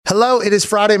Hello, it is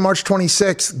Friday, March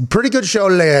 26th. Pretty good show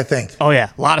today, I think. Oh, yeah.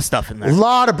 A lot of stuff in there. A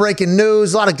lot of breaking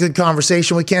news, a lot of good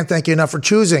conversation. We can't thank you enough for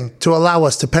choosing to allow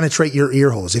us to penetrate your ear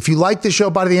holes. If you like the show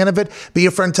by the end of it, be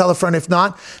a friend, tell a friend. If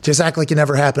not, just act like it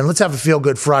never happened. Let's have a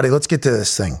feel-good Friday. Let's get to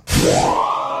this thing.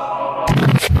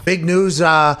 Big news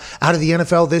out of the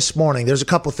NFL this morning. There's a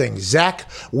couple things. Zach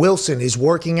Wilson is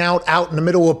working out in the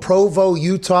middle of Provo,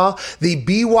 Utah. The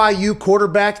BYU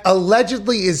quarterback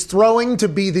allegedly is throwing to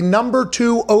be the number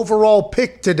 2 overall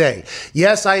pick today.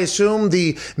 Yes, I assume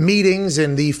the meetings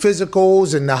and the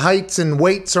physicals and the heights and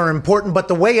weights are important, but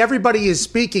the way everybody is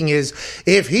speaking is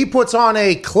if he puts on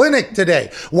a clinic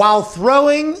today while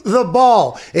throwing the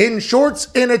ball in shorts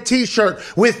and a t-shirt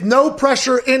with no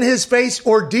pressure in his face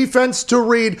or defense to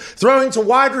read, throwing to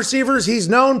wide receivers he's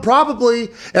known probably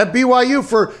at BYU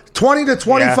for 20 to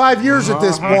 25 years at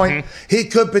this point, he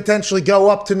could potentially go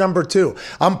up to number 2.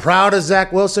 I'm proud of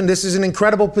Zach Wilson. This is an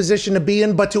incredible position to be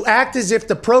in, but to act as if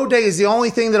the pro day is the only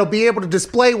thing that'll be able to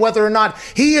display whether or not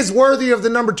he is worthy of the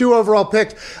number 2 overall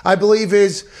pick, I believe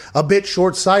is a bit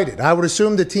short-sighted. I would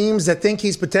assume the teams that think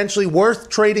he's potentially worth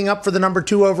trading up for the number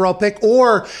 2 overall pick,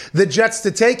 or the Jets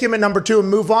to take him at number 2 and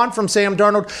move on from Sam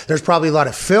Darnold, there's probably a lot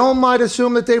of film I'd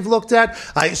assume that they've looked at.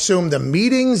 I assume the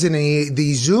meetings and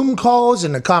the Zoom calls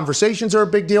and the conversations are a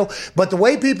big deal. But the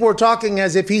way people are talking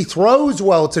as if he throws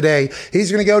well today,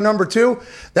 he's going to go number 2.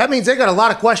 That means they got a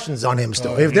lot of questions on him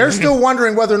still. If they're still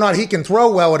wondering whether or not he can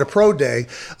throw well at a pro day,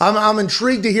 I'm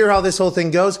intrigued to hear how this whole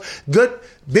thing goes. Good.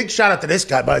 Big shout out to this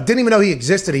guy, but I didn't even know he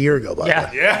existed a year ago. By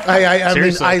the way. I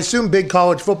mean, I assume big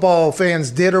college football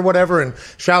fans did or whatever, and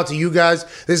shout out to you guys.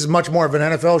 This is much more of an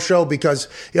NFL show because,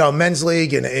 men's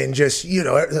league and just,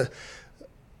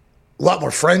 a lot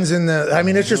more friends in the, I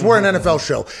mean, it's just, we're an NFL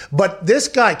show. But this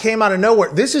guy came out of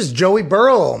nowhere. This is Joey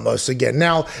Burrow almost again.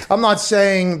 Now, I'm not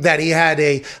saying that he had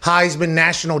a Heisman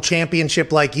national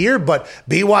championship-like year, but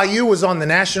BYU was on the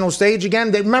national stage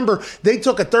again. Remember, they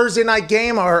took a Thursday night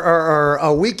game or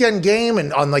a weekend game,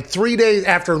 and on like 3 days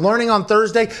after learning on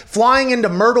Thursday, flying into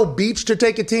Myrtle Beach to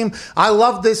take a team. I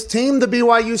love this team, the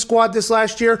BYU squad this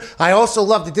last year. I also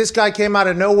love that this guy came out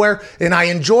of nowhere, and I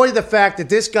enjoy the fact that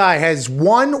this guy has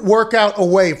one workout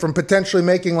away from potentially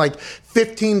making like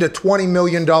 $15 to $20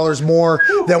 million more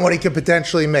than what he could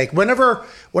potentially make. Whenever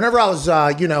I was,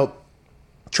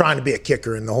 trying to be a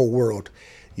kicker in the whole world,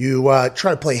 you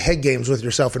try to play head games with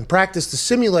yourself and practice to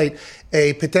simulate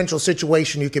a potential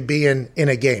situation you could be in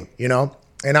a game,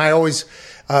 And I always,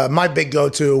 my big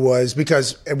go-to was,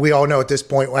 because we all know at this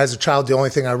point, as a child, the only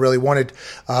thing I really wanted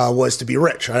was to be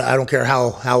rich. I don't care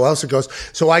how else it goes.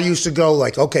 So I used to go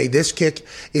like, okay, this kick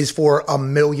is for $1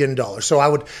 million. So I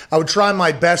would try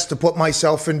my best to put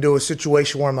myself into a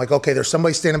situation where I'm like, okay, there's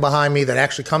somebody standing behind me that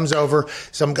actually comes over,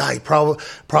 some guy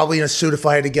probably in a suit if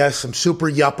I had to guess, some super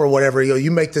yup or whatever. You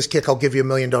make this kick, I'll give you $1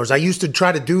 million. I used to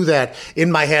try to do that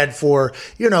in my head for,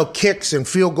 kicks and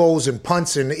field goals and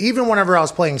punts. And even whenever I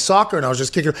was playing soccer and I was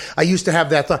just kicking, I used to have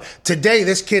that thought. Today,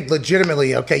 this kid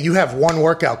legitimately, okay, you have one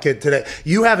workout, kid, today.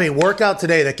 You have a workout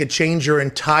today that could change your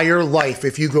entire life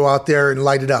if you go out there and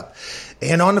light it up.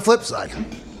 And on the flip side,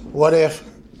 what if,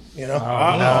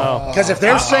 Because if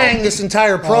they're saying this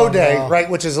entire pro day, right,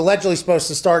 which is allegedly supposed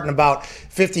to start in about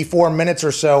 54 minutes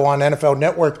or so on NFL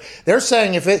Network, they're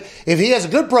saying if he has a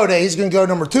good pro day, he's going to go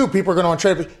number 2. People are going to want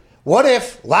to trade. What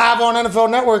if live on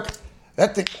NFL Network?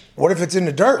 What if it's in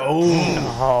the dirt?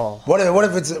 What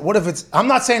if it's? I'm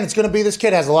not saying it's going to be. This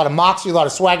kid has a lot of moxie, a lot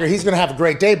of swagger. He's going to have a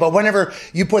great day. But whenever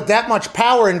you put that much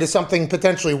power into something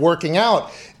potentially working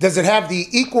out, does it have the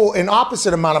equal and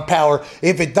opposite amount of power?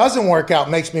 If it doesn't work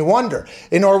out, makes me wonder.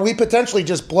 And are we potentially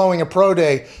just blowing a pro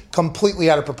day completely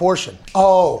out of proportion?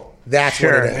 That's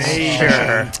what it is.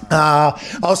 Sure.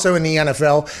 Also in the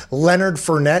NFL, Leonard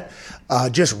Fournette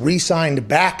just re-signed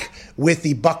back with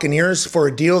the Buccaneers for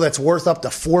a deal that's worth up to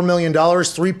 $4 million,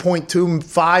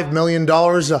 $3.25 million.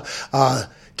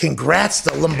 Congrats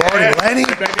to Lombardi. Lenny.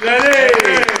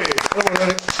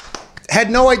 Had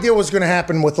no idea what was going to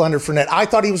happen with Leonard Fournette. I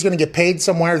thought he was going to get paid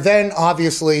somewhere. Then,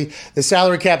 obviously, the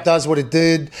salary cap does what it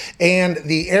did. And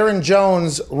the Aaron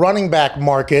Jones running back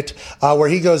market, where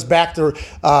he goes back to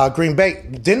Green Bay,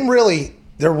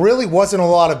 there really wasn't a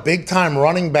lot of big-time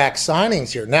running back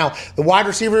signings here. Now, the wide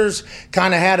receivers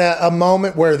kind of had a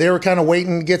moment where they were kind of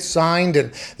waiting to get signed,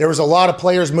 and there was a lot of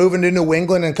players moving to New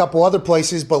England and a couple other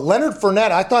places. But Leonard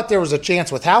Fournette, I thought there was a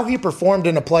chance with how he performed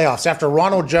in the playoffs after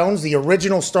Ronald Jones, the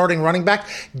original starting running back,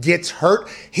 gets hurt.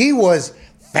 He was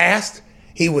fast.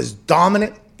 He was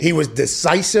dominant. He was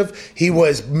decisive. He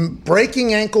was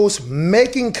breaking ankles,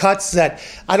 making cuts that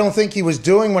I don't think he was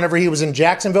doing whenever he was in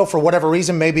Jacksonville for whatever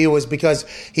reason. Maybe it was because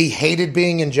he hated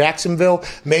being in Jacksonville.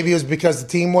 Maybe it was because the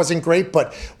team wasn't great.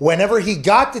 But whenever he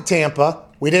got to Tampa,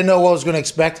 we didn't know what I was going to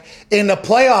expect. In the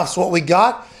playoffs, what we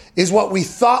got is what we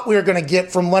thought we were going to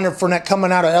get from Leonard Fournette coming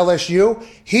out of LSU.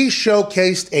 He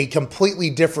showcased a completely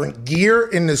different gear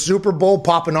in the Super Bowl,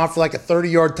 popping off for like a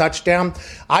 30-yard touchdown.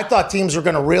 I thought teams were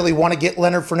going to really want to get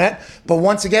Leonard Fournette, but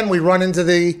once again, we run into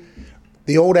the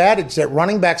old adage that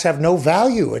running backs have no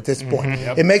value at this point.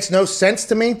 It makes no sense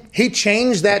to me. He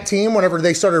changed that team whenever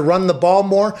they started running the ball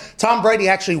more. Tom Brady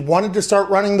actually wanted to start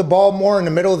running the ball more in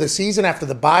the middle of the season after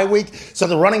the bye week, so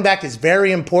the running back is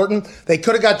very important. They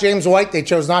could have got James White. They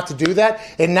chose not to do that,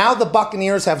 and now the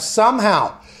Buccaneers have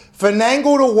somehow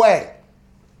finagled a way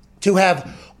to have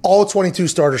all 22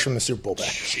 starters from the Super Bowl back.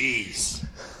 Jeez.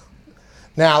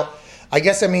 Now, I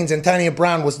guess that means Antonio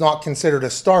Brown was not considered a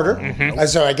starter.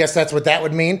 So I guess that's what that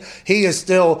would mean. He is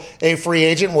still a free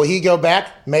agent. Will he go back?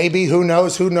 Maybe. Who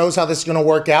knows? Who knows how this is going to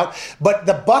work out? But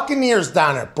the Buccaneers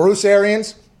down there, Bruce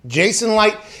Arians, Jason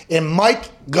Light, and Mike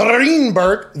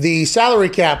Greenberg, the salary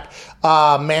cap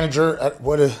manager,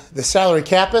 the salary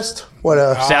capist?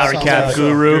 Salary cap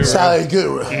guru. Salary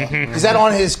guru. Is that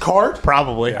on his card?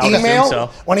 Probably. I would Email? assume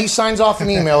so. When he signs off an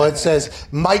email, it says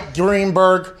Mike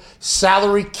Greenberg,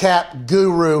 salary cap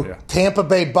guru, Tampa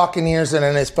Bay Buccaneers, and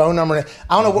then his phone number.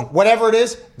 I don't know, whatever it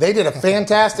is, they did a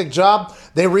fantastic job.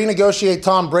 They renegotiate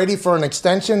Tom Brady for an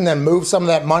extension, then move some of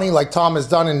that money like Tom has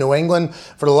done in New England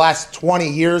for the last 20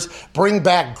 years. Bring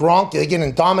back Gronk. They get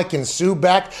Ndamukong Suh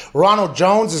back. Ronald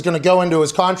Jones is going to go into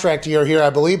his contract year here,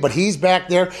 I believe, but he's back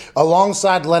there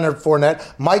alongside Leonard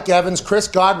Fournette. Mike Evans, Chris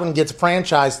Godwin gets a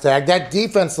franchise tag. That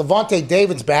defense, Levante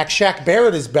David's back. Shaq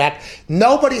Barrett is back.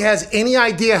 Nobody has any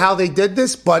idea how they did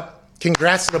this, but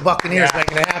congrats to the Buccaneers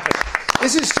making it happen.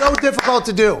 This is so difficult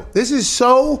to do. This is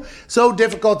so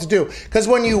difficult to do. Because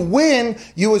when you win,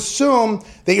 you assume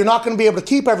that you're not going to be able to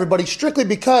keep everybody strictly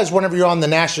because whenever you're on the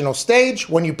national stage,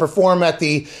 when you perform at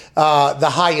the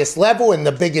highest level in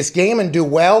the biggest game and do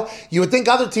well, you would think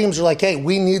other teams are like, hey,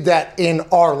 we need that in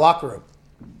our locker room.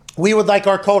 We would like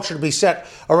our culture to be set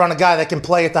around a guy that can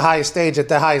play at the highest stage, at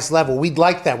the highest level. We'd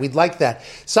like that.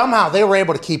 Somehow they were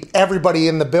able to keep everybody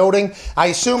in the building. I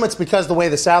assume it's because the way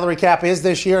the salary cap is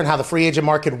this year and how the free agent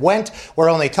market went, where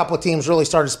only a couple of teams really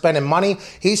started spending money.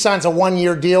 He signs a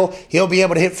one-year deal. He'll be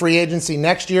able to hit free agency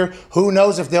next year. Who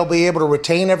knows if they'll be able to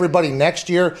retain everybody next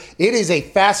year. It is a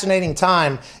fascinating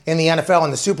time in the NFL,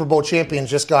 and the Super Bowl champions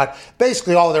just got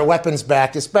basically all of their weapons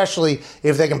back, especially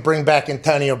if they can bring back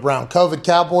Antonio Brown. COVID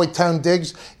Cowboy, Tone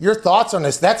Diggs, your thoughts on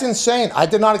this? That's insane. I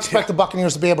did not expect the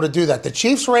Buccaneers to be able to do that. The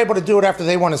Chiefs were able to do it after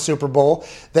they won a Super Bowl.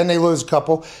 Then they lose a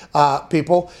couple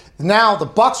people. Now the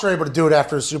Bucs are able to do it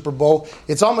after a Super Bowl.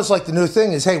 It's almost like the new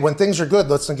thing is, hey, when things are good,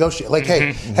 let's negotiate. Like,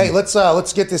 hey,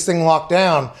 let's get this thing locked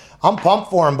down. I'm pumped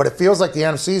for him, but it feels like the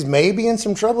NFC is maybe in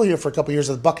some trouble here for a couple of years.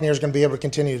 The Buccaneers are going to be able to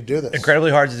continue to do this.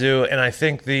 Incredibly hard to do, and I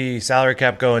think the salary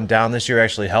cap going down this year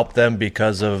actually helped them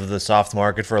because of the soft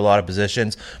market for a lot of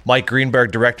positions. Mike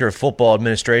Greenberg, Director of Football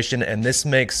Administration, and this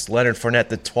makes Leonard Fournette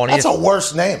the 20th. That's a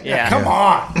worse name. Yeah. Come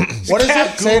on. What is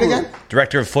it? Say it again.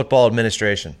 Director of Football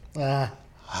Administration.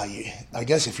 I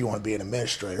guess if you want to be an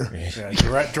administrator.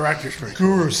 Director's great.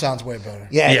 Guru sounds way better.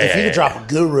 If you could drop a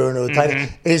guru into a title.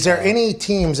 Is there any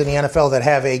teams in the NFL that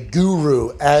have a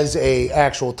guru as a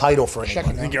actual title for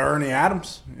anyone? I think Ernie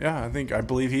Adams. Yeah, I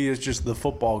believe he is just the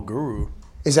football guru.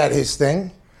 Is that his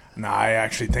thing? No, I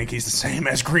actually think he's the same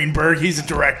as Greenberg. He's a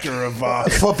director of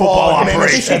football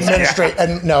operations.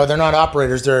 And no, they're not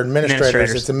operators. They're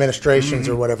administrators. It's administrations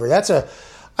or whatever.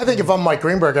 I think if I'm Mike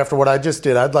Greenberg after what I just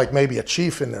did, I'd like maybe a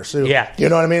chief in there soon. Yeah. You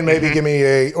know what I mean? Maybe give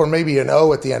me maybe an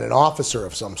O at the end, an officer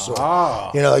of some sort.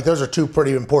 You know, like those are two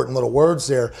pretty important little words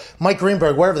there. Mike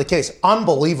Greenberg, whatever the case,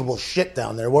 unbelievable shit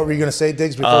down there. What were you going to say,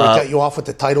 Diggs, before we cut you off with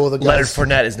the title of the guy? Leonard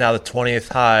Fournette is now the 20th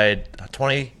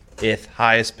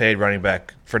highest paid running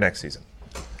back for next season.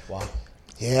 Wow.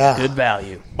 Yeah. Good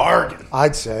value. Bargain.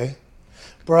 I'd say.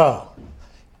 Bro.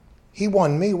 He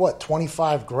won me,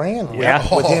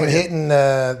 $25,000 with him hitting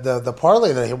the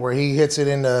parlay where he hits it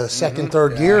into second,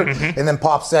 third gear and then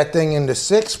pops that thing into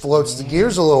six, floats the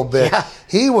gears a little bit. Yeah.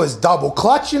 He was double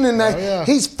clutching in that.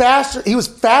 He's faster. He was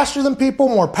faster than people,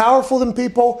 more powerful than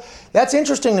people. That's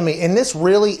interesting to me. And this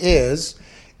really is,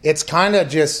 it's kind of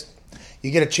just,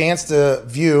 you get a chance to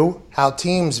view how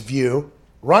teams view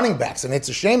running backs, and it's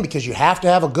a shame because you have to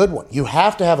have a good one.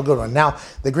 Now,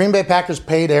 the Green Bay Packers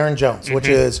paid Aaron Jones, which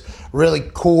is really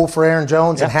cool for Aaron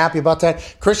Jones and happy about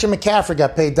that. Christian McCaffrey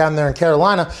got paid down there in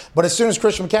Carolina, but as soon as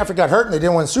Christian McCaffrey got hurt and they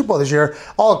didn't win the Super Bowl this year,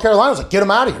 all of Carolina was like, get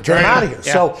him out of here, get him out of here.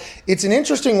 Yeah. So it's an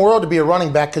interesting world to be a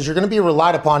running back because you're going to be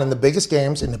relied upon in the biggest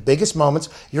games, in the biggest moments.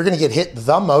 You're going to get hit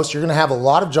the most. You're going to have a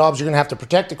lot of jobs. You're going to have to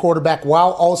protect the quarterback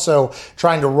while also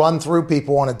trying to run through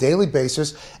people on a daily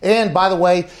basis. And by the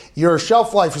way, your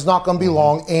shelf life is not going to be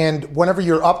long. And whenever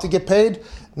you're up to get paid,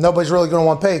 nobody's really going to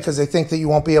want to pay because they think that you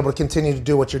won't be able to continue to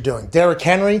do what you're doing. Derrick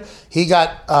Henry, he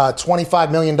got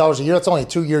 $25 million a year. That's only a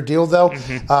 2-year deal, though.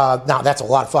 Now, that's a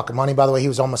lot of fucking money, by the way. He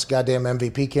was almost a goddamn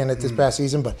MVP candidate this past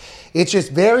season. But it's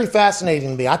just very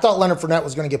fascinating to me. I thought Leonard Fournette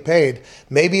was going to get paid.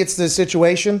 Maybe it's the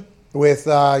situation with,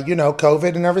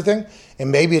 COVID and everything.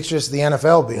 And maybe it's just the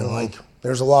NFL being like,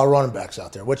 there's a lot of running backs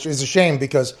out there, which is a shame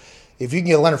because if you can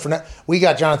get Leonard Fournette, we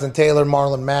got Jonathan Taylor,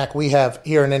 Marlon Mack, we have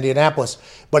here in Indianapolis.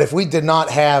 But if we did not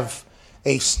have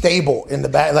a stable in the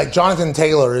back, like Jonathan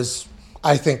Taylor is,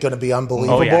 I think, going to be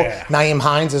unbelievable. Oh, yeah. Naeem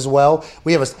Hines as well.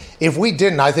 If we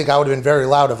didn't, I think I would have been very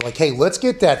loud of like, hey, let's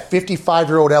get that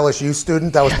 55-year-old LSU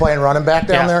student that was playing running back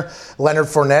down there, Leonard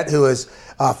Fournette, who has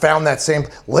found that same.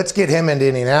 Let's get him into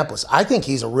Indianapolis. I think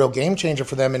he's a real game changer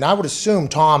for them, and I would assume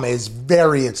Tom is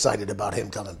very excited about him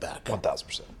coming back.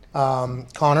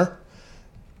 1,000%. Connor.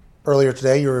 Earlier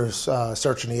today, you were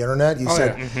searching the internet. You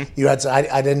said you had.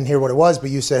 I didn't hear what it was, but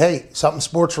you said, "Hey, something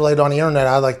sports related on the internet.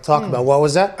 I'd like to talk about." What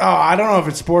was that? Oh, I don't know if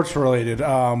it's sports related,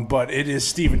 but it is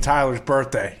Steven Tyler's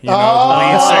birthday. You know, the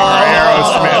lead singer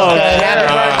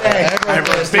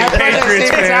Aerosmith. Big Patriots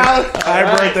fan.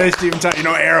 Happy birthday, Steven Tyler. You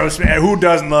know Aerosmith. Who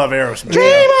doesn't love Aerosmith?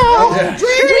 Dream on.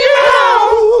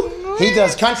 He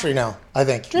does country now, I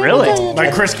think. Really?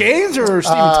 Like Chris Gaines or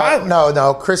Steven Tyler?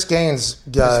 No. Chris Gaines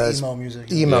does emo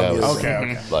music. Emo music.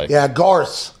 Okay. Yeah,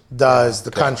 Garth does the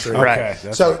country. Okay.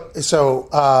 So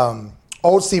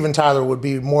old Steven Tyler would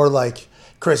be more like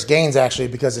Chris Gaines, actually,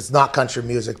 because it's not country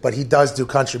music, but he does do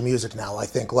country music now, I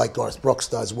think, like Garth Brooks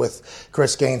does with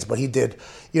Chris Gaines. But he did,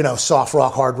 soft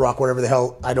rock, hard rock, whatever the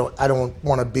hell. I don't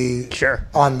want to be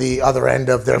on the other end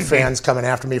of their fans coming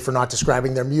after me for not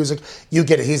describing their music. You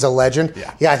get it. He's a legend.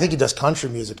 Yeah, I think he does country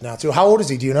music now, too. How old is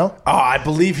he? Do you know? Oh, I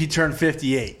believe he turned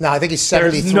 58. No, I think he's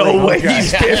 73. There's no way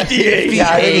he's 58. Yeah,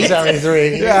 I think he's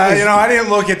 73. Yeah, I didn't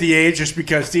look at the age just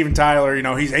because Steven Tyler,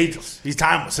 he's ageless. He's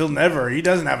timeless. He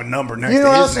doesn't have a number next to his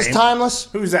name. You know what else is timeless?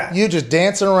 Who's that? You just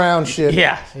dancing around shit.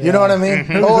 Yeah. You know what I mean?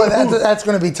 Oh, that's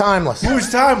going to be timeless.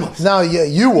 Who's timeless? No,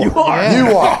 you are.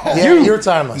 You are. Yeah, you're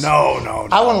timeless. No.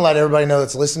 I want to let everybody know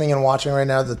that's listening and watching right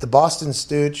now that the Boston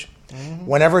Stooge,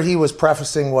 whenever he was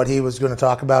prefacing what he was going to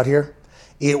talk about here,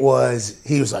 he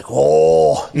was like,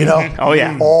 oh, Oh,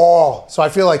 yeah. Oh. So I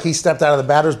feel like he stepped out of the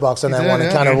batter's box on that one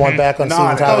and kind of went back on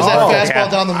Steven Tyler. That was that fastball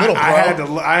down the middle, bro.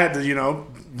 I had to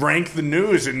rank the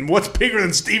news and what's bigger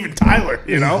than Steven Tyler,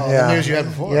 Yeah. The news you had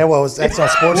before. Yeah, well, that's not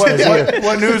sports news either.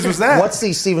 What news was that? What's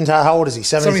the Steven Tyler? How old is he?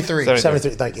 73.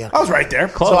 73. Yeah. I was right there.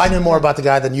 So I knew more about the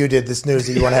guy than you did. This news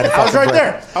that you went ahead and I was right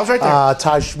there.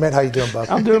 Ty Schmidt, how you doing, bud?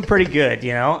 I'm doing pretty good,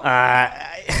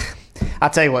 I'll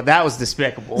tell you what, that was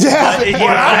despicable. Yeah. But, Yeah,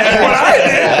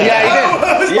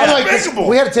 he did. By the way,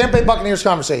 we had a Tampa Bay Buccaneers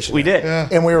conversation. We did.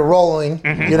 And we were rolling,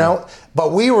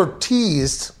 but we were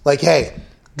teased like, hey,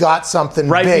 got something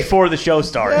Right big. before the show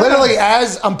started. Literally,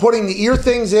 as I'm putting the ear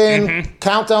things in,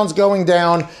 countdown's going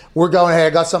down, we're going, hey, I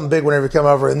got something big whenever you come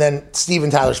over, and then Steven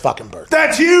Tyler's fucking birthday.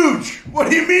 That's huge. What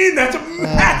do you mean? That's a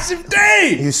massive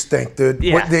day. You stink, dude.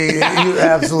 Yeah. You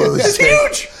absolutely That's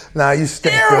stink. huge. No, you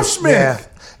stink. Aerosmith. Dude. Yeah.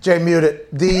 Jay, mute it.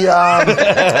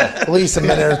 At least a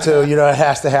minute or two, it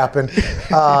has to happen.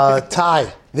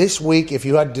 Ty, this week, if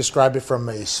you had to describe it from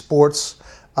a sports,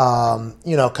 kind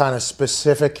of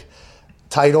specific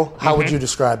title, how would you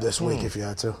describe this week if you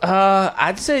had to?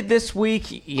 I'd say this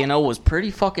week, was pretty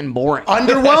fucking boring.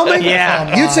 Underwhelming?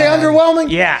 Yeah. You'd say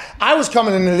underwhelming? Yeah. I was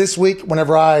coming into this week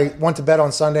whenever I went to bed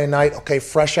on Sunday night,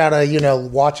 fresh out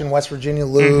of, watching West Virginia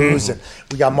lose, and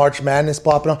we got March Madness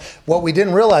popping up. What we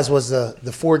didn't realize was the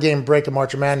 4-game break of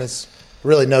March Madness,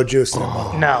 really no juice there.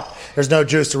 No. There's no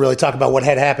juice to really talk about what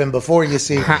had happened before, you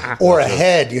see, or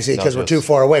ahead, because we're too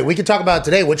far away. We can talk about it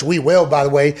today, which we will, by the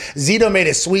way. Zito made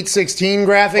a Sweet 16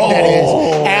 graphic that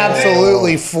is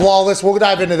absolutely flawless. We'll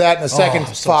dive into that in a second,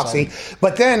 Foxy. Exciting.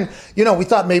 But then, we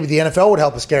thought maybe the NFL would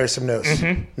help us carry some news.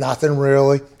 Nothing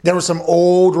really. There were some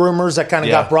old rumors that kind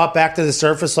of got brought back to the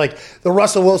surface, like the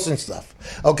Russell Wilson stuff.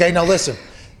 Okay, now listen.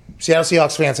 Seattle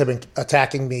Seahawks fans have been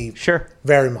attacking me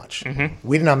very much.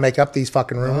 We did not make up these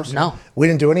fucking rumors. No. We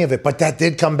didn't do any of it, but that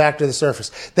did come back to the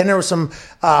surface. Then there were some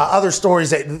other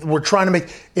stories that were trying to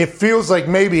make it feels like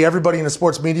maybe everybody in the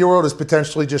sports media world is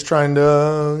potentially just trying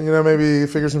to, maybe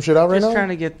figure some shit out right now. Just trying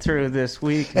to get through this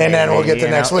week. And then we'll get to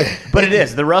next week. But it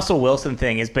is. The Russell Wilson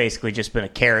thing has basically just been a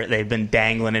carrot they've been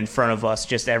dangling in front of us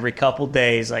just every couple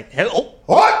days. Like, hey,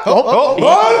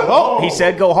 he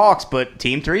said go Hawks, but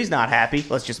Team 3's not happy.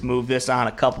 Let's just move this on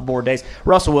a couple more days.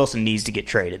 Russell Wilson needs to get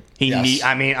traded.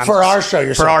 For our show,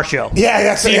 you're saying. For our show.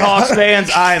 Yeah. Seahawks fans,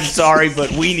 I am sorry,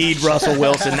 but we need Russell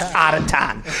Wilson out of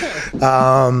time.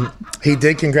 He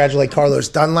did congratulate Carlos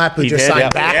Dunlap, who just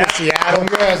signed back with Seattle.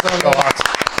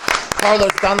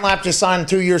 Carlos Dunlap just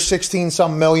signed a 2-year,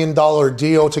 $16-some million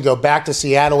deal to go back to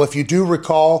Seattle. If you do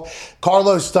recall,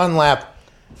 Carlos Dunlap,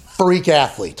 freak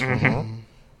athlete,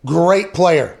 great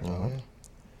player,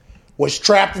 was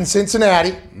trapped in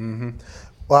Cincinnati,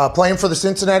 playing for the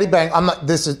Cincinnati Bengals.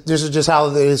 This is just how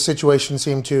the situation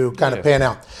seemed to kind of pan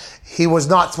out. He was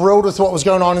not thrilled with what was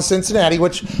going on in Cincinnati,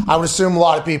 which I would assume a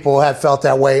lot of people have felt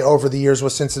that way over the years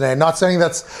with Cincinnati. Not saying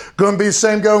that's going to be the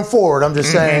same going forward. I'm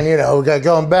just saying,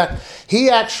 going back. He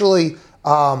actually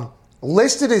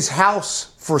listed his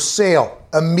house for sale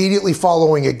immediately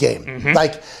following a game.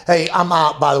 Like, hey, I'm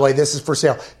out, by the way, this is for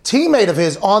sale. Teammate of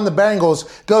his on the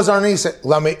Bengals goes underneath and said,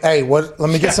 let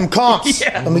me get some comps.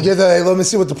 Let me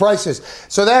see what the price is.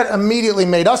 So that immediately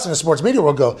made us in the sports media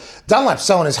world go, Dunlap's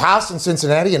selling his house in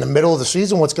Cincinnati in the middle of the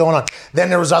season. What's going on? Then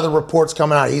there was other reports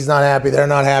coming out. He's not happy. They're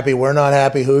not happy. We're not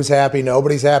happy. Who's happy?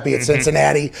 Nobody's happy at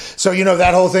Cincinnati. So,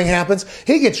 that whole thing happens.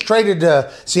 He gets traded to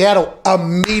Seattle,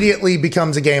 immediately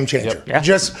becomes a game changer.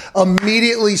 Just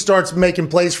immediately starts making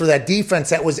plays for that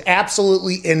defense that was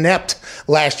absolutely inept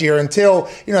last year until,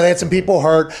 they had some people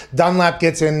hurt. Dunlap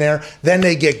gets in there. Then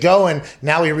they get going.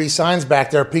 Now he re-signs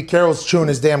back there. Pete Carroll's chewing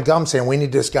his damn gum saying, we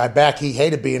need this guy back. He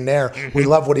hated being there. We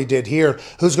love what he did here.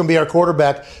 Who's going to be our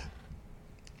quarterback?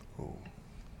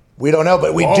 We don't know,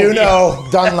 but we do know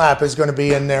Dunlap is going to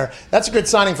be in there. That's a good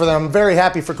signing for them. I'm very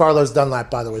happy for Carlos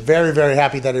Dunlap, by the way. Very, very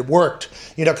happy that it worked.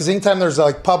 Because anytime there's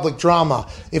public drama,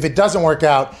 if it doesn't work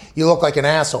out, you look like an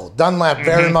asshole. Dunlap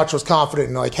very much was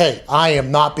confident and hey, I am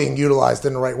not being utilized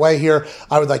in the right way here.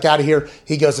 I would like out of here.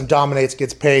 He goes and dominates,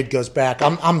 gets paid, goes back.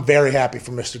 I'm very happy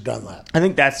for Mr. Dunlap. I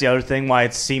think that's the other thing why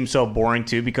it seems so boring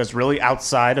too, because really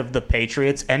outside of the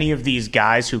Patriots, any of these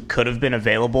guys who could have been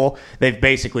available, they've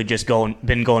basically just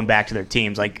been going back to their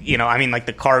teams.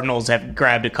 The Cardinals have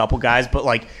grabbed a couple guys, but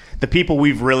the people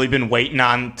we've really been waiting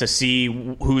on to see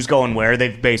who's going where,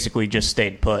 they've basically just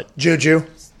stayed put. Juju.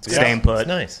 Staying put.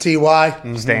 Nice.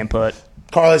 T.Y. Staying put.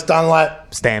 Carlos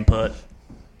Dunlap. Staying put.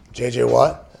 J.J.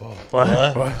 Watt. What?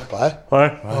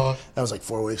 That was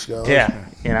 4 weeks ago.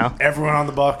 Yeah, Everyone on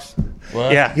the Bucs.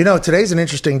 What? Yeah. Today's an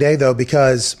interesting day, though,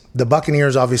 because the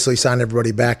Buccaneers obviously signed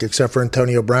everybody back except for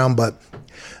Antonio Brown, but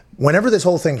whenever this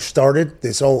whole thing started,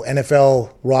 this whole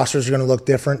NFL rosters are going to look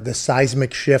different. The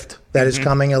seismic shift that is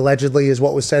coming, allegedly, is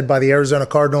what was said by the Arizona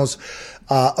Cardinals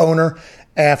owner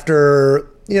after,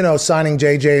 signing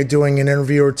JJ, doing an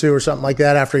interview or two or something like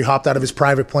that after he hopped out of his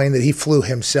private plane that he flew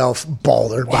himself.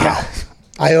 Baller. Wow.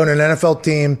 I own an NFL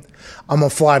team. I'm going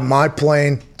to fly my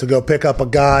plane to go pick up a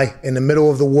guy in the middle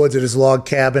of the woods at his log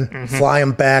cabin, fly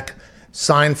him back,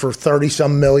 sign for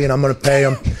 30-some million. I'm going to pay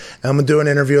him. And I'm going to do an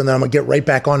interview, and then I'm going to get right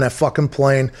back on that fucking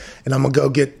plane, and I'm going to go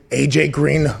get AJ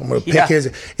Green. I'm going to pick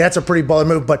his. That's a pretty baller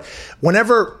move. But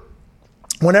whenever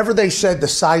they said the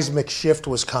seismic shift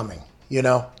was coming,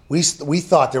 we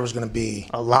thought there was going to be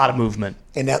a lot of movement.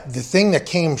 And the thing that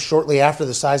came shortly after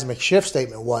the seismic shift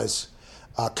statement was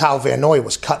Kyle Van Noy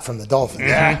was cut from the Dolphins.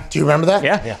 Yeah. Do you remember that?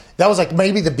 Yeah. That was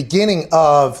maybe the beginning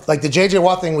of the J.J.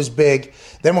 Watt thing was big.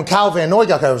 Then when Kyle Van Noy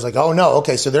got cut, I was oh no,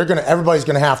 okay, so everybody's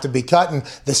gonna have to be cut, and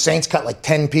the Saints cut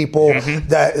 10 people.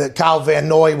 That Kyle Van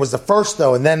Noy was the first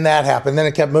though, and then that happened. Then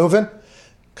it kept moving.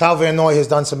 Kyle Van Noy has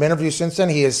done some interviews since then.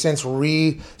 He has since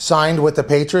re-signed with the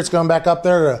Patriots, going back up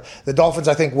there. The Dolphins,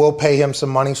 I think, will pay him some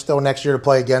money still next year to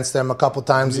play against them a couple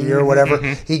times a year or whatever.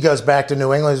 He goes back to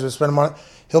New England. He's been spending money.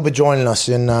 He'll be joining us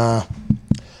in about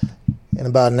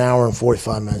an hour and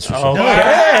 45 minutes or so.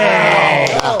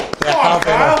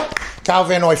 Kyle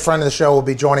Van Noy, friend of the show, will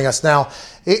be joining us now.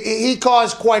 He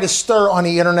caused quite a stir on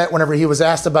the internet whenever he was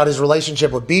asked about his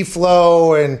relationship with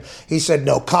B-Flow, and he said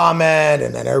no comment,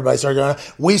 and then everybody started going.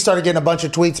 We started getting a bunch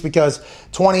of tweets because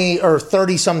 20 or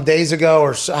 30 some days ago,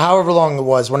 or however long it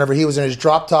was, whenever he was in his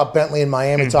drop-top Bentley in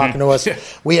Miami talking to us,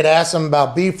 we had asked him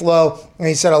about B-Flow, and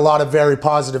he said a lot of very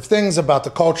positive things about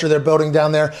the culture they're building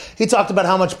down there. He talked about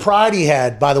how much pride he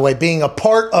had, by the way, being a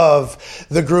part of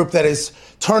the group that is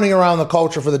turning around the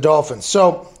culture for the Dolphins.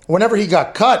 So whenever he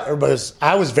got cut,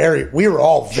 we were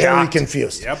all very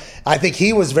confused. Yep. I think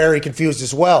he was very confused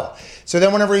as well. So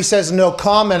then whenever he says no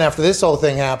comment after this whole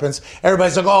thing happens,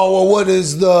 everybody's like, oh,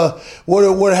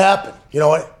 well, what happened? You know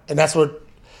what? And that's what,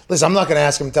 listen, I'm not going to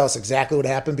ask him to tell us exactly what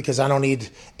happened because I don't need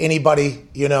anybody,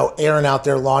 airing out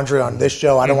their laundry on this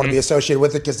show. I don't want to be associated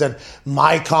with it because then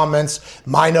my comments,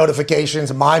 my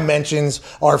notifications, my mentions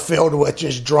are filled with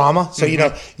just drama. So,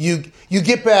 you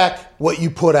get back what you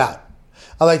put out.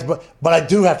 But I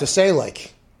do have to say,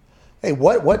 like, hey,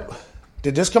 what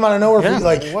did this come out of nowhere?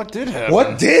 Yeah. What did happen?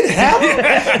 What did happen?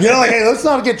 Hey, let's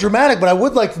not get dramatic, but I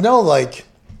would like to know,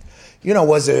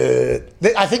 was it?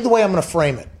 I think the way I'm going to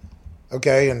frame it,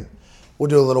 okay, and we'll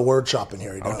do a little word shopping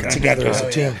here, together as a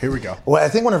team. Here we go. Well, I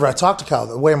think whenever I talk to Kyle,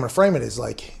 the way I'm going to frame it is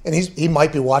and he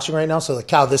might be watching right now, so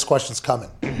Kyle, this question's coming,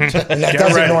 and that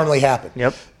doesn't normally happen.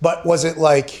 Yep. But was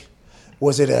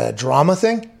it a drama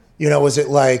thing? Was it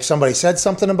like somebody said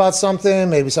something about something?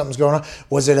 Maybe something's going on.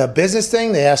 Was it a business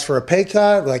thing? They asked for a pay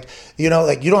cut? You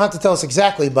don't have to tell us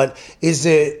exactly, but is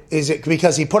it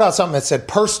because he put out something that said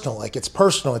personal? It's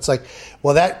personal. It's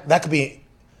well, that could be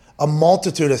a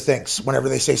multitude of things whenever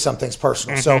they say something's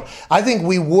personal. So I think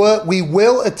we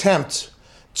will attempt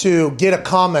to get a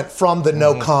comment from the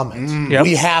no comment. Yep.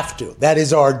 We have to. That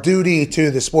is our duty to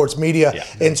the sports media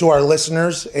and to our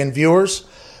listeners and viewers.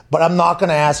 But I'm not going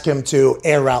to ask him to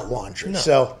air out laundry.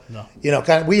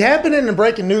 We have been in the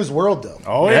breaking news world, though.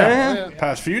 Oh, yeah.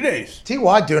 Past few days.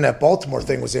 T.Y. doing that Baltimore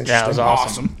thing was interesting. That was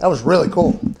awesome. That was really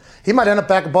cool. He might end up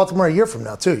back in Baltimore a year from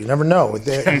now, too. You never know.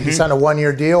 He signed a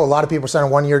one-year deal. A lot of people sign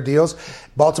one-year deals.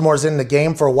 Baltimore's in the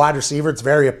game for a wide receiver. It's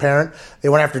very apparent. They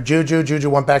went after Juju. Juju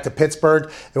went back to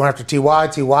Pittsburgh. They went after T.Y.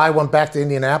 T.Y. went back to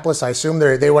Indianapolis. I assume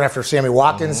they went after Sammy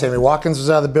Watkins. Sammy Watkins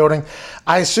was out of the building.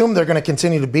 I assume they're going to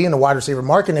continue to be in the wide receiver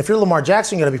market. And if you're Lamar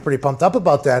Jackson, you got to be pretty pumped up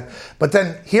about that. But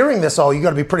then hearing this all, you got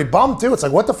to be pretty bummed, too. It's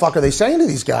what the fuck are they saying to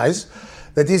these guys?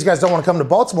 That these guys don't want to come to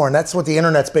Baltimore, and that's what the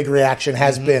internet's big reaction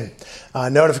has been.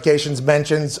 Notifications,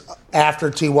 mentions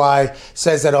after T.Y.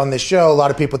 says that on this show. A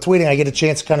lot of people tweeting. I get a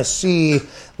chance to kind of see,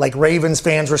 Ravens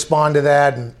fans respond to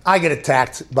that, and I get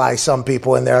attacked by some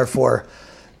people in there for,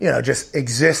 just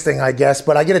existing, I guess.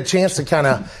 But I get a chance to kind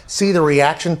of see the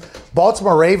reaction.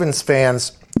 Baltimore Ravens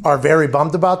fans are very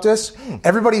bummed about this.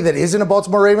 Everybody that isn't a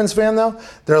Baltimore Ravens fan, though,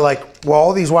 they're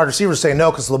all these wide receivers say no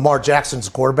because Lamar Jackson's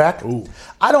quarterback. Ooh.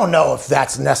 I don't know if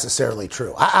that's necessarily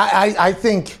true. I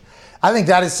think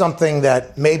that is something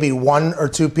that maybe one or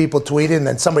two people tweeted and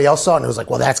then somebody else saw it and it was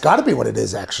well, that's got to be what it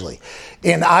is, actually.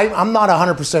 And I'm not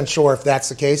 100% sure if that's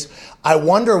the case. I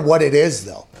wonder what it is,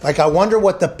 though. I wonder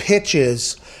what the pitch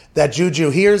is that Juju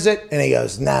hears it and he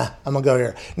goes, nah, I'm going to go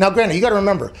here. Now, granted, you got to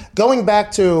remember, going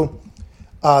back to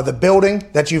the building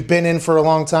that you've been in for a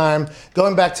long time,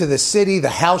 going back to the city, the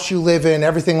house you live in,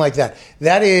 everything like that.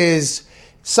 That is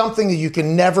something that you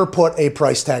can never put a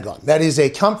price tag on. That is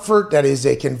a comfort. That is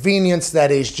a convenience.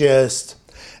 That is just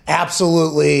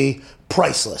absolutely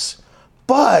priceless.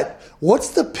 But what's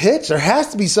the pitch? There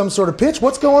has to be some sort of pitch.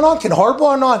 What's going on? Can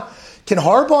Harbaugh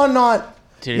not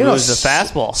Did he lose the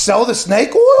fastball? Sell the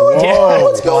snake oil? Yeah.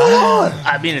 What's going on?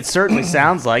 I mean, it certainly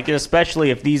sounds like it,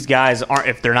 especially if these guys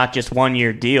if they're not just 1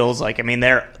 year deals.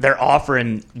 They're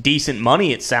offering decent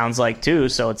money, it sounds like, too.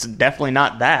 So it's definitely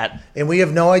not that. And we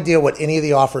have no idea what any of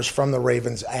the offers from the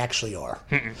Ravens actually are.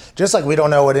 Just like we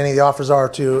don't know what any of the offers are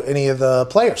to any of the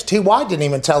players. T.Y. didn't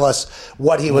even tell us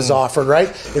what he was offered, right?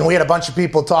 And we had a bunch of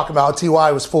people talking about how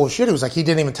T.Y. was full of shit. It was he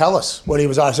didn't even tell us what he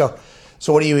was on.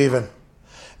 So what do you even...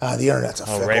 the internet's a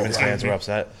fickle. Ravens fans were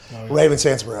upset. Ravens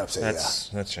fans were upset.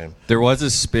 That's a shame. There was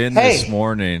a spin this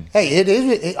morning. Hey, it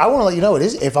is. I want to let you know it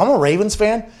is. If I'm a Ravens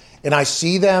fan and I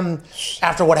see them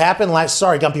after what happened last,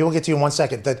 sorry, Gumpy, we'll get to you in 1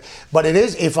 second. But it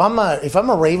is if I'm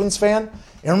a Ravens fan.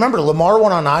 And remember, Lamar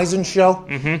went on Eisen's show,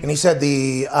 and he said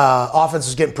the offense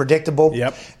was getting predictable.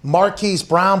 Yep. Marquise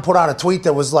Brown put out a tweet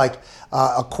that was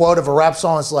a quote of a rap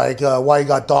song. It's why you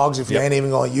got dogs if you ain't even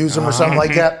going to use them or something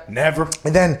like that. Never.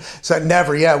 And then said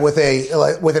never, with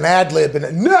an ad lib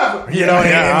and never, in the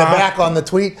back on the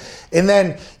tweet. And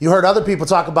then you heard other people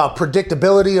talk about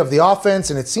predictability of the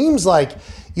offense, and it seems like,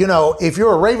 if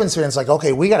you're a Ravens fan, it's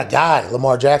okay, we got a guy,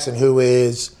 Lamar Jackson, who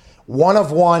is one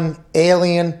of one,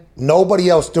 alien, nobody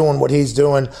else doing what he's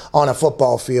doing on a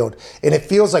football field. And it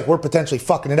feels like we're potentially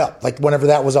fucking it up, whenever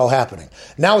that was all happening.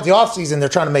 Now with the offseason, they're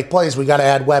trying to make plays. We got to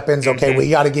add weapons. Okay, we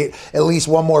got to get at least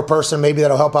one more person. Maybe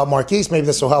that'll help out Marquise. Maybe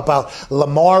this will help out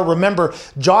Lamar. Remember,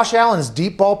 Josh Allen's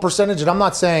deep ball percentage, and I'm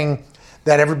not saying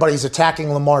that everybody's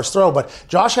attacking Lamar's throw. But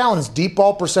Josh Allen's deep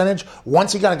ball percentage,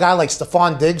 once he got a guy like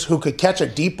Stephon Diggs who could catch a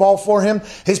deep ball for him,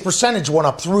 his percentage went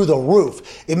up through the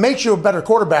roof. It makes you a better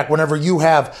quarterback whenever you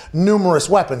have numerous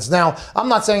weapons. Now, I'm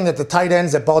not saying that the tight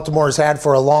ends that Baltimore has had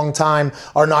for a long time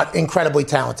are not incredibly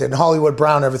talented, and Hollywood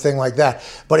Brown, everything like that.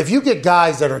 But if you get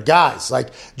guys that are guys, like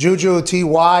Juju,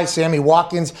 T.Y., Sammy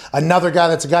Watkins, another guy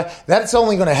that's a guy, that's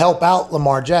only going to help out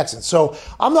Lamar Jackson. So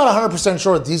I'm not 100%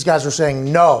 sure that these guys are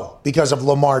saying no because of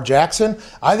Lamar Jackson.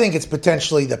 I think it's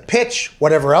potentially the pitch,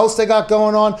 whatever else they got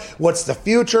going on, what's the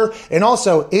future, and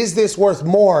also, is this worth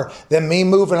more than me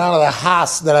moving out of the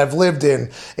house that I've lived in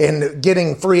and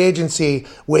getting free agency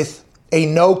with a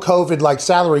no COVID like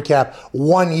salary cap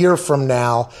 1 year from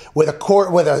now with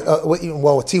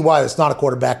with T.Y. it's not a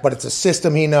quarterback, but it's a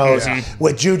system he knows. Yeah.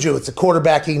 With Juju, it's a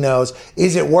quarterback he knows.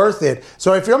 Is it worth it?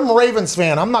 So if you're a Ravens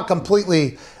fan, I'm not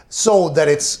completely sold that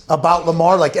it's about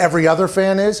Lamar like every other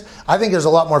fan is. I think there's a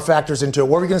lot more factors into it.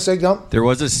 What were you going to say, Gump? There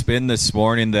was a spin this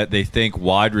morning that they think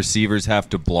wide receivers have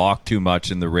to block too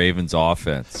much in the Ravens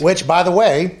offense. Which, by the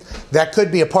way, that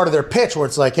could be a part of their pitch where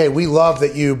it's like, hey, we love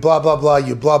that you blah, blah, blah,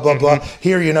 you blah, blah, blah.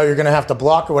 Here, you're going to have to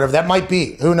block or whatever. That might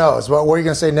be. Who knows? What were you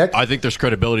going to say, Nick? I think there's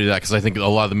credibility to that because I think a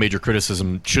lot of the major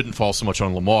criticism shouldn't fall so much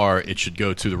on Lamar. It should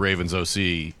go to the Ravens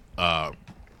OC,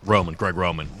 Greg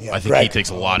Roman. Yeah, I think he takes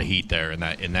a lot of heat there in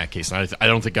that case. And I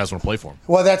don't think guys want to play for him.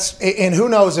 Well, and who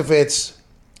knows if it's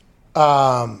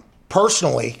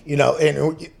personally,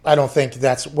 and I don't think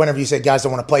that's whenever you say guys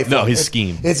don't want to play for him. No, his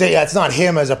scheme. It's not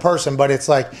him as a person, but it's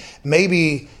like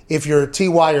maybe if you're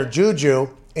T.Y. or Juju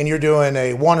and you're doing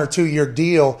a 1 or 2 year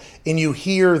deal and you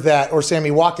hear that, or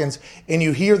Sammy Watkins, and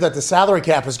you hear that the salary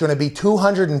cap is going to be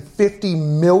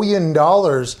 $250 million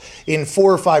in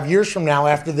 4 or 5 years from now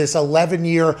after this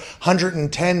 11-year,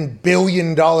 $110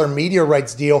 billion media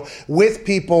rights deal with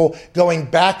people going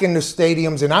back into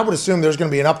stadiums. And I would assume there's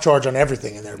going to be an upcharge on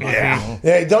everything in there.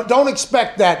 Yeah. Don't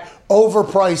expect that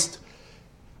overpriced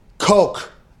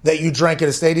Coke that you drank at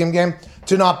a stadium game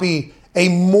to not be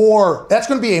that's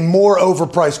going to be a more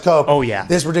overpriced Coke. Oh, yeah.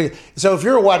 This ridiculous. So if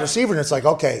you're a wide receiver and it's like,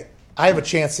 okay, I have a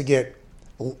chance to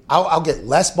I'll get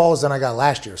less balls than I got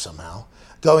last year somehow,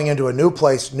 going into a new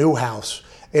place, new house.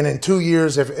 And in 2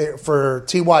 years, for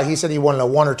T.Y., he said he wanted a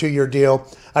 1 or 2 year deal.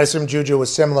 I assume Juju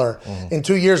was similar. Mm-hmm. In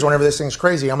 2 years, whenever this thing's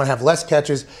crazy, I'm going to have less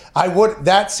catches.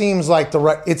 That seems like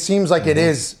it seems like it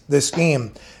is the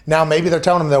scheme. Now, maybe they're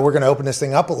telling him that we're going to open this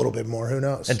thing up a little bit more. Who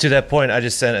knows? And to that point, I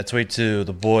just sent a tweet to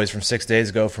the boys from 6 days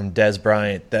ago from Des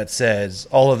Bryant that says,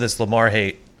 all of this Lamar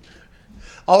hate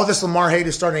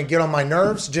is starting to get on my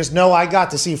nerves. Just know I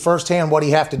got to see firsthand what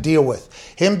he have to deal with.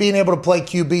 Him being able to play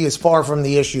QB is far from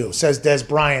the issue, says Des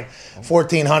Bryant.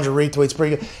 1,400 retweets.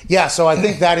 Pretty good. Yeah, so I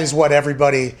think that is what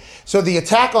everybody... So the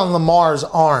attack on Lamar's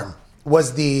arm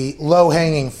was the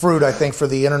low-hanging fruit, I think, for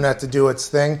the internet to do its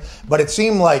thing. But it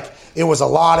seemed like it was a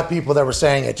lot of people that were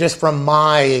saying it, just from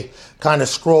my kind of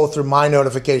scroll through my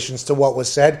notifications to what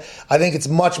was said. I think it's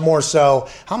much more so,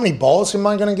 how many balls am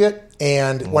I going to get?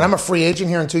 And when I'm a free agent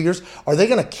here in 2 years, are they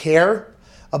going to care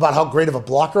about how great of a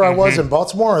blocker I was in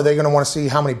Baltimore, or are they going to want to see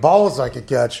how many balls I could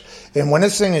catch? And when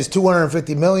this thing is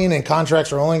 $250 million and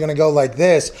contracts are only going to go like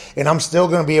this, and I'm still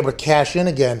going to be able to cash in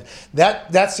again,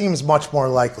 that seems much more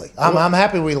likely. I'm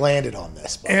happy we landed on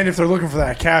this. But. And if they're looking for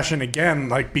that cash in again,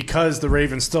 because the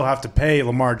Ravens still have to pay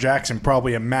Lamar Jackson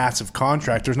probably a massive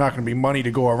contract, there's not going to be money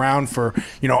to go around for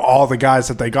all the guys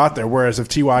that they got there. Whereas if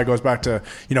T.Y. goes back to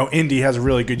Indy, has a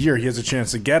really good year, he has a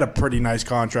chance to get a pretty nice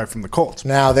contract from the Colts.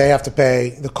 Now they have to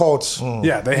pay the Colts.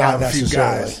 Yeah, they have a few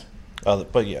guys.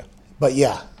 But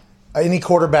yeah, any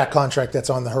quarterback contract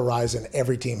that's on the horizon,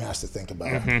 every team has to think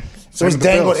about it. So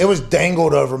it was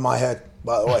dangled over my head,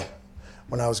 by the way,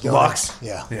 when I was going. Bucks.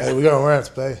 Yeah. Hey, we're going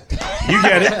to pay. You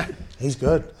get it. He's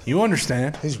good. You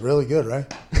understand. He's really good, right?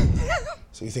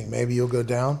 So you think maybe you'll go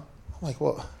down? I'm like,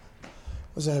 well,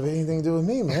 does that have anything to do with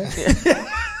me, man?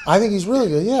 I think he's really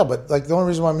good, yeah, but the only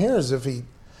reason why I'm here is if he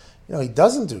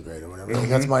doesn't do great or whatever.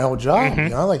 That's my whole job,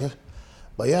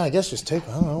 But yeah, I guess just take,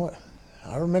 I don't know,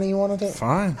 however many you want to take.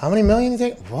 Fine. How many million you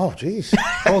take? Whoa, jeez.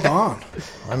 Hold on.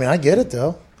 I mean, I get it,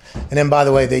 though. And then, by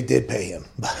the way, they did pay him.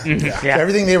 So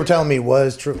everything they were telling me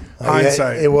was true.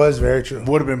 Hindsight. It was very true.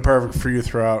 Would have been perfect for you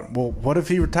throughout. Well, what if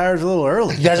he retires a little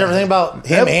early? You guys ever think about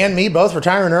him and me both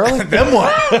retiring early? Then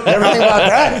what? You ever think about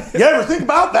that? You ever think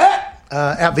about that?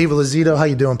 At Viva Lazito, how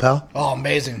you doing, pal? Oh,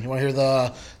 amazing. You want to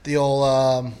hear the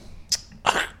old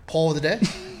poll of the day?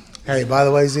 Hey, by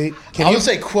the way, Zeke, I would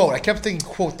say quote. I kept thinking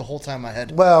quote the whole time in my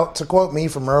head. Well, to quote me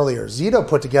from earlier, Zito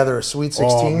put together a Sweet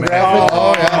 16 graphic.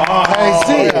 Yeah.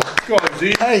 Hey, Zeke. Go on,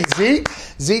 Zeke. Hey, Zeke.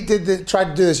 Zeke tried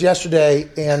to do this yesterday,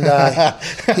 and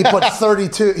he put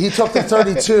 32. He took the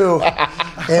 32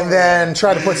 and then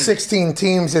tried to put 16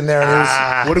 teams in there.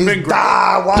 And would have been great.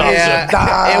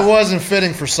 It wasn't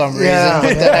fitting for some reason. Yeah.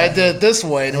 But then I did it this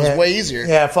way, and it was way easier.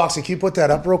 Yeah, Foxy, can you put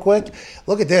that up real quick?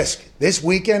 Look at this. This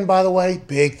weekend, by the way,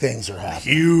 big things are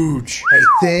happening. Huge.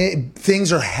 Hey,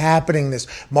 things are happening this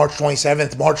March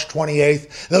 27th, March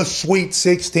 28th. The Sweet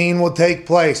 16 will take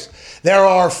place. There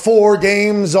are 4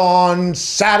 games on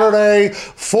Saturday,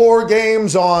 4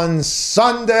 games on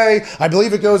Sunday. I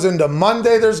believe it goes into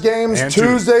Monday there's games. And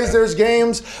Tuesdays there's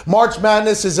games. March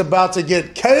Madness is about to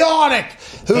get chaotic.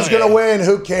 Who's going to win?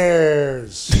 Who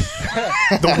cares?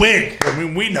 The wig. I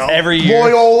mean, we know. Every year,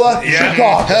 Loyola,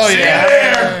 Chicago. Hell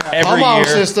yeah. every Come on, year,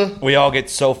 sister. we all get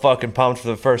so fucking pumped for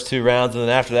the first 2 rounds, and then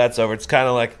after that's over, it's kind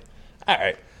of like, all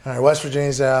right. All right, West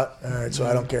Virginia's out. All right, so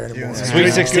I don't care anymore. Sweet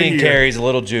Good 16 year. carries a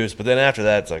little juice, but then after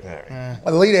that, it's like, all right.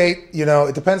 Elite 8,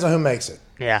 it depends on who makes it.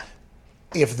 Yeah.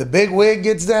 If the big wig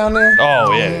gets down there,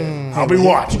 Oh, yeah. I'll be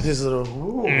watching. with his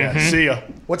little. Yeah, see ya.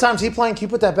 What time's he playing? Can you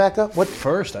put that back up? What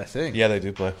First, I think. Yeah, they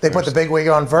do play. they put the big wig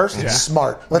on first? Yeah.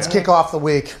 Smart. Let's kick off the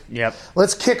week. Yep.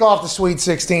 Let's kick off the Sweet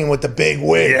 16 with the big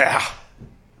wig. Yeah.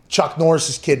 Chuck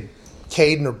Norris's kid,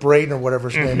 Caden or Braden or whatever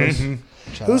his name is.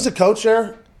 Who's the coach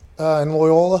there in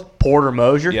Loyola? Porter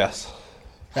Mosier. Yes.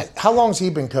 How long has he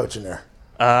been coaching there?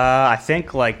 I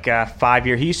think like 5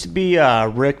 years. He used to be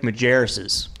Rick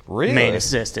Majerus's Really? main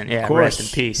assistant. Yeah, course. rest in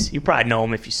peace. You probably know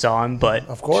him if you saw him, but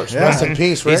Of course. Rest in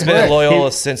peace, Rick. He's been at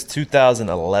Loyola since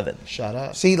 2011. Shut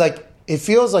up. See, it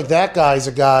feels like that guy's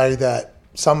a guy that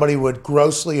somebody would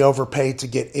grossly overpay to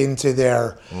get into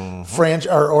their franchise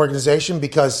or organization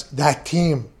because that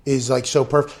team is so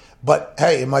perfect. But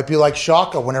hey, it might be like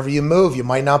Shaka. Whenever you move, you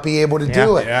might not be able to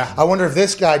do it. Yeah. I wonder if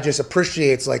this guy just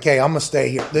appreciates hey, I'm gonna stay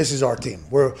here. This is our team.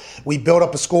 We built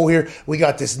up a school here. We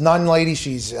got this nun lady.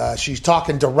 She's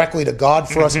talking directly to God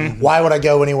for us. Why would I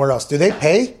go anywhere else? Do they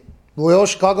pay? Loyola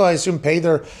Chicago, I assume, pay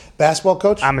their basketball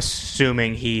coach? I'm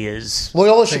assuming he is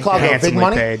Loyola Chicago, big handsomely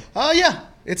money? paid. Yeah.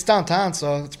 It's downtown,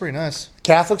 so it's pretty nice.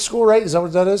 Catholic school, right? Is that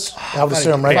what that is? I would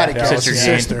assume, right? Mighty Yeah, Catholic. Sister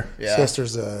Yeah. Sister. Yeah.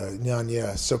 Sister's a nun,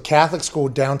 yeah. So Catholic school,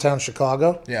 downtown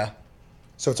Chicago. Yeah.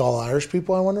 So it's all Irish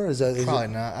people, I wonder? Is Probably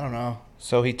it? not. I don't know.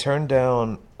 So he turned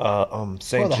down St. Or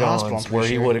the hospital, John's, I'm where pretty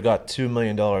he sure. would have got $2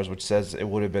 million, which says it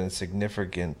would have been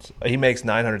significant. He makes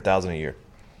 $900,000 a year.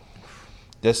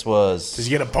 This was Does he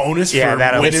get a bonus Yeah, for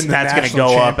that'll- winning the that's gonna national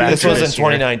go up championship? this was in this year.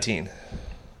 2019.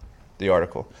 The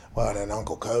article. Well, then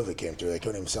Uncle COVID came through. They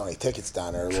couldn't even sell any tickets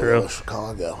down there in True. Loyola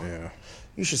Chicago. Yeah.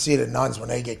 You should see the nuns when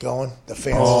they get going. The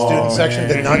fancy student section,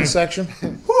 the nun section.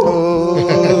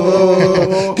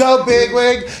 Go big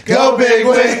wig, go big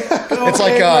wig. It's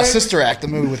like Sister Act, the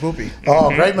movie with Whoopi. Oh,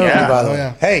 great movie, Yeah. by the way.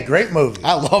 yeah. Hey, great movie.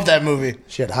 I love that movie.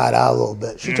 She had to hide out a little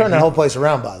bit. She turned that whole place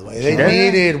around, by the way. They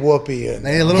needed Whoopi. And,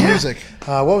 They need a little music.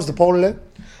 what was the poll today?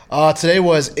 Today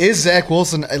was, is Zach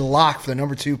Wilson a lock for the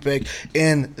number 2 pick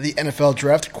in the NFL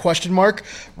draft? Question mark.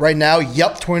 Right now,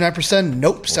 yep, 29%.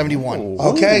 Nope, 71.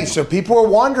 Okay, so people are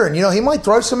wondering, he might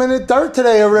throw some in the dirt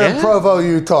today over in Provo,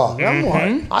 Utah.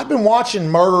 I've been watching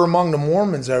Murder Among the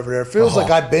Mormons over there. It feels like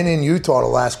I've been in Utah the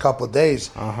last couple of days.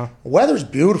 Weather's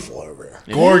beautiful over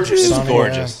there. Gorgeous. It's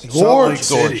gorgeous. Gorgeous.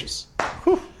 Gorgeous.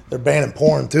 They're banning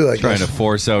porn, too, I Trying guess. to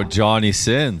force out Johnny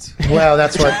Sins. Well,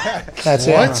 that's what. That's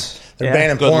What? it. They're Yeah.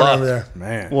 banning Good porn luck. over there.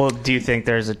 Man. Well, do you think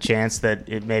there's a chance that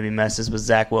it maybe messes with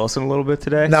Zach Wilson a little bit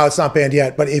today? No, it's not banned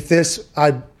yet. But if this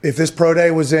pro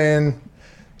day was in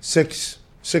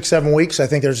 6-7 weeks, I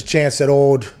think there's a chance that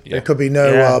there could be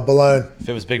no Yeah. balloon. If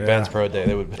it was Big Ben's pro day,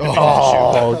 they would.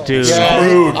 Oh, dude.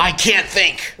 I can't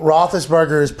think.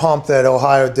 Roethlisberger is pumped that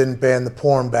Ohio didn't ban the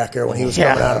porn back there when he was Yeah.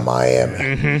 coming out of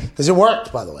Miami. Because it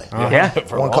worked, by the way. Yeah.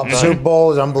 For a Won a long couple time. Super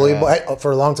Bowls, unbelievable. Hey, for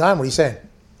a long time. What are you saying?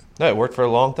 No, it worked for a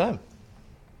long time.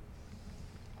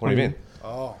 What do you mean?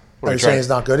 Are What you saying it's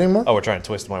not good anymore? Oh, we're trying to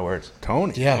twist my words.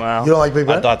 Tony. Yeah. Wow. You don't like Big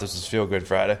I Ben? thought this was Feel Good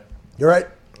Friday. You're right.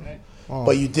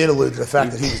 But you did allude to the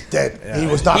fact that he was dead. He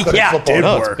was not good Yeah. at football. Did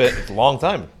No, work. it's been a long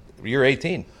time. You're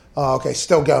 18. Oh, okay.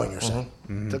 Still going, you're saying.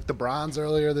 Took the bronze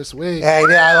earlier this week. Hey,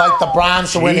 yeah, I like the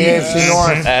Browns to win the AFC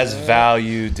North. As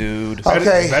value, dude.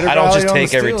 Okay. Better I don't value just on the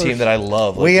take every Steelers. team that I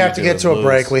love. Like We you have to do get and to a lose.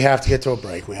 break. We have to get to a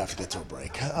break.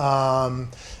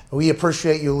 We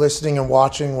appreciate you listening and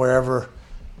watching wherever.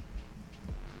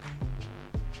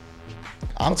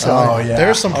 I'm telling you, yeah.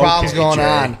 there's some problems Okay, going Jay.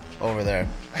 on over there.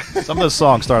 Some of the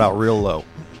songs start out real low.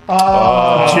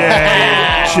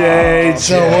 Jay.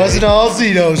 So it wasn't all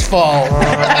Zito's fault.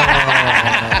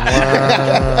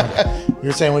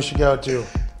 You're saying we should go to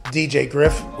DJ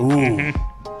Griff?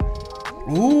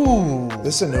 Ooh.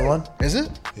 This is a new one. Is it?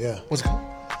 Yeah. What's it called?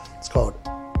 It's called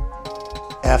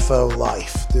F-O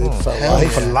life, dude. Faux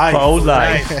life. For life. Oh,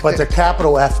 life. But they're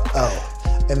capital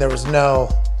F-O. And there was no...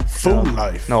 Full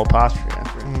life. No apostrophe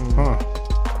after it. Huh.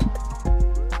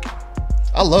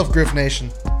 I love Griff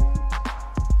Nation.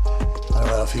 I don't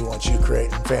know if he wants you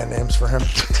creating fan names for him.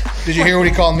 Did you hear what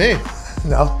he called me?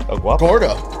 No.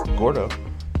 Gordo.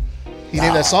 He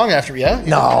named that song after me, yeah?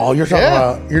 No, you're talking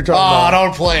about... You're talking about...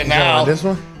 don't play it you're talking now. about this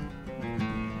one?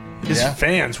 His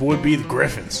fans would be the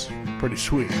Griffins. Pretty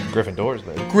sweet. Gryffindors,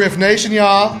 baby. Griff Nation,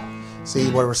 y'all. See,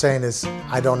 what we're saying is,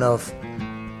 I don't know if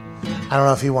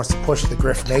he wants to push the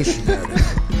Griff Nation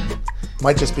narrative.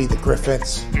 Might just be the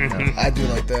Griffins. I do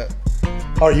like that.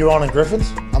 Oh, are you on in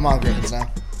Griffins? I'm on Griffins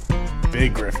now.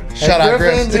 Big Griffins. Shout out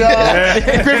Griffins.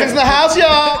 Griffins in the house,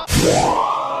 y'all.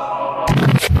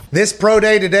 This pro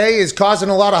day today is causing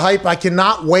a lot of hype. I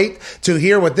cannot wait to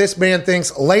hear what this man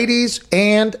thinks. Ladies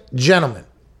and gentlemen,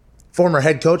 former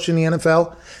head coach in the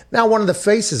NFL, now one of the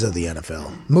faces of the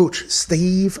NFL, Mooch,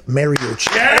 Steve Mariucci.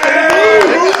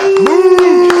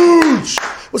 Mooch!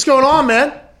 What's going on,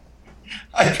 man?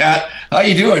 Hi, Pat. How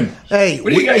you doing? Hey.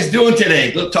 What are you guys doing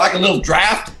today? Talk a little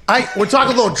draft? We're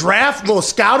talking a little draft, a little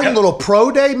scouting, a little pro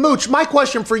day. Mooch, my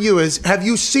question for you is, have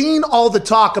you seen all the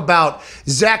talk about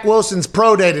Zach Wilson's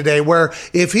pro day today, where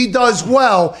if he does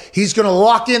well, he's going to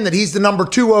lock in that he's the number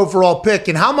 2 overall pick?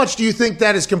 And how much do you think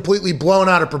that is completely blown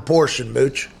out of proportion,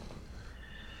 Mooch?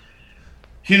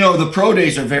 You know, the pro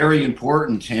days are very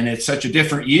important, and it's such a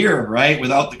different year, right,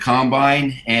 without the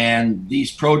combine. And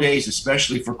these pro days,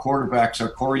 especially for quarterbacks,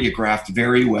 are choreographed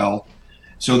very well.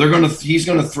 So he's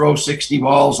going to throw 60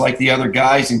 balls like the other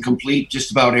guys and complete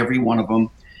just about every one of them.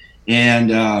 And,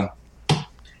 man,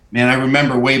 I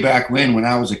remember way back when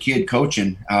I was a kid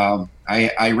coaching,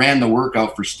 I ran the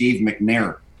workout for Steve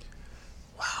McNair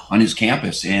on his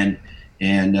campus. And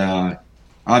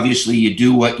obviously you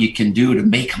do what you can do to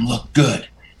make him look good,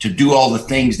 to do all the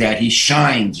things that he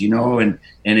shines, you know, and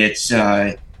it's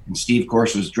and Steve, of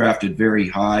course, was drafted very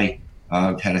high,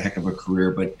 had a heck of a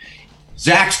career, but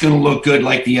Zach's going to look good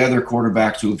like the other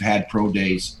quarterbacks who have had pro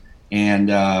days, and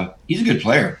he's a good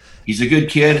player. He's a good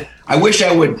kid. I wish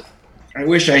I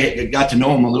got to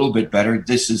know him a little bit better.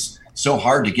 This is so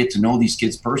hard to get to know these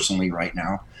kids personally right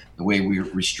now, the way we're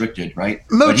restricted, right?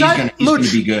 Mooch, but he's going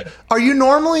to be good. Are you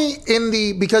normally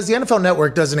because the NFL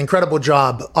Network does an incredible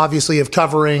job, obviously, of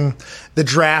covering the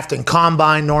draft and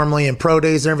combine normally and pro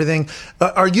days and everything.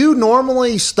 Are you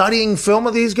normally studying film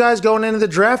of these guys going into the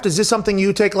draft? Is this something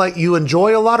you you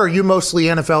enjoy a lot, or are you mostly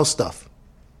NFL stuff?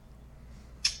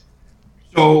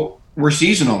 So we're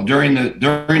seasonal. During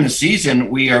the season,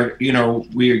 we are,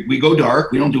 we go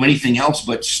dark. We don't do anything else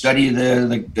but study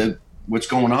the what's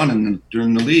going on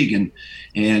during the league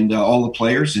and all the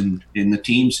players and in the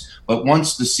teams. But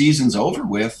once the season's over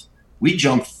with, we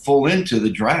jump full into the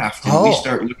draft and we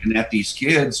start looking at these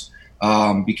kids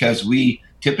because we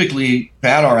typically,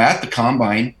 Pat, are at the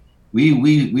combine. We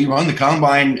run the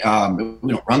combine.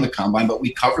 We don't run the combine, but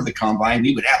we cover the combine.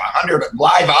 We would have 100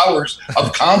 live hours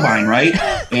of combine, right?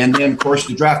 And then, of course,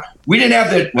 the draft. We didn't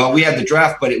have we had the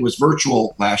draft, but it was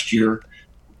virtual last year.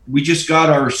 We just got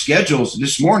our schedules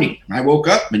this morning. I woke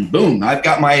up and boom, I've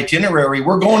got my itinerary.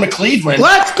 We're going to Cleveland.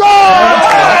 Let's go!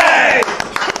 Hey!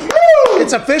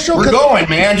 It's official. We're going,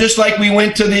 man, just like we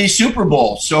went to the Super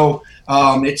Bowl. So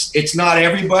it's not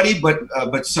everybody,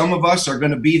 but some of us are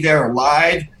going to be there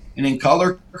live and in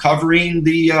color covering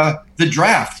the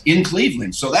draft in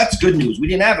Cleveland. So that's good news. We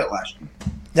didn't have it last year.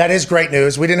 That is great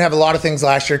news. We didn't have a lot of things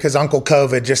last year because Uncle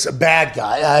COVID, just a bad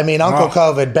guy. I mean, Uncle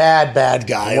COVID, bad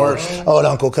guy. Worst. Old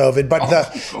Uncle COVID. But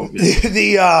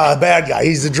the bad guy,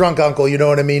 he's the drunk uncle, you know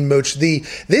what I mean, Mooch?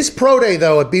 This pro day,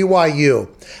 though, at BYU,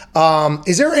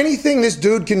 is there anything this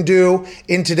dude can do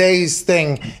in today's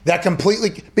thing that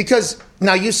completely – because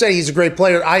now you say he's a great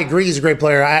player. I agree he's a great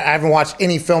player. I haven't watched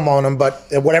any film on him, but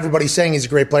what everybody's saying, he's a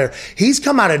great player. He's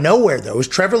come out of nowhere, though. It was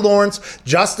Trevor Lawrence,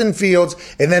 Justin Fields,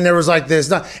 and then there was like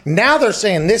this. Now they're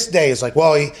saying this day is like,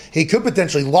 well, he could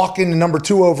potentially lock in the number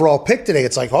 2 overall pick today.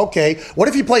 It's like, okay, what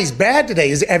if he plays bad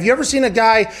today? Have you ever seen a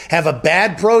guy have a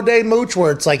bad pro day, Mooch,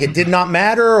 where it's like it did not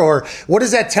matter? Or what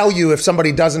does that tell you if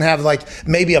somebody doesn't have like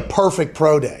maybe a perfect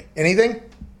pro day? Anything?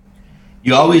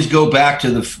 You always go back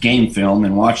to the game film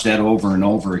and watch that over and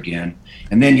over again.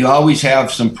 And then you always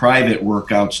have some private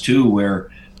workouts too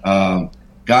where, I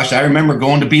remember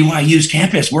going to BYU's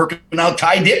campus, working out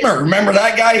Ty Dittmer. Remember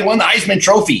that guy? He won the Heisman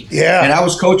Trophy. Yeah. And I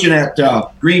was coaching at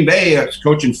Green Bay. I was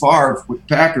coaching Favre with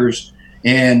Packers.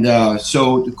 And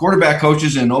so the quarterback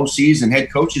coaches and OCs and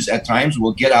head coaches at times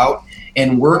will get out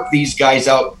and work these guys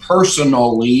out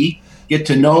personally, get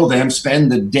to know them,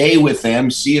 spend the day with them,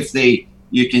 see if they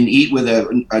you can eat with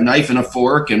a knife and a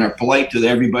fork and are polite to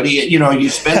everybody. You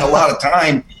spend a lot of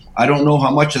time. I don't know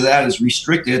how much of that is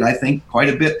restricted. I think quite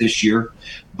a bit this year,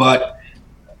 but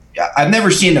I've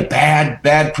never seen a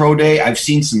bad pro day. I've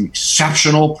seen some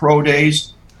exceptional pro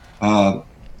days.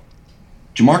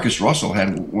 Jamarcus Russell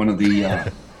had one of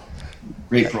the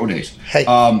great pro days. Hey,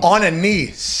 on a knee,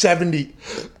 70.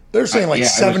 They're saying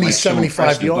 70,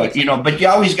 75 yards. But you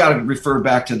always got to refer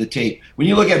back to the tape. When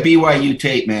you look at BYU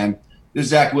tape, man, this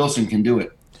Zach Wilson can do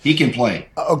it. He can play.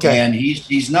 Okay. And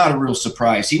he's not a real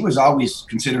surprise. He was always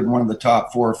considered one of the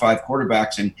top 4 or 5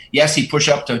 quarterbacks. And yes, he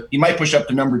might push up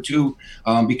to number 2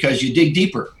 because you dig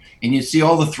deeper and you see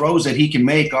all the throws that he can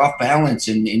make off balance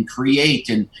and create.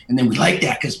 And then we like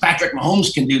that because Patrick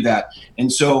Mahomes can do that.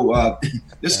 And so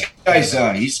this guy's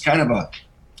he's kind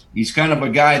of a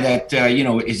guy that,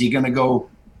 is he going to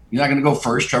go? He's not going to go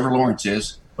first. Trevor Lawrence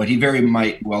is. But he very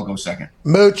might well go second.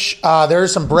 Mooch, there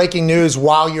is some breaking news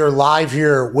while you're live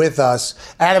here with us.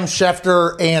 Adam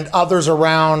Schefter and others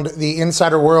around the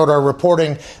insider world are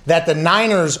reporting that the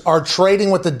Niners are trading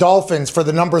with the Dolphins for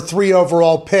the number 3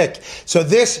 overall pick. So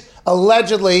this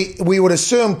allegedly, we would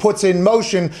assume, puts in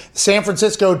motion San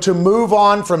Francisco to move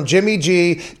on from Jimmy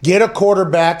G, get a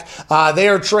quarterback. They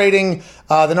are trading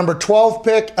the number 12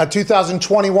 pick, a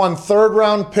 2021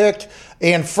 third-round pick,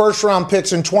 and first-round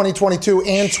picks in 2022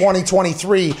 and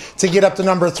 2023 to get up to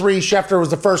number 3. Schefter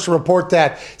was the first to report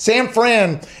that. San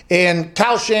Fran and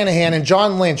Kyle Shanahan and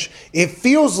John Lynch, it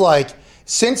feels like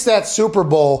since that Super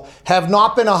Bowl, have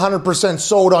not been 100%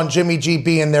 sold on Jimmy G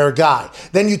being their guy.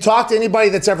 Then you talk to anybody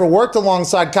that's ever worked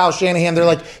alongside Kyle Shanahan, they're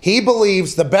like, he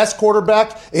believes the best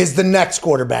quarterback is the next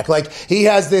quarterback. Like, he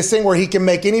has this thing where he can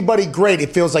make anybody great. It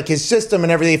feels like his system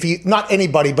and everything. Not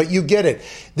anybody, but you get it.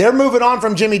 They're moving on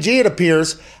from Jimmy G, it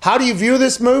appears. How do you view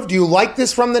this move? Do you like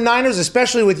this from the Niners,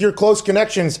 especially with your close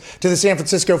connections to the San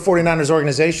Francisco 49ers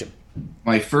organization?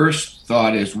 My first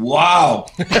thought is, wow.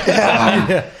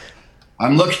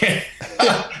 I'm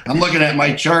looking at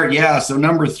my chart. Yeah. So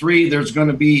number 3, there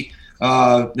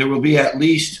will be at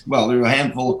least, there are a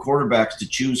handful of quarterbacks to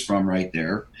choose from right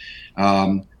there.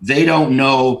 They don't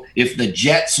know if the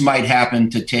Jets might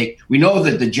happen to take, we know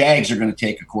that the Jags are going to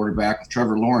take a quarterback with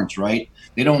Trevor Lawrence, right?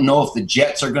 They don't know if the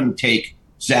Jets are going to take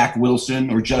Zach Wilson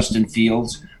or Justin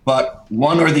Fields, but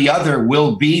one or the other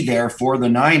will be there for the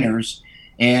Niners.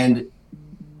 And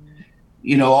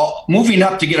moving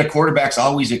up to get a quarterback's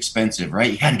always expensive,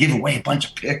 right? You got to give away a bunch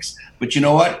of picks. But you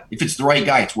know what? If it's the right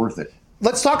guy, it's worth it.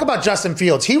 Let's talk about Justin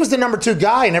Fields. He was the number 2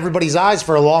 guy in everybody's eyes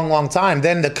for a long, long time.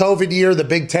 Then the COVID year, the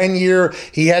Big Ten year,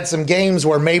 he had some games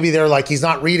where maybe they're like, he's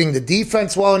not reading the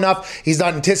defense well enough. He's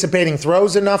not anticipating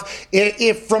throws enough.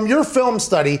 If from your film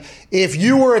study, if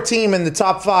you were a team in the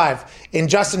top 5 and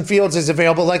Justin Fields is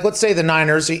available, like let's say the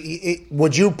Niners,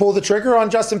 would you pull the trigger on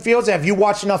Justin Fields? Have you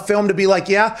watched enough film to be like,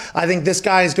 yeah, I think this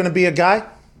guy is going to be a guy?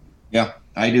 Yeah,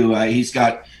 I do. He's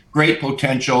got great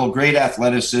potential, great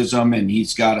athleticism, and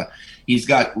he's got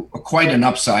quite an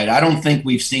upside. I don't think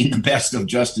we've seen the best of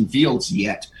Justin Fields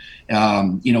yet.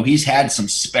 He's had some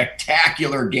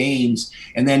spectacular games,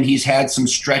 and then he's had some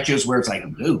stretches where it's like,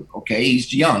 ooh, okay,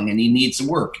 he's young and he needs some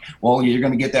work. Well, you're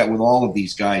going to get that with all of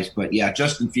these guys. But yeah,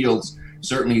 Justin Fields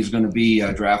certainly is going to be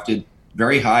drafted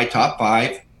very high, top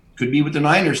 5. Could be with the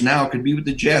Niners now, could be with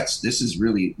the Jets. This is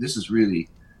really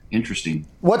interesting.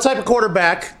 What type of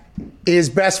quarterback is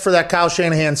best for that Kyle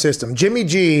Shanahan system? Jimmy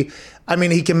G, I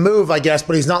mean, he can move, I guess,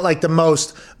 but he's not like the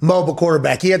most mobile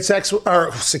quarterback. He had excuse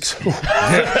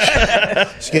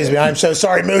me, I'm so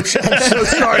sorry, Mooch. I'm so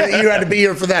sorry that you had to be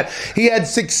here for that. He had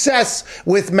success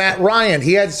with Matt Ryan.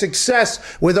 He had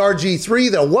success with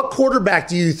RG3, though. What quarterback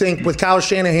do you think with Kyle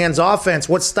Shanahan's offense,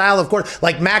 what style of quarterback?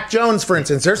 Like Mac Jones, for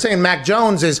instance. They're saying Mac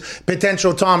Jones is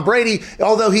potential Tom Brady,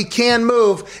 although he can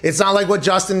move. It's not like what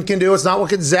Justin can do. It's not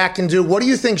what Zach can do. What do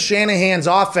you think Shanahan's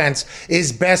offense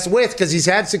is best with? Because he's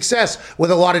had success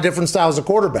with a lot of different styles of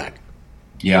quarterback.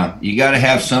 Yeah, you got to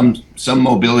have some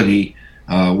mobility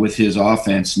with his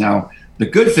offense. Now, the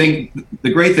great thing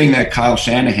that Kyle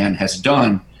Shanahan has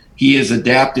done, he has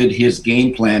adapted his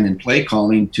game plan and play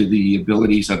calling to the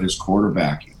abilities of his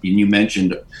quarterback. And you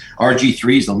mentioned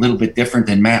RG3 is a little bit different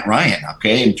than Matt Ryan,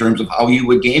 okay, in terms of how he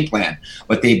would game plan.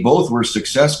 But they both were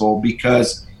successful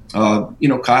because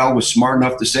Kyle was smart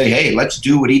enough to say, hey, let's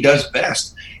do what he does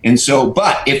best. And so,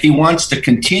 but if he wants to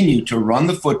continue to run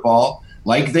the football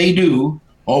like they do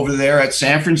over there at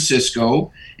San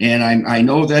Francisco, and I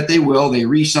know that they will, they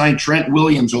re-signed Trent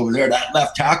Williams over there, that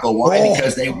left tackle. Why?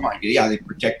 Because they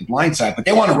protect the blind side, but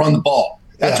they want to run the ball.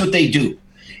 That's what they do.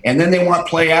 And then they want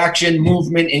play action,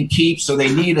 movement, and keep, so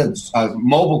they need a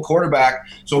mobile quarterback.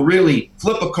 So really,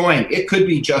 flip a coin. It could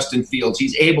be Justin Fields.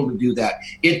 He's able to do that.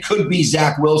 It could be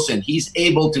Zach Wilson. He's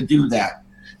able to do that.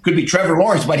 Could be Trevor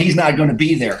Lawrence, but he's not going to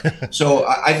be there. So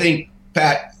I think,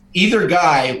 Pat, either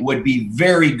guy would be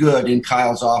very good in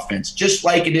Kyle's offense, just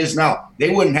like it is now. They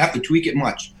wouldn't have to tweak it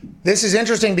much. This is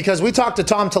interesting because we talked to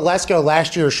Tom Telesco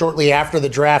last year shortly after the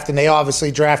draft, and they obviously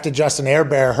drafted Justin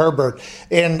Herbert.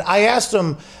 And I asked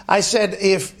him, I said,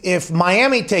 if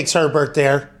Miami takes Herbert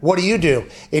there, what do you do?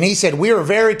 And he said, we are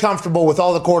very comfortable with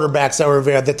all the quarterbacks that were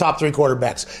there, the top 3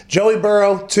 quarterbacks. Joey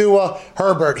Burrow, Tua,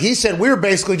 Herbert. He said, we were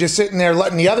basically just sitting there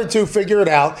letting the other 2 figure it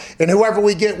out, and whoever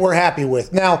we get, we're happy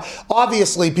with. Now,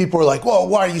 obviously, people are like, well,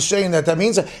 why are you saying that? That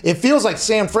means it feels like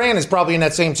San Fran is probably in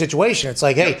that same situation. It's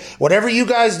like, hey, whatever you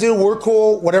guys do, we're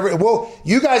cool. Whatever. Well,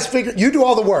 you guys figure. You do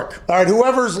all the work. All right.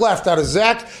 Whoever's left out of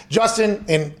Zach, Justin,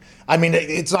 and I mean,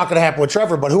 it's not going to happen with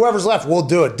Trevor, but whoever's left, we'll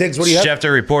do it. Diggs, what do you have?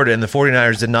 Schefter reported, and the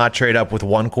 49ers did not trade up with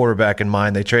one quarterback in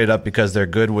mind. They traded up because they're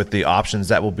good with the options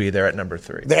that will be there at number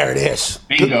 3. There it is.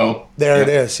 Bingo. There it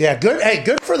is. Yeah. Good. Hey,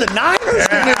 good for the Niners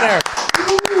getting in there.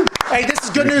 Hey, this is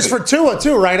good news for Tua,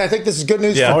 too, right? I think this is good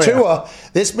news for Tua.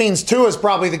 This means Tua is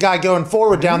probably the guy going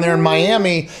forward down there in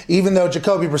Miami, even though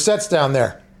Jacoby Brissett's down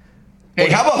there. Hey,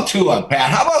 how about Tua,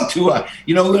 Pat? How about Tua?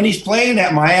 You know, when he's playing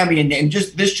at Miami, and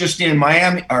just in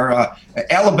Miami, or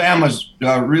Alabama's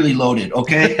really loaded,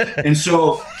 okay? And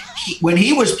so when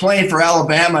he was playing for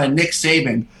Alabama and Nick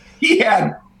Saban, he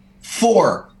had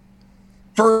 4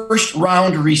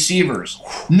 first-round receivers.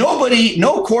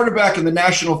 No quarterback in the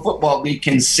National Football League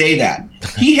can say that.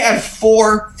 He had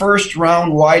 4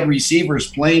 first-round wide receivers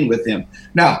playing with him.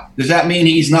 Now, does that mean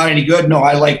he's not any good? No,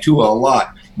 I like Tua a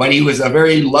lot. But he was a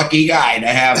very lucky guy to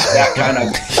have that kind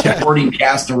of supporting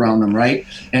cast around him, right?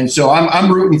 And so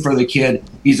I'm rooting for the kid.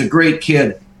 He's a great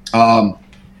kid.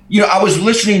 You know, I was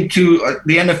listening to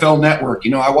the NFL Network.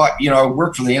 You know, I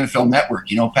work for the NFL Network.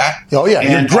 You know, Pat. Oh yeah,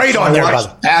 and you're great on there,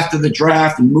 brother. Path to the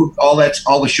Draft and all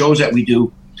the shows that we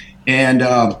do. And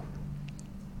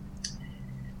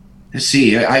let's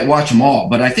see, I watch them all,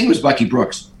 but I think it was Bucky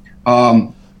Brooks.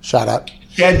 Shout out.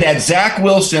 Said that Zach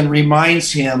Wilson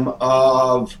reminds him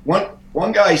of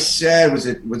one guy said was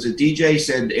it DJ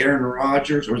said Aaron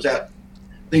Rodgers, or was that,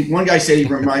 I think one guy said he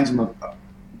reminds him of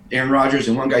Aaron Rodgers,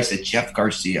 and one guy said Jeff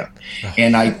Garcia.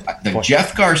 And the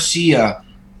Jeff Garcia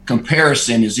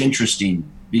comparison is interesting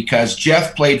because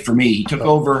Jeff played for me. He took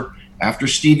over after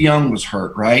Steve Young was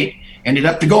hurt, right? Ended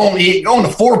up going to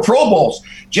 4 Pro Bowls.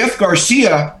 Jeff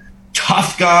Garcia,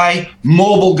 tough guy,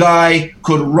 mobile guy,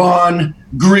 could run,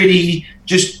 gritty,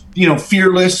 just, you know,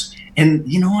 fearless. And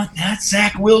you know what? That's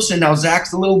Zach Wilson. Now,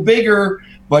 Zach's a little bigger,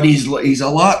 but he's a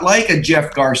lot like a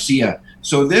Jeff Garcia.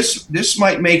 So this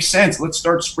might make sense. Let's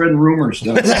start spreading rumors.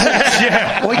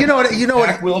 Yeah. Well, you know what?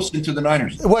 Zach Wilson to the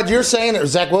Niners. What you're saying,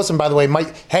 Zach Wilson, by the way, might.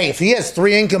 Hey, if he has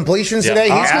 3 incompletions today,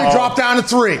 he's going to drop down to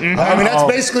 3. I mean,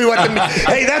 that's basically what the.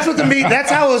 Hey, that's what the meat.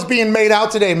 That's how it was being made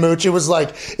out today, Mooch. It was like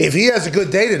if he has a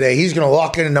good day today, he's going to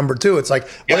lock in at number 2. It's like.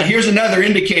 Yeah, here's another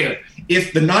indicator.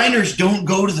 If the Niners don't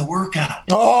go to the workout,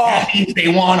 that means they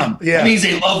want them. Yeah. That means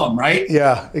they love them, right?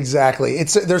 Yeah, exactly.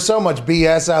 There's so much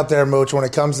BS out there, Mooch, when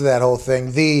it comes to that whole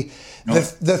thing. The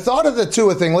thought of the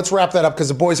Tua thing, let's wrap that up because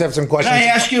the boys have some questions. Can I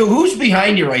ask you, who's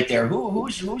behind you right there?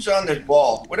 Who's on the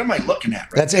wall? What am I looking at?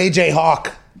 That's AJ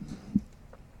Hawk.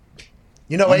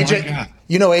 You know AJ?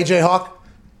 You know AJ Hawk?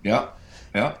 Yeah.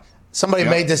 Somebody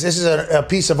made this. This is a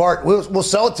piece of art. We'll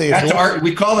sell it to you. That's art.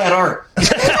 We call that art.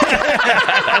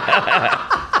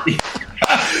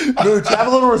 Mooch, have a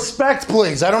little respect,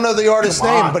 please. I don't know the artist's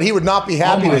name, but he would not be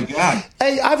happy. Oh, my God.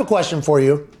 Hey, I have a question for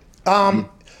you.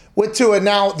 With Tua,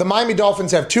 now the Miami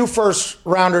Dolphins have 2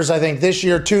 first-rounders, I think, this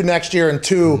year, 2 next year, and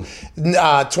 2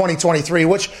 2023,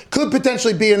 which could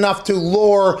potentially be enough to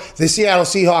lure the Seattle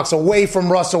Seahawks away from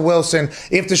Russell Wilson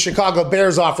if the Chicago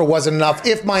Bears offer wasn't enough,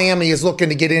 if Miami is looking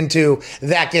to get into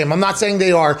that game. I'm not saying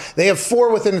they are. They have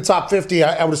 4 within the top 50.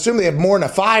 I would assume they have more than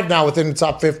 5 now within the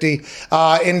top 50.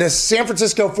 In the San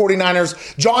Francisco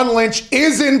 49ers, John Lynch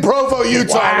is in Provo,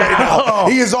 Utah right now.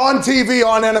 He is on TV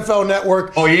on NFL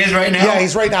Network. Oh, he is right now? Yeah,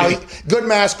 he's right now. Good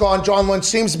mask on. John Lynch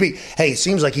seems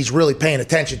like he's really paying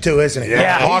attention too, isn't he?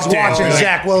 Yeah, he's watching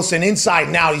Zach Wilson inside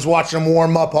and out. He's watching him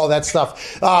warm up, all that stuff.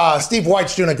 Steve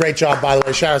White's doing a great job, by the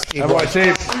way. Shout out Steve White.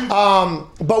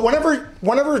 But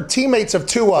whenever teammates of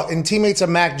Tua and teammates of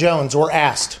Mac Jones were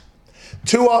asked,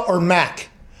 Tua or Mac,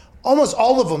 almost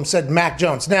all of them said Mac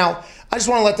Jones. Now, I just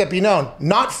want to let that be known.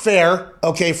 Not fair,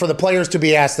 okay, for the players to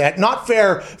be asked that. Not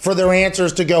fair for their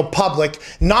answers to go public.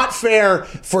 Not fair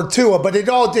for Tua, but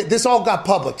this all got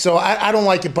public. So I don't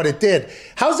like it, but it did.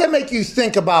 How does that make you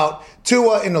think about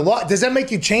Tua in the law? Does that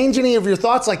make you change any of your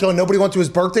thoughts? Like, oh, nobody went to his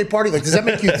birthday party? Like, does that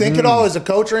make you think at all as a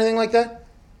coach or anything like that?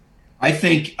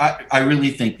 I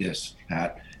really think this,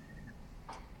 Pat.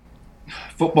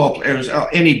 Football players,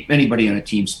 anybody in a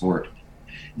team sport,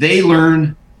 they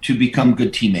learn to become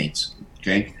good teammates.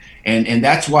 Okay. And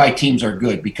that's why teams are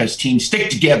good, because teams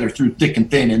stick together through thick and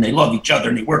thin, and they love each other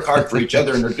and they work hard for each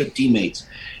other and they're good teammates.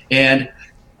 And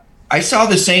I saw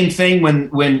the same thing when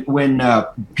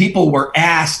people were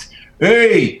asked,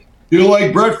 hey, do you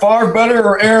like Brett Favre better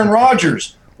or Aaron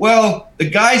Rodgers? Well, the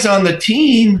guys on the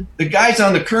team, the guys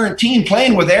on the current team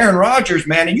playing with Aaron Rodgers,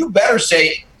 man, and you better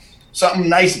say something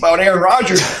nice about Aaron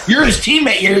Rodgers. You're his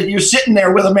teammate. You're sitting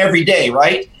there with him every day,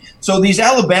 right? So these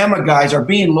Alabama guys are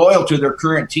being loyal to their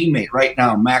current teammate right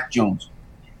now, Mac Jones.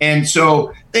 And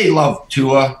so they love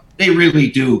Tua. They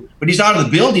really do. But he's out of the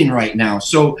building right now.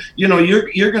 So,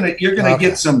 you're gonna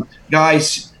get some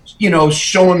guys,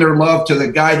 showing their love to the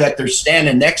guy that they're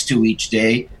standing next to each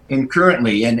day and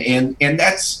currently. And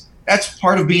that's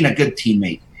part of being a good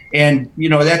teammate. And,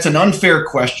 that's an unfair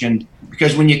question,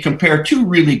 because when you compare two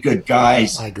really good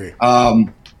guys, I agree.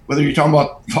 Whether you're talking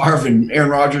about Favre and Aaron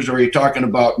Rodgers or you're talking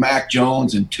about Mac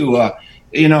Jones and Tua,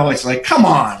 it's like, come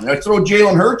on, throw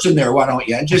Jalen Hurts in there, why don't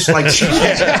you? And just like,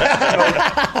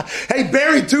 hey,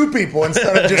 bury two people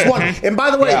instead of just one. And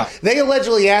by the way, They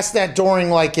allegedly asked that during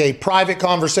like a private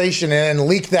conversation and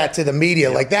leaked that to the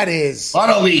media. Like, that is a lot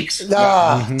of leaks.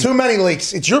 Too many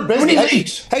leaks. It's your business. Too many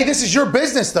leaks. Hey, this is your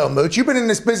business though, Mooch. You've been in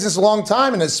this business a long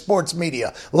time in the sports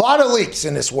media. A lot of leaks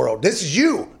in this world. This is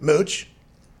you, Mooch.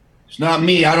 It's not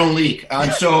me. I don't leak.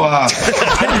 So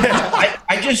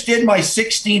I just did my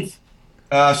 16th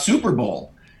Super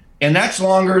Bowl, and that's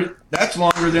longer than I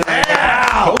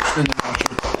coached in the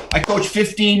national. I coached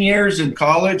 15 years in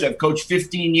college. I've coached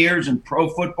 15 years in pro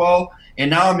football, and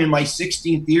now I'm in my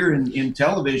 16th year in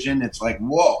television. It's like,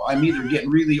 whoa, I'm either getting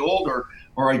really old or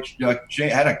I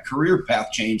had a career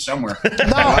path change somewhere.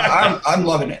 No, I'm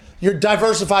loving it. You're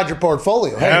diversified your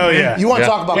portfolio. Hey, hell yeah. You want to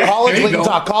talk about college? We can go.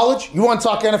 talk college. You want to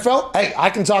talk NFL? Hey,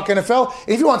 I can talk NFL.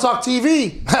 If you want to talk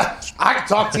TV, I can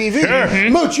talk TV.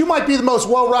 Sure. Mooch, you might be the most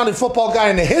well-rounded football guy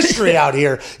in the history out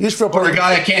here. You just feel or a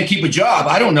guy that can't keep a job.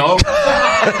 I don't know.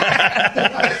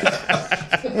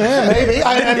 Yeah, maybe.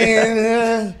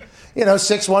 I mean,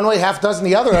 6 one way, half dozen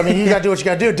the other. I mean, you got to do what you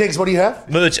got to do. Diggs, what do you have?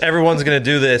 Mooch, everyone's going to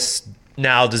do this.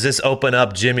 Now, does this open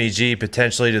up Jimmy G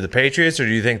potentially to the Patriots, or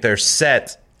do you think they're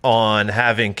set on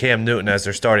having Cam Newton as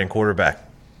their starting quarterback?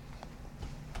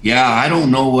 Yeah, I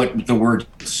don't know what the word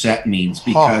set means,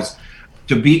 because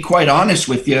to be quite honest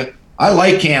with you, I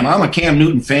like Cam. I'm a Cam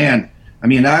Newton fan. I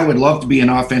mean, I would love to be an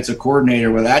offensive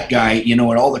coordinator with that guy, and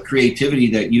all the creativity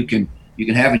that you can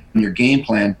have in your game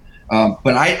plan.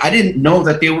 But I didn't know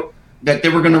that they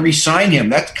were going to re-sign him.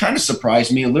 That kind of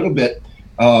surprised me a little bit.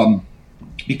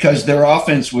 Because their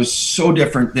offense was so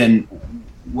different than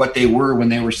what they were when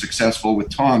they were successful with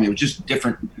Tom. It was just a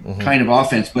different kind of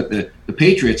offense. But the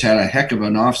Patriots had a heck of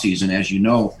an offseason, as you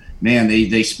know. Man,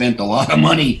 they spent a lot of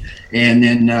money and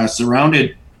then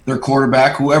surrounded their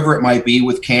quarterback, whoever it might be,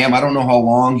 with Cam. I don't know how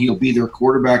long he'll be their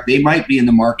quarterback. They might be in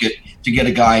the market to get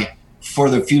a guy for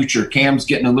the future. Cam's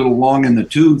getting a little long in the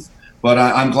tooth. But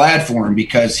I'm glad for him,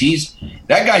 because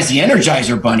that guy's the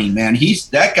Energizer Bunny, man.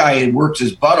 That guy works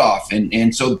his butt off,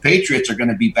 and so the Patriots are going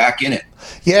to be back in it.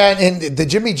 Yeah, and the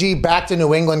Jimmy G back to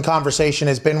New England conversation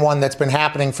has been one that's been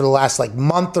happening for the last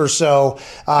month or so.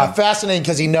 Fascinating,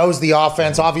 because he knows the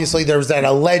offense. Obviously, there was that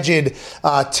alleged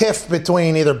tiff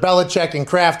between either Belichick and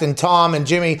Kraft and Tom and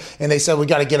Jimmy, and they said, we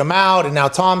got to get him out, and now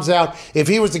Tom's out. If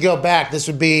he was to go back, this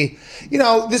would be,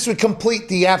 this would complete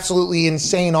the absolutely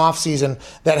insane offseason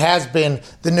that has been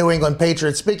the New England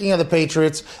Patriots. Speaking of the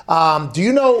Patriots, do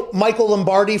you know Michael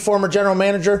Lombardi, former general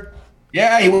manager?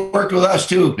 Yeah, he worked with us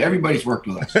too. Everybody's worked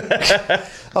with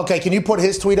us. Okay, can you put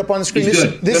his tweet up on the screen? He's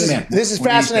good. This is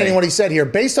fascinating what he said here.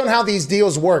 Based on how these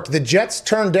deals work, the Jets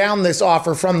turned down this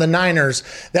offer from the Niners.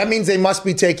 That means they must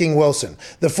be taking Wilson.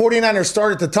 The 49ers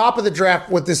start at the top of the draft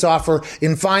with this offer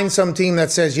and find some team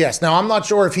that says yes. Now, I'm not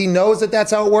sure if he knows that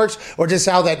that's how it works or just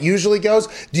how that usually goes.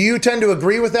 Do you tend to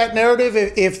agree with that narrative?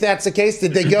 If that's the case,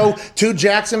 did they go to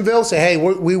Jacksonville, say, hey,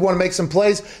 we want to make some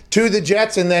plays to the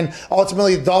Jets, and then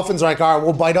ultimately the Dolphins are like, all right,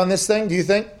 we'll bite on this thing, do you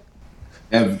think?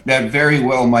 That very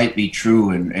well might be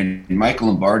true. And Michael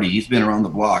Lombardi, he's been around the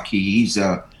block. He's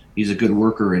a good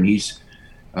worker, and he's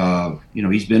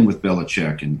he's been with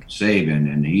Belichick and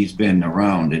Saban, and he's been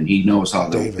around, and he knows how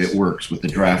it works with the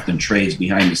draft and trades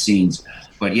behind the scenes.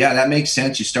 But yeah, that makes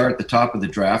sense. You start at the top of the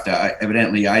draft.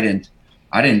 Evidently, I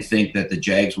didn't think that the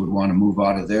Jags would want to move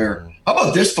out of there. How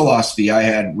about this philosophy I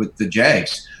had with the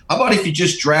Jags? How about if you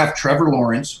just draft Trevor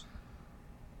Lawrence,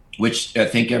 which I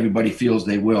think everybody feels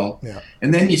they will,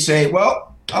 and then you say,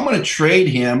 well, I'm going to trade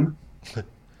him.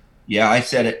 Yeah, I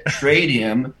said it. Trade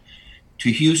him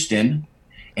to Houston,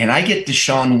 and I get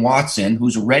Deshaun Watson,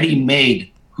 who's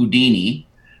ready-made Houdini,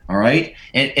 all right,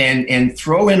 and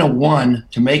throw in a 1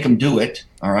 to make him do it,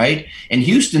 all right? And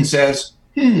Houston says,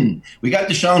 we got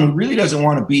Deshaun who really doesn't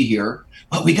want to be here,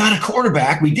 but we got a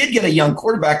quarterback. We did get a young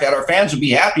quarterback that our fans would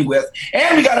be happy with,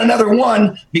 and we got another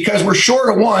 1 because we're short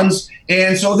of 1s,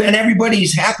 and so then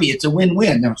everybody's happy. It's a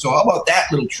win-win. So how about that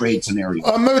little trade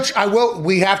scenario? Mooch,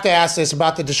 we have to ask this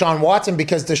about the Deshaun Watson,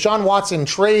 because Deshaun Watson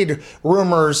trade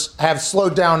rumors have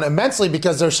slowed down immensely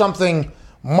because there's something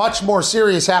much more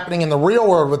serious happening in the real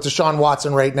world with Deshaun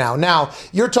Watson right now. Now,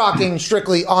 you're talking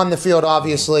strictly on the field,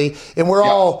 obviously, and we're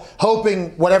all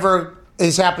hoping whatever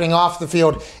is happening off the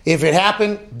field. If it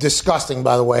happened, disgusting,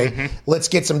 by the way. Let's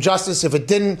get some justice. If it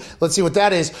didn't, let's see what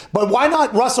that is. But why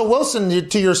not Russell Wilson,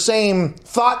 to your same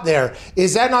thought there?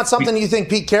 Is that not something you think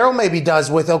Pete Carroll maybe does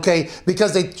with,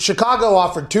 because Chicago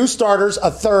offered 2 starters,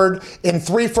 a third, and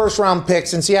 3 first-round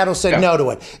picks, and Seattle said no to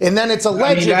it. And then it's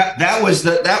alleged. They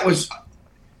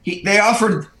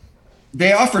offered the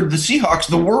Seahawks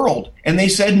the world, and they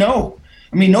said no.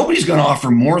 I mean, nobody's going to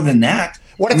offer more than that.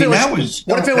 What if it was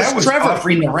Trevor?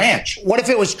 Offering the ranch. What if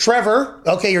it was Trevor?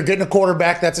 Okay, you're getting a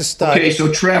quarterback. That's a stud. Okay,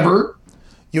 so Trevor.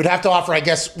 You'd have to offer, I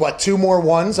guess, 2 more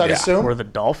 1s, I'd assume? Or the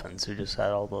Dolphins, who just had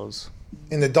all those.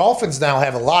 And the Dolphins now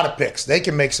have a lot of picks. They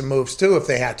can make some moves, too, if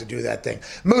they had to do that thing.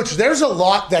 Mooch, there's a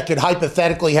lot that could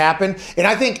hypothetically happen. And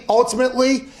I think,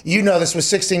 ultimately, this was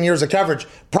 16 years of coverage,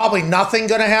 probably nothing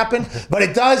going to happen. But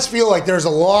it does feel like there's a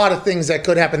lot of things that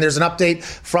could happen. There's an update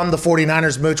from the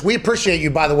 49ers, Mooch. We appreciate you,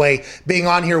 by the way, being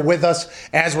on here with us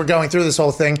as we're going through this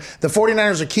whole thing. The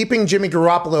 49ers are keeping Jimmy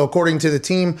Garoppolo, according to the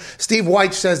team. Steve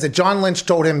White says that John Lynch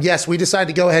told him, yes, we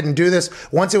decided to go ahead and do this.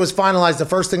 Once it was finalized, the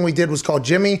first thing we did was call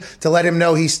Jimmy to let him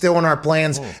know he's still in our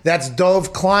plans. That's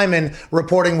Dove Kleiman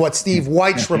reporting what Steve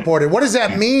White's reported. What does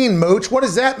that mean, Mooch? What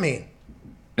does that mean?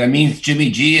 That means Jimmy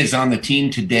G is on the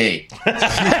team today.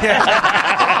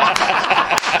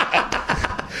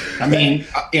 I mean,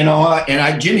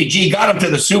 Jimmy G got him to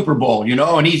the Super Bowl,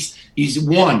 and he's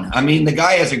won. I mean, the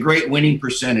guy has a great winning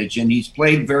percentage, and he's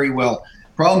played very well.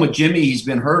 Problem with Jimmy, he's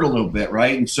been hurt a little bit,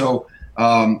 right? And so,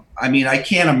 I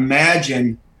can't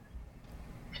imagine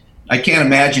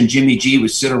Jimmy G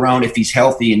would sit around if he's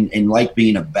healthy and like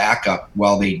being a backup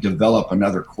while they develop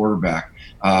another quarterback.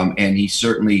 And he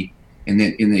certainly, and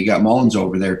they got Mullins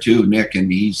over there too, Nick,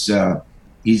 and he's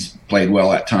played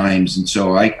well at times. And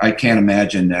so I can't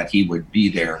imagine that he would be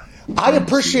there. I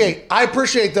appreciate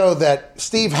though that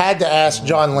Steve had to ask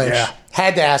John Lynch,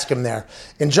 had to ask him there.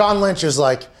 And John Lynch is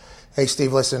like, hey,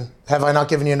 Steve, listen, have I not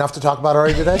given you enough to talk about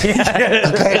already today?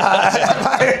 Okay,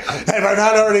 have I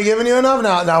not already given you enough?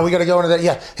 No, we got to go into that.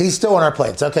 Yeah, he's still on our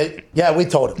plans. Okay, yeah, we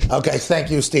told him. Okay,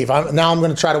 thank you, Steve. Now I'm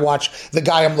going to try to watch the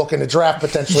guy I'm looking to draft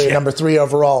potentially at number 3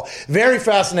 overall. Very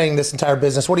fascinating, this entire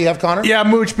business. What do you have, Connor? Yeah,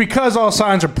 Mooch, because all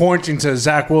signs are pointing to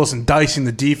Zach Wilson dicing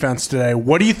the defense today,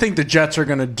 what do you think the Jets are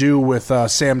going to do with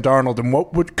Sam Darnold, and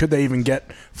what could they even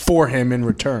get for him in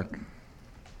return?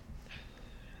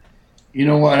 You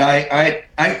know what?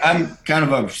 I'm kind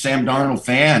of a Sam Darnold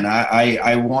fan.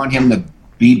 I want him to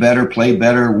be better, play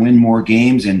better, win more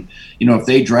games, and if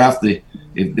they draft a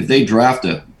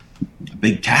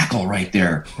big tackle right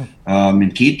there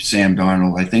and keep Sam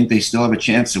Darnold, I think they still have a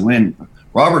chance to win.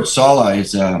 Robert Saleh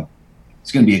is going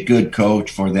to be a good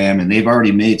coach for them, and they've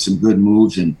already made some good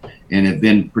moves and have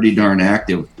been pretty darn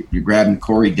active. You're grabbing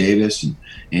Corey Davis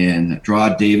and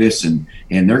Drawd Davis, and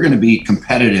they're going to be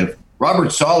competitive.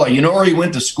 Robert Saleh, you know where he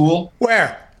went to school?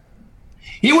 Where?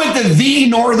 He went to the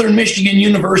Northern Michigan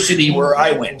University where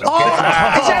I went. Okay?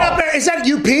 Oh, is that up there? Is that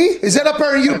UP? Is that up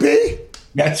there in UP?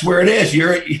 That's where it is.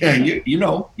 You got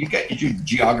your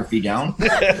geography down.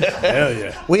 Hell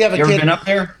yeah. We have a you kid. Ever been up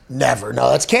there? Never. No,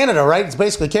 that's Canada, right? It's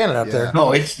basically Canada up there.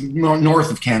 No, it's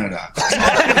north of Canada.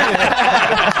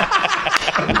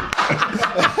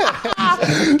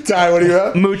 Ty, what do you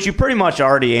have? Mooch, you pretty much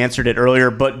already answered it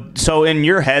earlier, but so in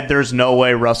your head, there's no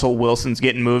way Russell Wilson's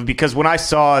getting moved, because when I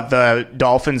saw the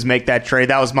Dolphins make that trade,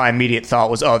 that was my immediate thought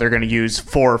was, they're going to use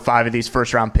 4 or 5 of these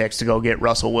first-round picks to go get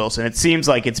Russell Wilson. It seems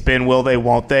like it's been will they,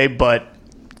 won't they, but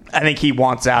I think he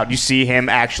wants out. You see him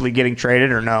actually getting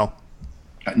traded or no?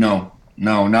 No.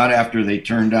 No, not after they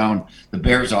turned down the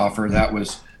Bears offer. That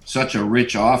was such a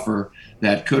rich offer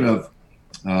that could have.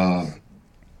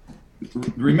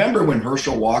 Remember when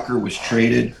Herschel Walker was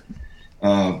traded?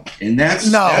 And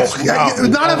that's none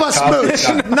of us, Mooch.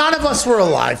 None of us were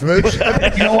alive, Mooch. You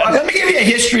know what? Let me give you a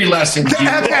history lesson.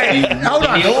 Okay, hold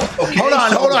on.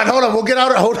 We'll get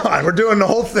out. Hold on. We're doing the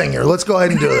whole thing here. Let's go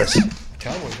ahead and do this.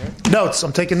 Cowboys, right? Notes.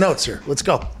 I'm taking notes here. Let's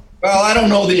go. Well, I don't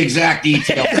know the exact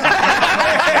details.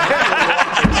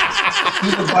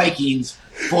 The Vikings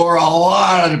for a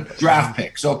lot of draft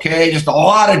picks, okay? Just a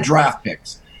lot of draft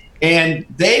picks. And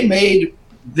they made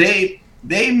the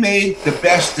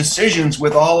best decisions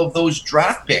with all of those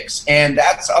draft picks. And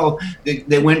that's how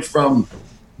they went from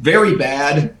very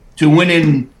bad to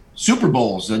winning Super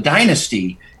Bowls, a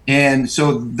dynasty. And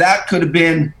so that could have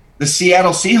been the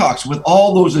Seattle Seahawks with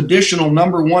all those additional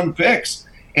number 1 picks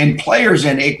and players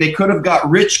in it. They could have got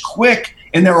rich quick,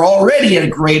 and they're already a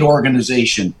great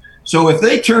organization. So if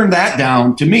they turn that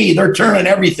down, to me, they're turning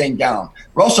everything down.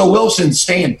 Russell Wilson's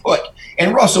staying put.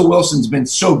 And Russell Wilson's been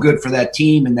so good for that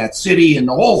team and that city and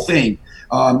the whole thing.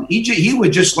 He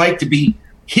would just like to be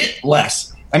hit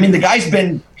less. I mean, the guy's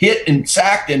been hit and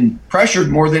sacked and pressured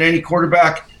more than any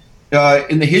quarterback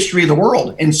in the history of the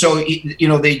world. And so,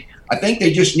 I think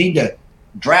they just need to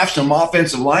draft some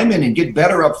offensive linemen and get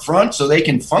better up front so they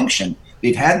can function.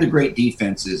 They've had the great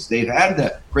defenses. They've had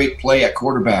the great play at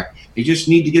quarterback. They just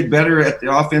need to get better at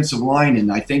the offensive line,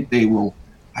 and I think they will.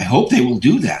 I hope they will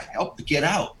do that. Help to get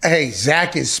out. Hey,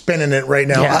 Zach is spinning it right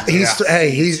now. Yeah.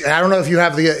 He's. I don't know if you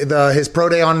have his pro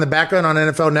day on in the background on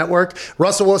NFL Network.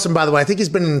 Russell Wilson, by the way, I think he's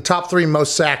been in the top 3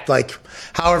 most sacked, like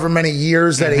however many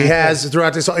years that he has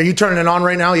throughout this. Are you turning it on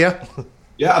right now? Yeah.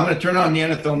 Yeah, I'm going to turn on the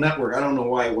NFL Network. I don't know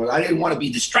why it was. I didn't want to be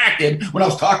distracted when I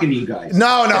was talking to you guys.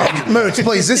 No, Mooch,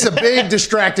 please. This is a big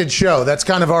distracted show. That's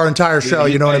kind of our entire show.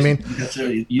 You know what I mean?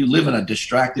 You live in a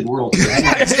distracted world. We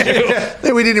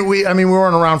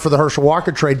weren't around for the Herschel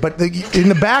Walker trade, but in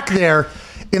the back there.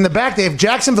 In the back, they have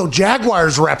Jacksonville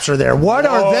Jaguars reps are there. What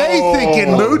are they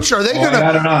thinking, Mooch? Are they going to?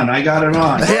 I got it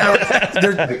on.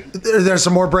 Yeah, there's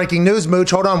some more breaking news,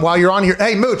 Mooch. Hold on while you're on here.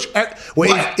 Hey, Mooch,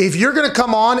 if you're going to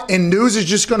come on and news is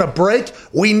just going to break,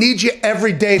 we need you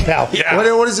every day, pal. Yeah.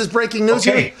 What is this breaking news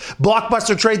here?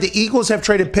 Blockbuster trade. The Eagles have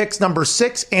traded picks number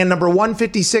 6 and number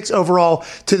 156 overall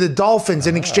to the Dolphins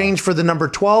in exchange for the number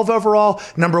 12 overall,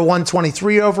 number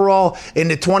 123 overall,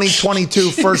 and the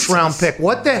 2022 first-round pick.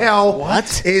 What the hell?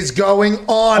 What is going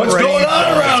on? What's going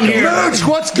on around here? Mooch,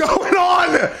 what's going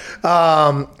on?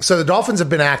 So the Dolphins have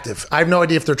been active. I have no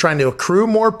idea if they're trying to accrue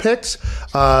more picks.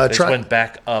 They just went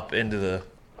back up into the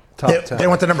top 10. They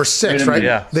went to number 6, right?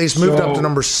 Yeah. They just moved up to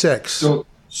number 6.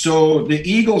 So the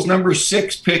Eagles' number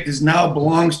 6 pick now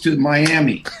belongs to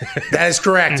Miami. That is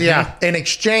correct, yeah. In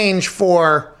exchange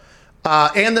for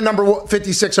and the number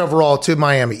 56 overall to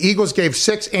Miami. Eagles gave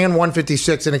 6 and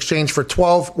 156 in exchange for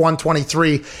 12,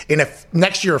 123 in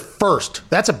next year first.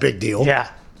 That's a big deal. Yeah.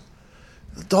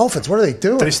 The Dolphins, what are they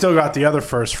doing? They still got the other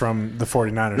first from the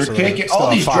 49ers. They're taking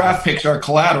all these draft picks are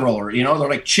collateral, or they're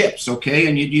like chips, okay?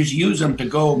 And you just use them to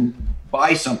go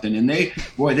buy something. And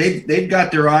they've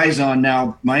got their eyes on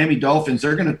now. Miami Dolphins,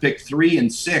 they're going to pick 3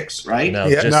 and 6, right? No,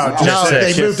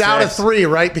 they moved out of 3,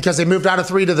 right? Because they moved out of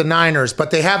 3 to the Niners,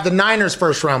 but they have the Niners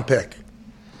first round pick.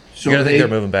 So you gotta think they're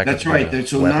moving back. That's right.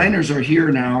 So Niners are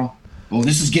here now. Well,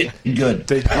 this is getting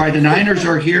good. All right, the Niners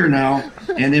are here now,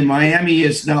 and then Miami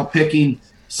is now picking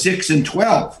 6 and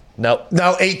 12. No,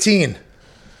 18.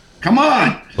 Come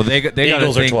on. Well, they got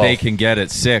to think they can get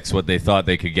at 6 what they thought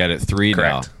they could get at 3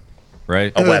 Correct. now.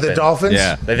 Right? The Dolphins?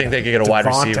 Yeah. They think they could get a wide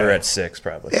receiver at 6,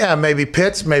 probably. Yeah, maybe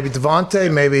Pitts, maybe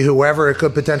Devontae, maybe whoever it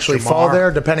could potentially fall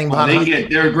there, depending on.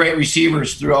 They're great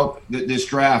receivers throughout this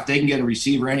draft. They can get a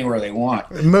receiver anywhere they want.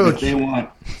 If they want,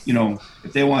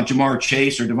 if they want Jamar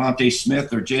Chase or Devontae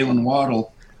Smith or Jalen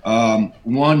Waddle,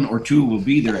 1 or 2 will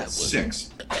be there at 6.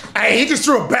 Hey, he just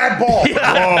threw a bad ball.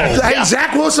 Hey,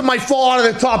 Zach Wilson might fall out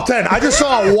of the top 10. I just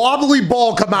saw a wobbly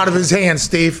ball come out of his hand,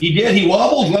 Steve. He did. He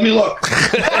wobbled. Let me look.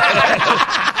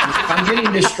 I'm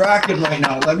getting distracted right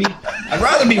now. I'd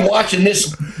rather be watching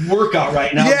this workout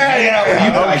right now.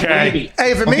 Hey,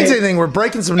 if it means anything, we're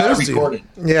breaking some news to you.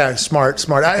 Yeah, smart.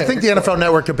 I think the NFL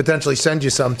Network could potentially send you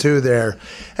some too there.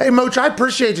 Hey, Mooch, I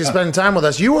appreciate you spending time with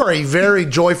us. You are a very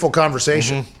joyful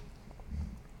conversation. Mm-hmm.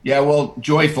 Yeah, well,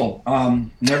 joyful.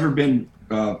 Never been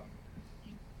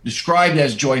described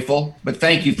as joyful, but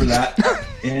thank you for that.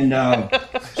 And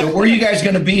so where are you guys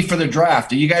going to be for the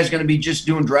draft? Are you guys going to be just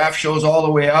doing draft shows all the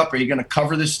way up? Are you going to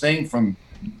cover this thing from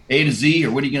A to Z,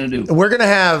 or what are you going to do? We're going to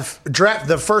have draft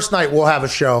the first night. We'll have a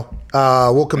show.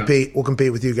 We'll compete. Yeah. We'll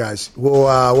compete with you guys. We'll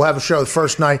have a show the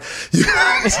first night. You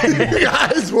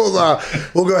guys, we'll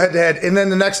go head to head, and then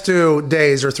the next 2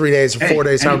 days or 3 days or 4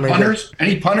 days.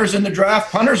 Any punters in the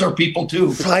draft? Punters are people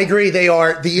too. I agree. They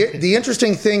are. The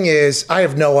interesting thing is, I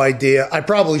have no idea. I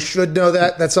probably should know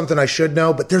that. That's something I should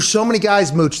know. But there's so many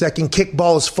guys, Mooch, that can kick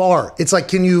balls far. It's like,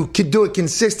 can you do it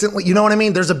consistently? You know what I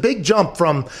mean? There's a big jump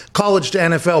from college to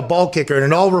NFL ball kicker, and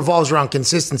it all revolves around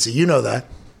consistency. You know that.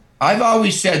 I've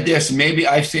always said this, and maybe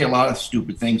I say a lot of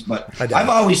stupid things, but I've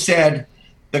always said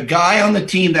the guy on the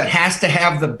team that has to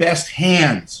have the best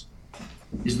hands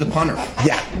is the punter.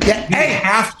 Yeah. You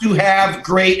have to have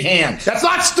great hands. That's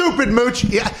not stupid, Mooch.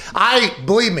 Yeah,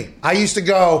 believe me. I used to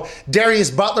go.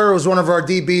 Darius Butler was one of our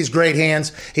DBs. Great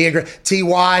hands. He had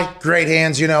Ty. Great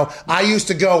hands. You know, I used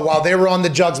to go while they were on the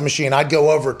jugs machine. I'd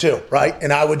go over too, right?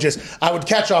 And I would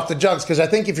catch off the jugs, because I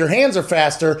think if your hands are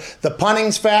faster, the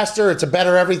punting's faster. It's a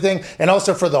better everything, and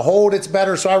also for the hold, it's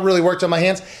better. So I really worked on my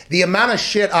hands. The amount of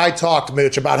shit I talked,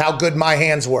 Mooch, about how good my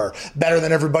hands were, better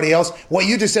than everybody else. What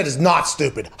you just said is not stupid.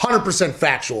 100%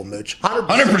 factual, Mooch.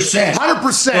 100%.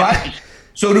 100%.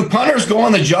 So do punters go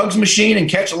on the jugs machine and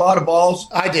catch a lot of balls?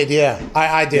 I did, yeah.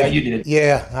 I did. Yeah, you did.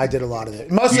 Yeah, I did a lot of it.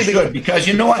 Mostly because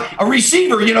you know what? A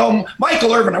receiver,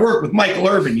 Michael Irvin, I work with Michael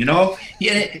Irvin,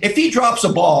 if he drops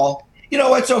a ball,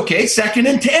 it's okay. 2nd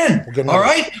and 10. All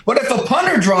right? But if a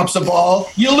punter drops a ball,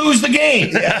 you lose the game.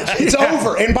 Yeah, it's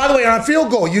over. And by the way, on a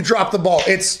field goal, you drop the ball.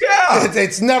 It's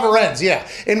never ends. Yeah.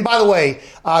 And by the way,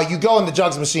 you go in the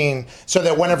jugs machine so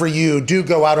that whenever you do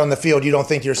go out on the field, you don't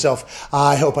think to yourself,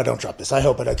 I hope I don't drop this. I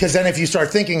hope I don't. Because then if you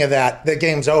start thinking of that, the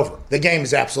game's over. The game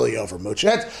is absolutely over, Mooch.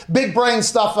 That's big brain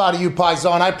stuff out of you,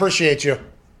 Paisan. I appreciate you.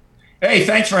 Hey,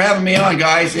 thanks for having me on,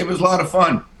 guys. It was a lot of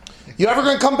fun. You ever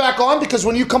going to come back on? Because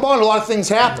when you come on, a lot of things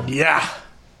happen. Yeah.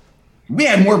 We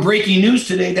had more breaking news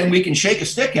today than we can shake a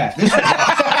stick at. Look at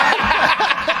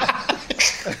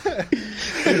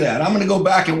that. I'm going to go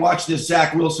back and watch this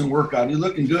Zach Wilson workout. He's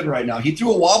looking good right now. He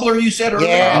threw a wobbler, you said earlier?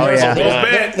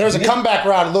 Yeah. There's a comeback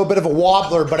route, a little bit of a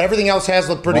wobbler, but everything else has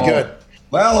looked pretty good.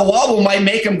 Well, a wobble might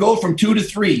make him go from 2 to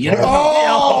 3.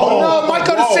 No, might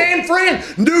go to San Fran.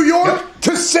 New York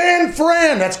to San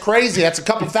Fran. That's crazy. That's a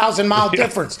couple 1,000-mile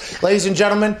difference. Ladies and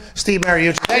gentlemen, Steve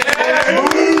Mariucci.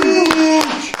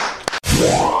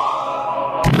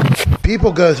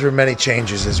 People go through many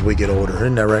changes as we get older,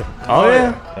 isn't that right? Oh,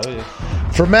 yeah.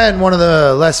 For men, one of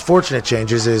the less fortunate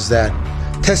changes is that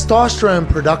testosterone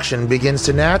production begins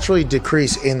to naturally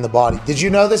decrease in the body. Did you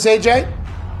know this, AJ?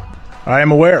 I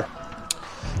am aware.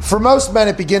 For most men,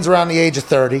 it begins around the age of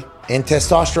 30, and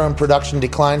testosterone production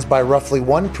declines by roughly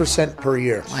 1% per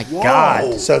year. My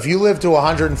God. So if you live to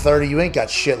 130, you ain't got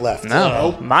shit left.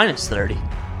 No, minus 30.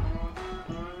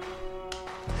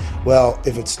 Well,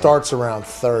 if it starts around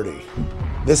 30,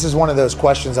 this is one of those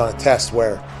questions on a test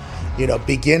where,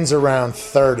 begins around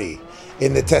 30,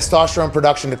 and the testosterone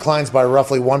production declines by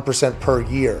roughly 1% per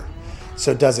year.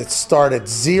 So does it start at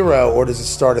 0 or does it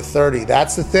start at 30?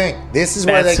 That's the thing. This is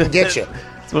where they can get you.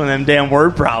 It's one of them damn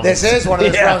word problems. This is one of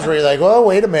those problems where you're like, well,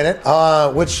 wait a minute.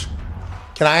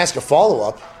 Can I ask a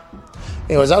follow-up?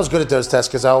 Anyways, I was good at those tests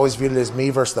because I always viewed it as me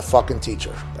versus the fucking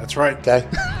teacher. That's right. Okay?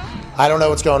 I don't know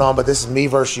what's going on, but this is me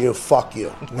versus you. Fuck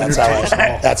you. That's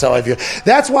how I view it.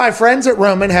 That's why friends at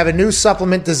Roman have a new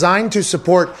supplement designed to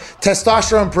support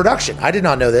testosterone production. I did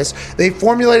not know this. They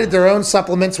formulated their own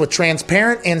supplements with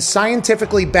transparent and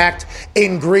scientifically backed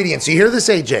ingredients. You hear this,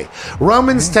 AJ?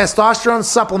 Roman's testosterone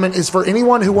supplement is for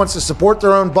anyone who wants to support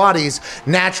their own body's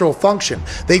natural function.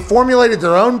 They formulated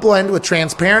their own blend with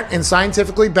transparent and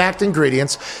scientifically backed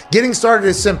ingredients. Getting started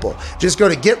is simple. Just go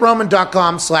to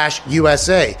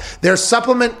GetRoman.com/USA. Their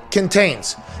supplement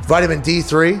contains vitamin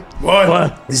D3,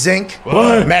 zinc,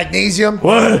 magnesium,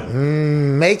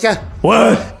 maca,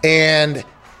 and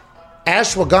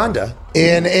ashwagandha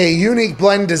in a unique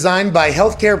blend designed by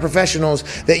healthcare professionals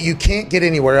that you can't get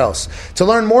anywhere else. To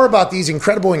learn more about these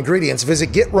incredible ingredients,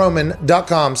 visit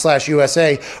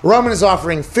GetRoman.com/USA. Roman is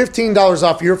offering $15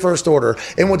 off your first order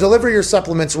and will deliver your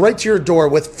supplements right to your door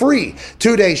with free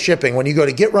 2-day shipping when you go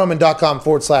to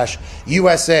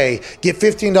GetRoman.com/USA. Get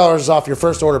 $15 off your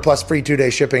first order plus free 2-day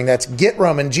shipping. That's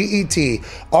GetRoman,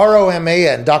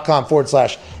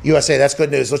 GetRoman.com/USA. That's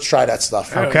good news. Let's try that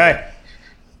stuff. Okay.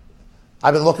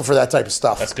 I've been looking for that type of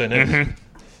stuff. That's good news. Mm-hmm.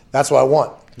 That's what I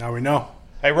want. Now we know.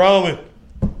 Hey, Roman.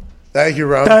 Thank you,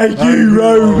 Roman. Thank you,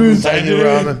 Roman. Thank you,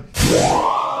 Roman.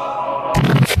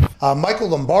 Michael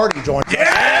Lombardi joined us.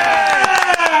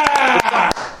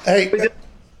 Yeah! Hey,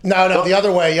 no, the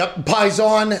other way. Yep,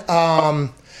 Paisan.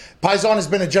 Paisan has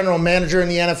been a general manager in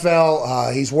the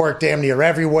NFL. He's worked damn near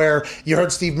everywhere. You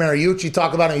heard Steve Mariucci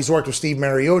talk about it. He's worked with Steve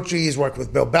Mariucci. He's worked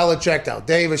with Bill Belichick, Al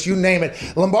Davis, you name it.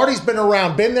 Lombardi's been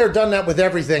around, been there, done that with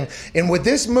everything. And with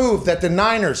this move that the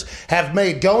Niners have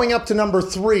made, going up to number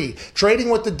 3, trading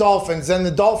with the Dolphins, then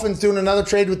the Dolphins doing another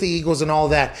trade with the Eagles and all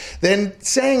that, then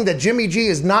saying that Jimmy G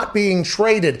is not being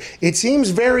traded, it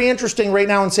seems very interesting right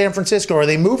now in San Francisco. Are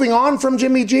they moving on from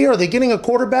Jimmy G? Are they getting a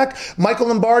quarterback? Michael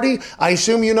Lombardi, I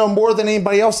assume you know more than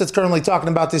anybody else that's currently talking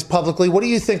about this publicly. What do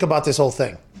you think about this whole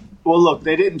thing? Well, look,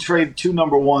 they didn't trade 2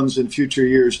 number 1s in future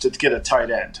years to get a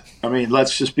tight end. I mean,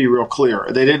 let's just be real clear.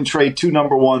 They didn't trade 2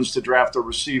 number 1s to draft a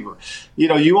receiver.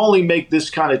 You only make this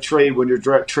kind of trade when you're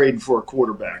trading for a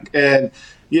quarterback. And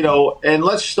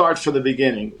let's start from the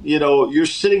beginning. You're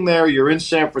sitting there, you're in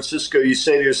San Francisco, you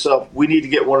say to yourself, we need to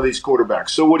get one of these quarterbacks.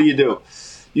 So what do?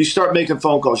 You start making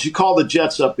phone calls. You call the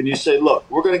Jets up and you say, look,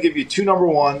 we're going to give you 2 number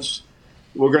 1s.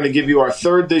 We're going to give you our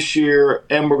 3rd this year,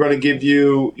 and we're going to give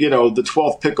you, the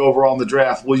 12th pick overall in the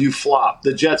draft. Will you flop?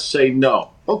 The Jets say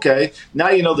no. Okay, now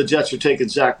the Jets are taking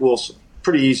Zach Wilson.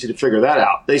 Pretty easy to figure that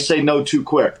out. They say no too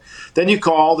quick. Then you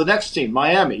call the next team,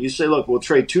 Miami. You say, look, we'll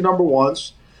trade 2 number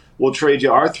 1s. We'll trade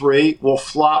you our 3. We'll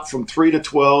flop from 3 to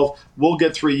 12. We'll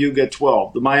get 3, you get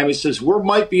 12. The Miami says, we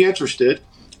might be interested.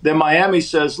 Then Miami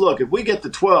says, look, if we get to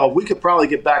 12, we could probably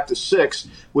get back to 6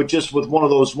 with one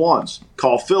of those ones.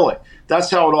 Call Philly.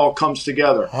 That's how it all comes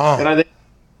together. And I think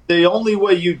the only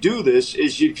way you do this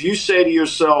is if you say to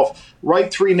yourself,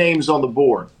 write 3 names on the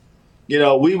board.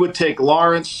 We would take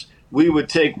Lawrence. We would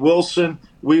take Wilson.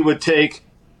 We would take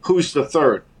who's the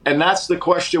 3rd. And that's the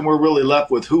question we're really left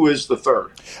with. Who is the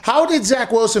 3rd? How did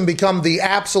Zach Wilson become the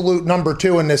absolute number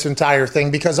 2 in this entire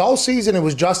thing? Because all season it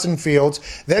was Justin Fields.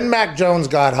 Then Mac Jones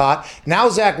got hot. Now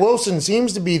Zach Wilson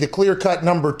seems to be the clear-cut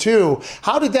number 2.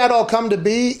 How did that all come to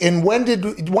be? And when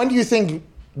do you think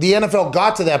the NFL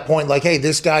got to that point? Like, hey,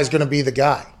 this guy's going to be the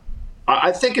guy.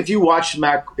 I think if you watch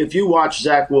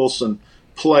Zach Wilson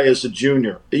play as a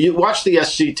junior. You watch the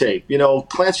SC tape.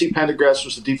 Clancy Pendergrass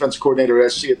was the defense coordinator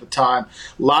at SC at the time.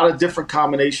 A lot of different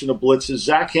combination of blitzes.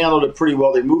 Zach handled it pretty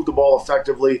well. They moved the ball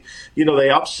effectively. They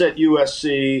upset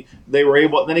USC. They were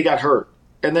able. Then he got hurt,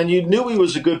 and then you knew he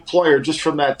was a good player just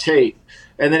from that tape.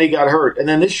 And then he got hurt. And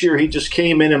then this year he just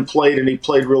came in and he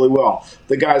played really well.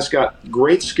 The guy's got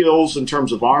great skills in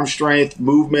terms of arm strength,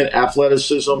 movement,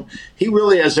 athleticism. He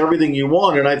really has everything you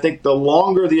want. And I think the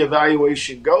longer the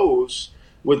evaluation goes,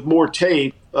 with more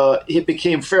tape, it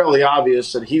became fairly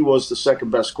obvious that he was the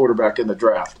second best quarterback in the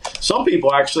draft. Some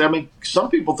people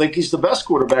think he's the best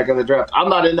quarterback in the draft. I'm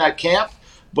not in that camp,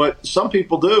 but some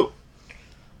people do.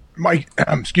 Mike,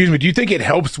 excuse me, do you think it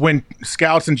helps when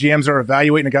scouts and GMs are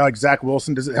evaluating a guy like Zach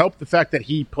Wilson? Does it help the fact that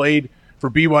he played for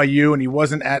BYU and he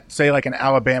wasn't at, say, like an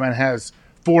Alabama and has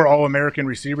 4 All-American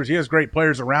receivers? He has great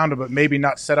players around him, but maybe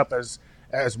not set up as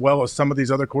well as some of these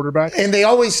other quarterbacks. And they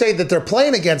always say that they're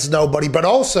playing against nobody, but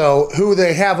also who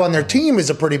they have on their team is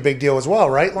a pretty big deal as well,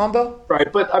 right, Lombo?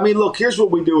 Right, but look, here's what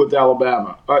we do with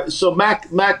Alabama. So Mac,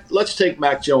 let's take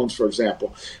Mac Jones, for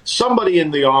example. Somebody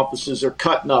in the offices are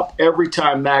cutting up every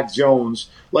time Mac Jones,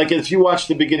 like if you watch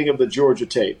the beginning of the Georgia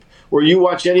tape, or you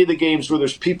watch any of the games where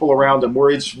there's people around him, where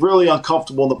it's really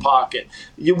uncomfortable in the pocket.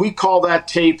 We call that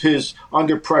tape his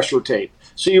under pressure tape.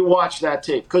 So you watch that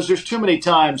tape because there's too many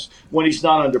times when he's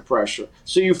not under pressure.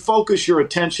 So you focus your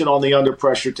attention on the under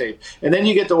pressure tape. And then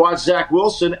you get to watch Zach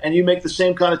Wilson and you make the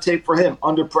same kind of tape for him,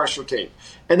 under pressure tape.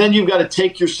 And then you've got to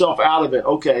take yourself out of it.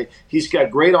 Okay, he's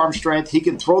got great arm strength. He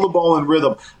can throw the ball in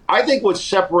rhythm. I think what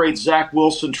separates Zach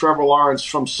Wilson, Trevor Lawrence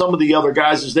from some of the other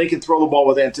guys is they can throw the ball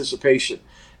with anticipation.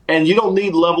 And you don't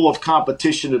need level of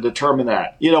competition to determine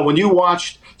that. When you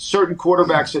watched certain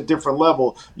quarterbacks at different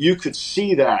level, you could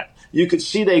see that. You could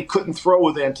see they couldn't throw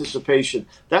with anticipation.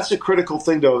 That's a critical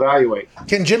thing to evaluate.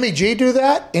 Can Jimmy G do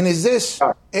that? And is this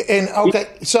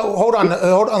so hold on,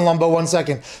 Lumbo, 1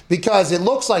 second, because it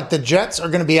looks like the Jets are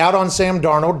going to be out on Sam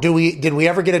Darnold. Did we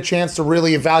ever get a chance to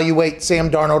really evaluate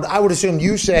Sam Darnold? I would assume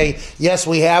you say yes,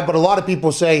 we have, but a lot of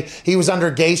people say he was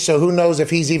under Gase, so who knows if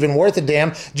he's even worth a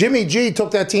damn. Jimmy G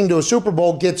took that team to a Super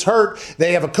Bowl, gets hurt.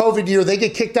 They have a COVID year. They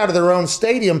get kicked out of their own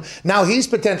stadium. Now he's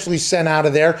potentially sent out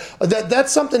of there.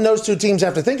 That's something those two teams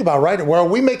have to think about, right? Where are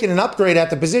we making an upgrade at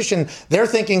the position? They're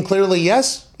thinking clearly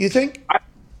yes, you think?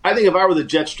 I think if I were the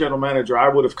Jets general manager, I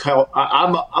would have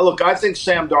I think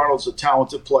Sam Darnold's a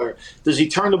talented player. Does he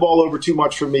turn the ball over too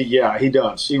much for me? Yeah, he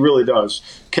does. He really does.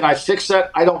 Can I fix that?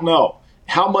 I don't know.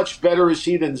 How much better is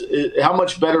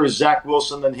Zach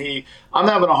Wilson than he? I'm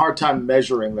having a hard time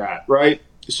measuring that, right?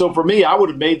 So for me, I would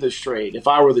have made this trade if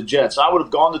I were the Jets. I would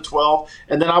have gone to 12,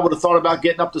 and then I would have thought about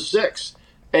getting up to 6.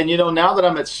 And, now that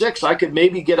I'm at 6, I could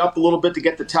maybe get up a little bit to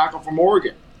get the tackle from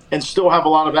Oregon and still have a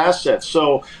lot of assets.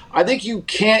 So I think you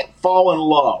can't fall in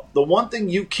love. The one thing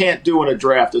you can't do in a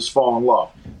draft is fall in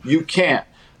love. You can't.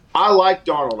 I like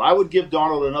Darnold. I would give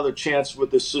Darnold another chance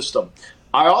with this system.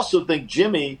 I also think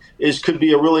Jimmy could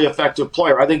be a really effective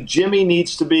player. I think Jimmy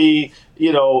needs to be,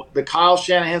 the Kyle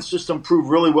Shanahan system proved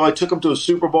really well. He took him to a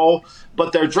Super Bowl,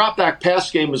 but their drop-back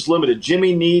pass game is limited.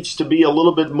 Jimmy needs to be a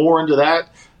little bit more into that.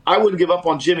 I wouldn't give up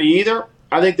on Jimmy either.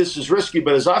 I think this is risky,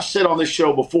 but as I've said on this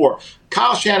show before,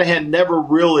 Kyle Shanahan never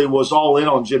really was all in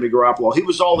on Jimmy Garoppolo. He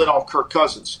was all in on Kirk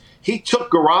Cousins. He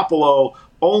took Garoppolo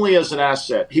only as an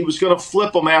asset. He was going to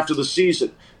flip him after the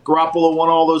season. Garoppolo won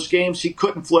all those games. He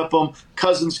couldn't flip them.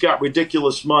 Cousins got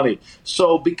ridiculous money.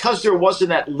 So because there wasn't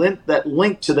that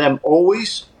link to them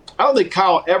always, I don't think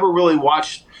Kyle ever really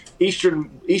watched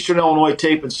Eastern Illinois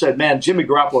tape and said, man, Jimmy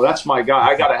Garoppolo, that's my guy.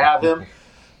 I got to have him.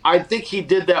 I think he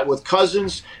did that with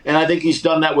Cousins, and I think he's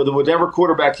done that with whatever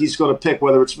quarterback he's going to pick,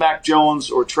 whether it's Mac Jones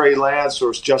or Trey Lance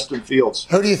or it's Justin Fields.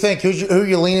 Who do you think? Who are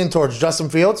you leaning towards, Justin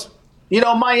Fields?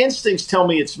 My instincts tell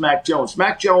me it's Mac Jones.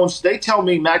 They tell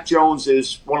me Mac Jones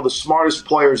is one of the smartest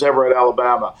players ever at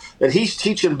Alabama, that he's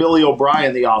teaching Billy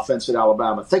O'Brien the offense at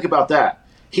Alabama. Think about that.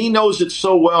 He knows it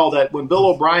so well that when Bill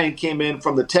O'Brien came in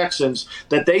from the Texans,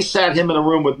 that they sat him in a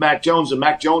room with Mac Jones, and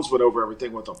Mac Jones went over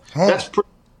everything with him. That's pretty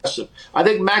impressive. I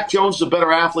think Mac Jones is a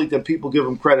better athlete than people give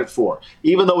him credit for,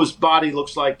 even though his body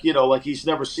looks like, like he's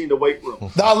never seen the weight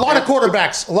room. A lot of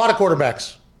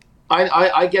quarterbacks.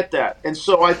 I get that. And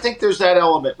so I think there's that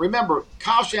element. Remember,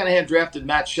 Kyle Shanahan drafted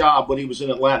Matt Schaub when he was in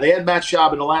Atlanta. They had Matt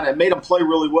Schaub in Atlanta and made him play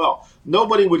really well.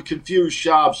 Nobody would confuse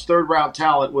Schaub's third-round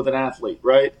talent with an athlete,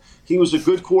 right? He was a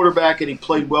good quarterback, and he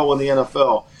played well in the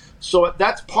NFL. So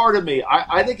that's part of me.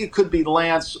 I think it could be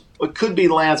Lance. It could be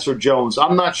Lance or Jones.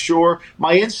 I'm not sure.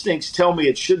 My instincts tell me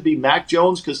it should be Mac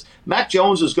Jones, because Mac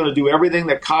Jones is going to do everything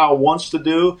that Kyle wants to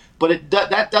do, but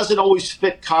that doesn't always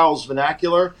fit Kyle's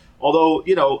vernacular. Although,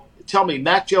 tell me,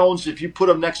 Mac Jones, if you put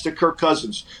him next to Kirk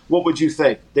Cousins, what would you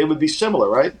think? They would be similar,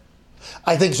 right?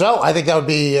 I think so. I think that would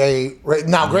be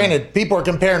now, granted, people are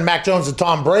comparing Mac Jones to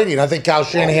Tom Brady, and I think Kyle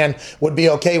Shanahan would be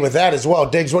okay with that as well.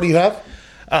 Diggs, what do you have?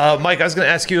 Mike, I was going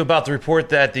to ask you about the report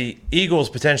that the Eagles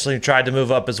potentially tried to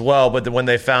move up as well, but when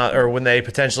they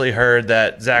potentially heard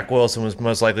that Zach Wilson was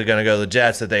most likely going to go to the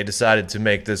Jets, that they decided to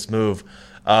make this move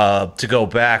to go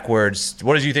backwards.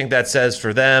 What do you think that says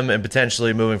for them and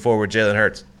potentially moving forward, Jalen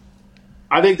Hurts?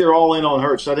 I think they're all in on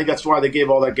Hurts. I think that's why they gave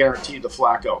all that guarantee to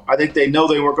Flacco. I think they know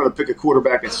they weren't going to pick a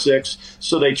quarterback at 6,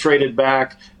 so they traded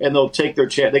back, and they'll take their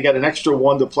chance. They got an extra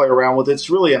one to play around with. It's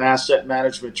really an asset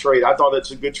management trade. I thought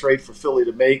it's a good trade for Philly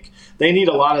to make. They need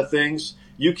a lot of things.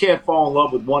 You can't fall in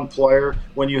love with one player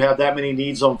when you have that many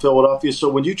needs on Philadelphia. So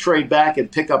when you trade back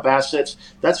and pick up assets,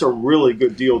 that's a really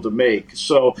good deal to make.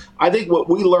 So I think what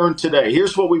we learned today,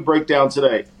 here's what we break down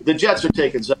today. The Jets are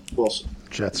taking Zach Wilson.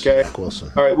 Zach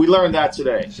Wilson. All right, we learned that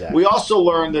today. We also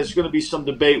learned there's going to be some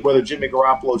debate whether Jimmy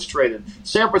Garoppolo is traded.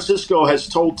 San Francisco has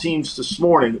told teams this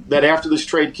morning that after this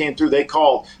trade came through,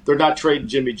 they're not trading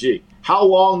Jimmy G. How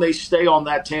long they stay on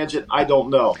that tangent, I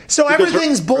don't know. So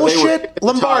everything's bullshit?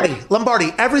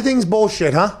 Lombardi, everything's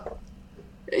bullshit, huh?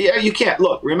 Yeah, you can't.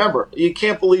 Look, remember, you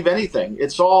can't believe anything.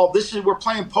 We're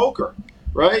playing poker,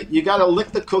 right? You got to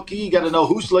lick the cookie. You got to know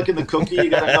who's licking the cookie. You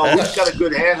got to know who's got a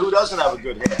good hand, who doesn't have a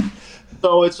good hand.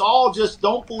 So it's all just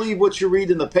don't believe what you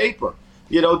read in the paper.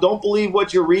 Don't believe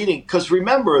what you're reading. Because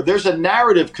remember, there's a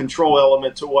narrative control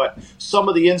element to what some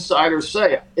of the insiders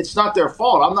say. It's not their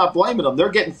fault. I'm not blaming them. They're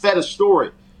getting fed a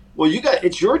story. Well,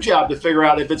 it's your job to figure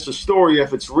out if it's a story,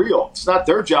 if it's real. It's not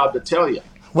their job to tell you.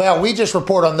 Well, we just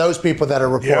report on those people that are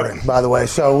reporting, by the way.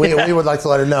 So we would like to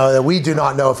let her know that we do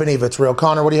not know if any of it's real.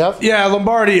 Connor, what do you have? Yeah,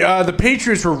 Lombardi, the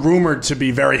Patriots were rumored to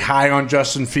be very high on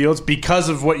Justin Fields because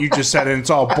of what you just said, and it's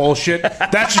all bullshit.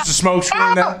 That's just a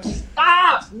smokescreen.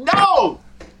 Stop! No!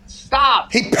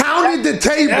 Stop! He pounded the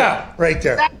table right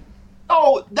there.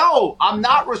 No, I'm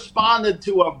not responding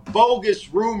to a bogus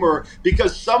rumor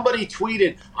because somebody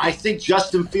tweeted, I think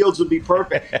Justin Fields would be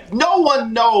perfect. No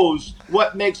one knows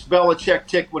what makes Belichick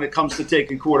tick when it comes to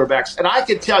taking quarterbacks. And I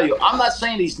can tell you, I'm not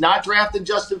saying he's not drafting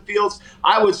Justin Fields.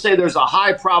 I would say there's a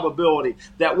high probability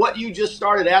that what you just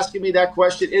started asking me that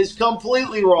question is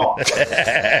completely wrong.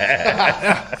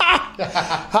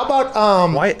 How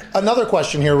about another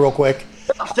question here real quick?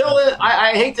 Phil,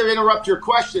 I hate to interrupt your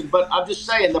question, but I'm just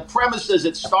saying the premise as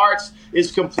it starts is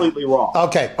completely wrong.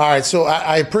 Okay, all right. So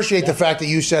I appreciate the fact that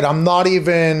you said I'm not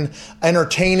even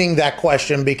entertaining that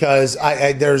question because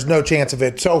there's no chance of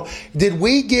it. So did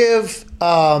we give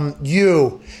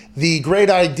you the great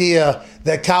idea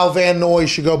that Kyle Van Noy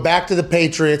should go back to the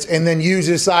Patriots, and then you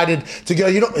decided to go,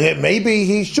 maybe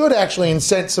he should actually and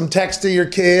sent some text to your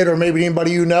kid or maybe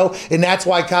anybody you know, and that's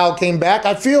why Kyle came back.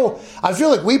 I feel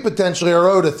like we potentially are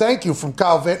owed a thank you from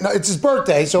Kyle Van Noy. It's his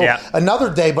birthday, so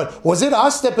another day, but was it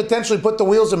us that potentially put the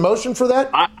wheels in motion for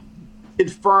that?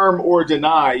 Confirm or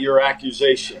deny your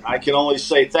accusation. I can only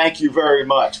say thank you very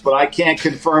much, but I can't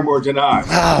confirm or deny.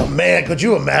 Oh, man, could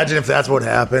you imagine if that's what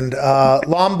happened?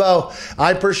 Lombo,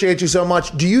 I appreciate you so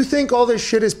much. Do you think all this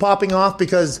shit is popping off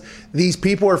because these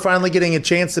people are finally getting a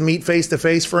chance to meet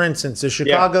face-to-face, for instance? The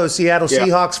Chicago, Seattle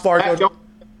Seahawks, Fargo...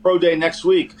 Pro Day next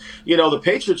week. The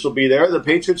Patriots will be there. The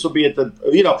Patriots will be at the...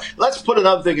 let's put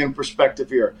another thing in perspective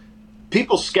here.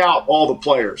 People scout all the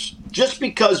players. Just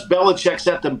because Belichick's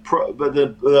at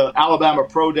the Alabama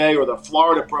Pro Day or the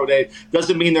Florida Pro Day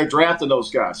doesn't mean they're drafting those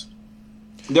guys.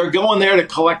 They're going there to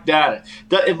collect data.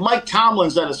 If Mike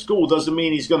Tomlin's at a school, doesn't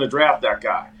mean he's going to draft that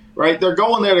guy, right? They're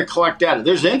going there to collect data.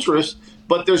 There's interest,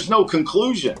 but there's no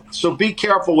conclusion. So be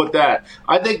careful with that.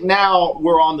 I think now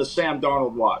we're on the Sam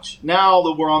Darnold watch. Now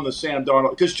that we're on the Sam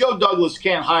Darnold, because Joe Douglas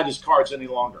can't hide his cards any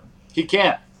longer. He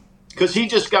can't. Because he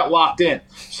just got locked in.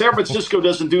 San Francisco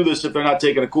doesn't do this if they're not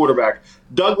taking a quarterback.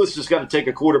 Douglas has got to take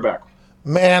a quarterback.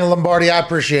 Man, Lombardi, I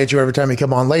appreciate you every time you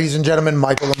come on. Ladies and gentlemen,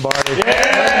 Michael Lombardi.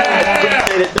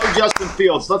 Yeah! No Justin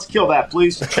Fields. Let's kill that,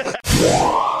 please.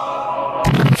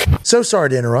 So sorry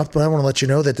to interrupt, but I want to let you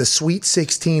know that the Sweet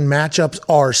 16 matchups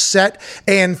are set,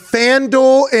 and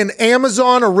FanDuel and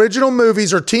Amazon Original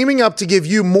Movies are teaming up to give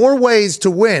you more ways to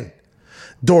win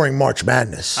during March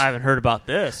Madness. I haven't heard about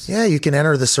this. Yeah, you can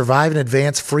enter the Survive in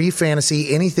Advance free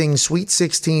fantasy anything Sweet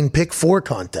 16 Pick 4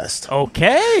 contest.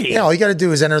 Okay. Yeah, all you got to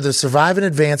do is enter the Survive in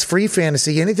Advance free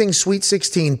fantasy anything Sweet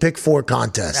 16 Pick 4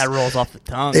 contest. That rolls off the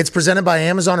tongue. It's presented by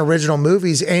Amazon Original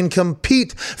Movies and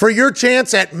compete for your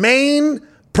chance at main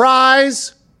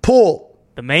prize pool.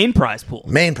 The main prize pool.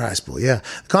 Main prize pool, yeah.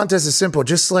 The contest is simple.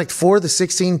 Just select 4 of the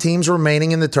 16 teams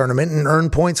remaining in the tournament and earn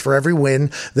points for every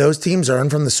win those teams earn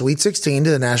from the Sweet 16 to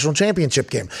the national championship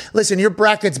game. Listen, your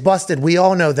bracket's busted. We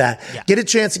all know that. Yeah. Get a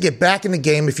chance to get back in the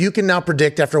game. If you can now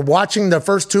predict after watching the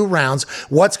first 2 rounds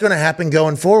what's going to happen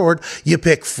going forward, you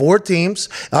pick 4 teams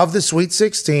of the Sweet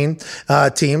 16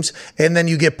 teams, and then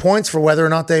you get points for whether or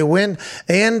not they win.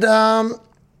 And the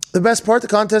best part, the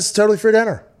contest is totally free to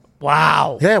enter.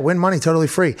 Wow. Yeah, win money totally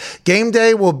free. Game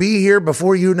day will be here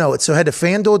before you know it. So head to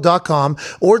FanDuel.com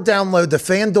or download the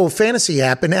FanDuel Fantasy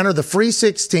app and enter the free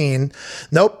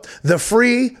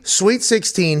Sweet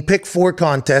 16 Pick 4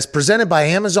 contest presented by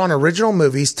Amazon Original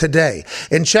Movies today.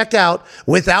 And check out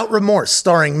Without Remorse,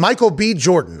 starring Michael B.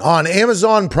 Jordan on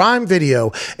Amazon Prime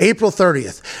Video, April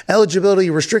 30th. Eligibility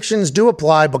restrictions do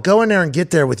apply, but go in there and get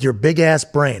there with your big-ass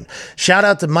brain. Shout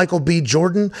out to Michael B.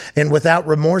 Jordan and Without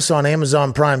Remorse on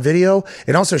Amazon Prime Video.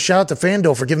 And also shout out to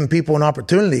FanDuel for giving people an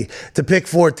opportunity to pick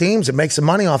 4 teams and make some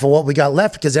money off of what we got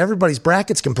left, because everybody's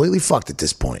bracket's completely fucked at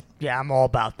this point. Yeah, I'm all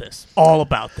about this. All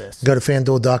about this. Go to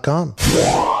FanDuel.com.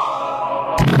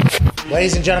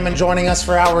 Ladies and gentlemen, joining us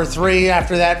for hour 3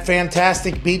 after that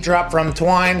fantastic beat drop from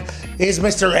Twine is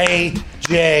Mr.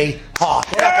 A.J. Hawk.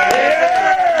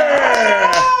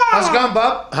 Yeah. How's it going,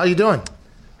 Bub? How you doing?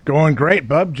 Going great,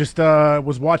 bub. Just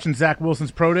was watching Zach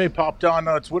Wilson's pro day, popped on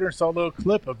Twitter, saw a little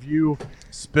clip of you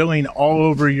spilling all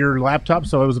over your laptop,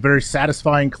 so it was a very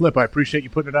satisfying clip. I appreciate you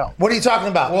putting it out. What are you talking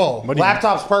about? Whoa.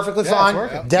 Laptop's perfectly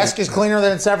fine. Desk is cleaner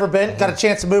than it's ever been. Got a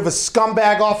chance to move a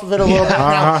scumbag off of it a little bit.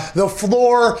 Now, the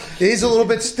floor is a little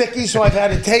bit sticky, so I've had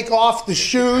to take off the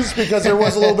shoes because there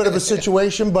was a little bit of a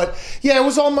situation. But, yeah, it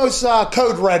was almost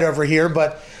code red over here,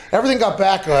 but everything got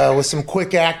back with some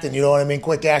quick acting, you know what I mean?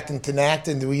 Quick acting to act,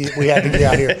 and we had to get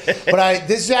out here. But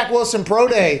this Zach Wilson Pro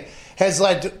Day has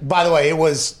led to, by the way,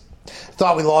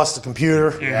 thought we lost the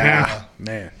computer. Yeah,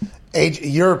 man.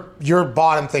 Your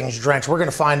bottom thing's drenched. We're going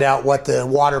to find out what the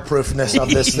waterproofness of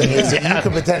this thing is. And you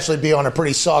could potentially be on a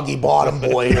pretty soggy bottom,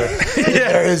 boy.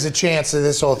 There is a chance of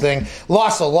this whole thing.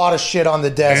 Lost a lot of shit on the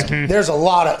desk. There's a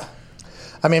lot of,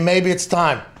 maybe it's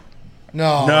time.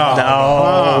 No.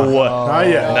 Not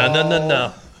yet.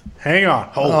 No. Hang on.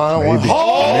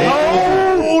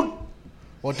 Hold.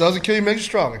 What doesn't kill you makes you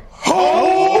stronger.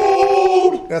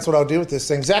 That's what I'll do with this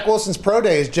thing. Zach Wilson's pro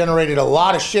day has generated a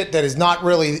lot of shit that is not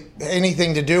really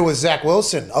anything to do with Zach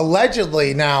Wilson.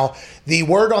 Allegedly, now, the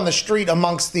word on the street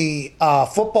amongst the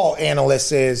football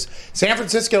analysts is San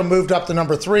Francisco moved up to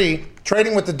number 3,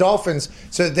 trading with the Dolphins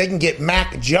so that they can get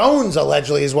Mac Jones,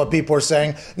 allegedly, is what people are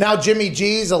saying. Now Jimmy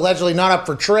G's allegedly not up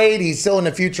for trade. He's still in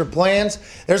the future plans.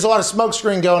 There's a lot of smoke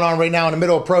screen going on right now in the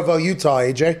middle of Provo, Utah,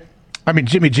 AJ.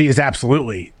 Jimmy G is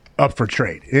absolutely up for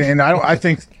trade. And I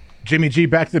think Jimmy G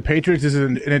back to the Patriots is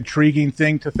an intriguing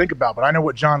thing to think about. But I know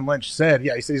what John Lynch said.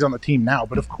 Yeah, he said he's on the team now.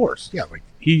 But of course, yeah, like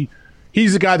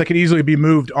he's a guy that could easily be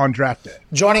moved on draft day.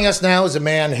 Joining us now is a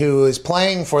man who is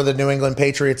playing for the New England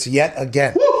Patriots yet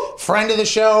again. Woo! Friend of the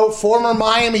show, former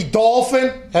Miami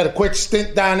Dolphin. Had a quick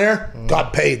stint down there.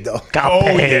 Got paid, though. Got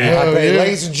paid. Got paid.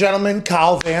 Ladies and gentlemen,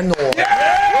 Kyle Van Noy.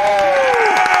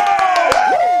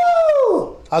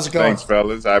 How's it going? Thanks,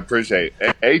 fellas. I appreciate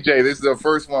it. AJ, this is the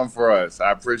first one for us.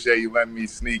 I appreciate you letting me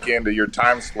sneak into your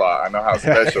time slot. I know how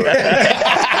special it is.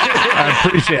 I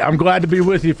appreciate it. I'm glad to be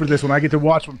with you for this one. I get to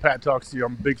watch when Pat talks to you.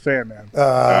 I'm a big fan, man.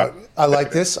 I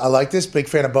like this. Big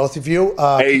fan of both of you.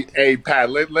 Hey, Pat,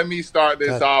 let me start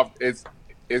this off.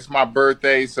 It's my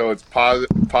birthday, so it's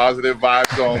positive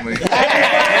vibes only.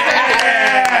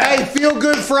 Hey, Feel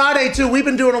Good Friday, too. We've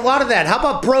been doing a lot of that. How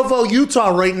about Provo, Utah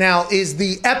right now is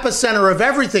the epicenter of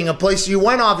everything, a place you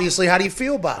went, obviously. How do you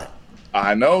feel about it?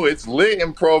 I know. It's lit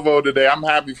in Provo today. I'm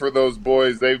happy for those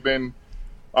boys. They've been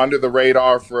under the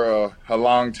radar for a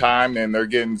long time, and they're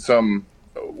getting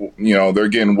they're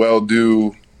getting well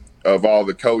due of all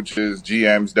the coaches,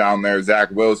 GMs down there.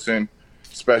 Zach Wilson,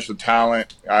 special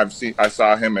talent. I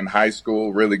saw him in high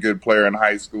school, really good player in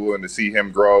high school, and to see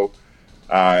him grow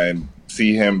and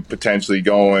see him potentially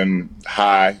going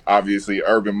high. Obviously,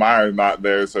 Urban Meyer's not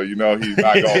there, so he's not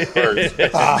going first.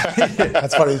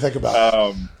 That's funny to think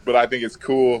about. But I think it's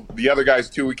cool. The other guys,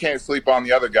 too, we can't sleep on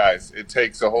the other guys. It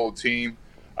takes a whole team.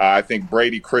 I think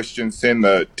Brady Christensen,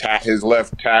 his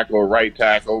left tackle, right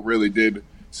tackle, really did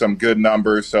some good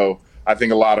numbers. So I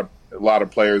think a lot of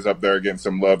players up there getting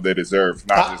some love they deserve,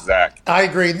 not just Zach. I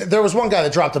agree. There was one guy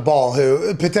that dropped the ball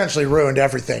who potentially ruined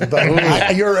everything. But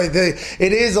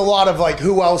it is a lot of like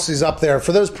who else is up there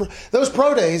for those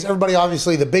pro days. Everybody,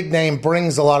 obviously, the big name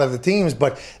brings a lot of the teams,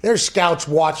 but there's scouts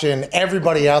watching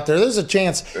everybody out there. There's a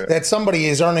chance that somebody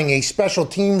is earning a special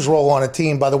teams role on a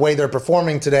team by the way they're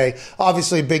performing today.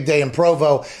 Obviously, a big day in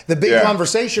Provo. The big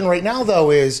conversation right now,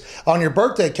 though, is on your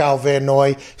birthday, Kyle Van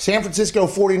Noy, San Francisco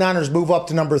 49ers move up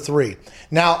to number 3.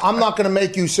 Now, I'm not going to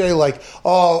make you say like,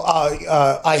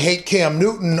 I hate Cam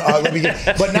Newton.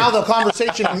 But now the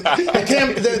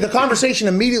conversation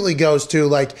immediately goes to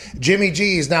like Jimmy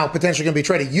G is now potentially going to be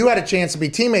traded. You had a chance to be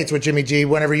teammates with Jimmy G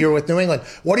whenever you were with New England.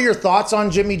 What are your thoughts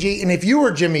on Jimmy G? And if you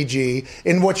were Jimmy G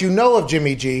and what you know of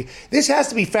Jimmy G, this has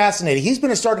to be fascinating. He's been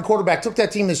a starting quarterback, took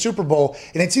that team to the Super Bowl,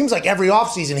 and it seems like every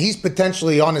offseason he's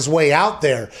potentially on his way out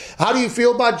there. How do you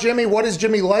feel about Jimmy? What is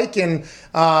Jimmy like? And,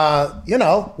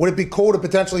 would it be cool to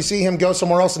potentially see him go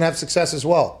somewhere else and have success as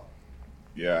well?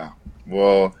 Yeah.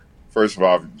 Well, first of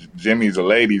all, Jimmy's a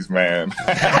ladies' man.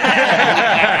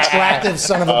 Attractive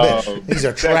son of a bitch. He's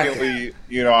attractive. Secondly,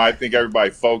 I think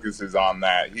everybody focuses on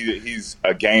that. He's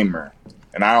a gamer,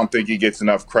 and I don't think he gets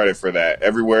enough credit for that.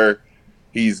 Everywhere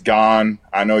he's gone,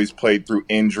 I know he's played through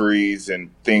injuries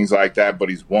and things like that, but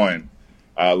he's won.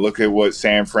 Look at what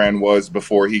San Fran was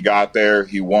before he got there.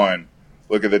 He won.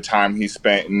 Look at the time he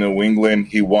spent in New England.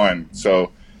 He won.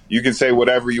 So you can say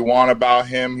whatever you want about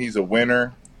him. He's a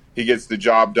winner. He gets the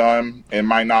job done. It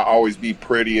might not always be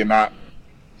pretty and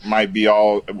might be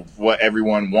all what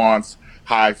everyone wants,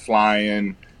 high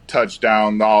flying,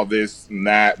 touchdown, all this and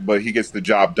that, but he gets the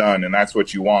job done, and that's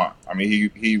what you want. I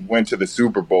mean, he went to the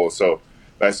Super Bowl, so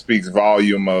that speaks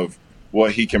volume of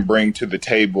what he can bring to the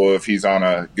table if he's on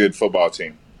a good football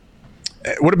team.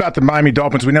 What about the Miami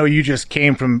Dolphins? We know you just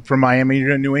came from Miami.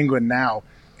 You're in New England now.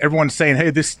 Everyone's saying,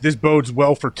 hey, this bodes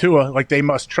well for Tua. Like, they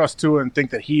must trust Tua and think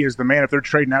that he is the man if they're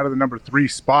trading out of the number 3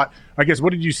 spot. I guess,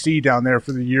 what did you see down there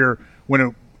for the year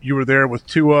when you were there with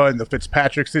Tua and the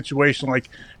Fitzpatrick situation? Like,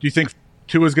 do you think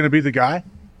Tua's going to be the guy?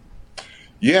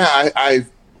 Yeah, I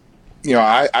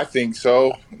think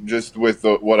so, just with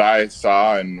what I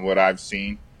saw and what I've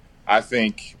seen. I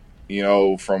think,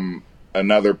 from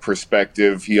another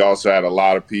perspective, he also had a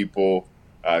lot of people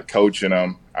coaching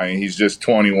him. I mean, he's just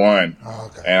 21,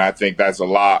 and I think that's a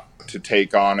lot to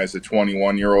take on as a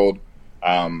 21-year-old.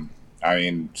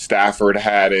 Stafford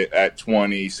had it at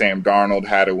 20. Sam Darnold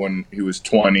had it when he was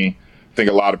 20. I think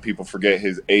a lot of people forget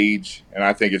his age, and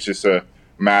I think it's just a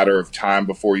matter of time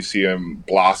before you see him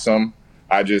blossom.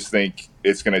 I just think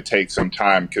it's going to take some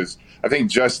time because I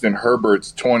think Justin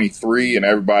Herbert's 23, and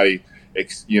everybody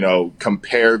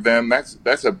compare them.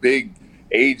 That's a big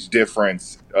age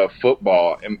difference of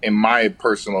football, in my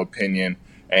personal opinion.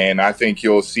 And I think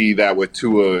you'll see that with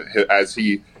Tua as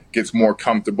he gets more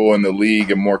comfortable in the league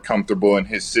and more comfortable in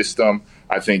his system.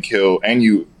 I think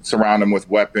you surround him with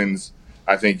weapons.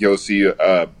 I think you'll see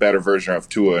a better version of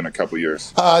Tua in a couple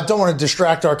years. Don't want to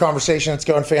distract our conversation. It's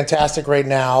going fantastic right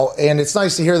now, and it's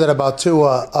nice to hear that about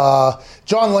Tua.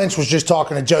 John Lynch was just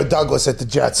talking to Joe Douglas at the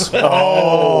Jets.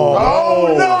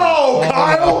 Oh no,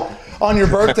 Kyle! On your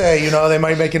birthday, they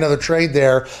might make another trade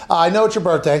there. I know it's your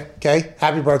birthday. Okay,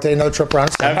 happy birthday! Another trip around.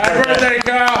 Happy birthday,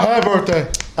 Kyle! Happy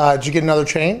birthday! Did you get another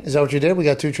chain? Is that what you did? We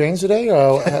got 2 chains today.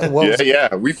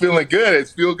 Yeah, we feeling good.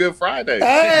 It's Feel Good Friday.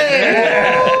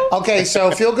 Hey! Okay, so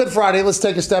Feel Good Friday. Let's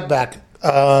take a step back.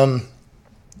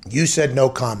 You said no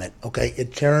comment, okay?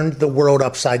 It turned the world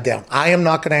upside down. I am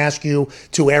not going to ask you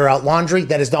to air out laundry.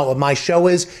 That is not what my show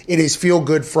is. It is Feel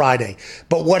Good Friday.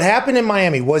 But what happened in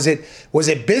Miami, was it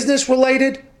business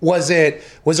related? Was there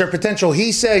potential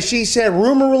he said, she said,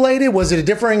 rumor related? Was it a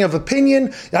differing of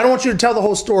opinion? I don't want you to tell the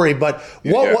whole story, but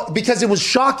what because it was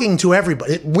shocking to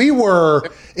everybody.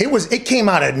 It came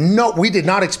out of we did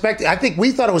not expect it. I think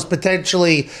we thought it was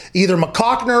potentially either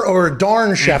McCockner or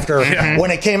Darn Schefter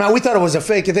when it came out. We thought it was a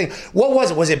fake thing. What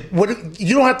was it?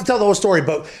 You don't have to tell the whole story,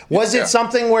 but was it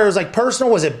something where it was like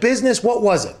personal? Was it business? What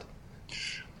was it?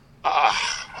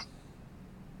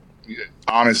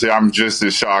 Honestly, I'm just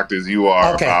as shocked as you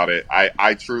are about it.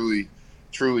 I truly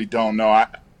don't know.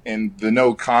 And the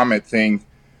no comment thing,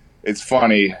 it's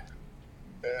funny.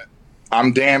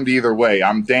 I'm damned either way.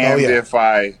 I'm damned if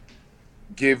I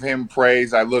give him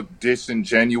praise, I look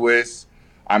disingenuous.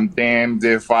 I'm damned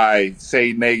if I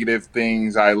say negative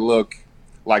things, I look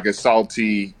like a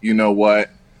salty, you know what.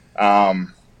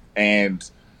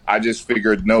 And I just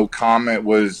figured no comment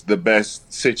was the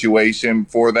best situation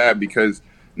for that, because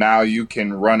now you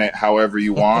can run it however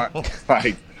you want.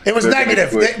 It was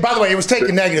negative. By the way, it was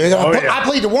taken negative. I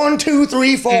played the 1, 2,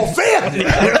 3, 4, 5th. You know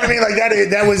what I mean? Like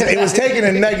that was it was taken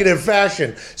in negative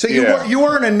fashion. So you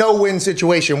were in a no-win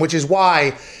situation, which is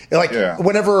why,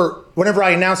 whenever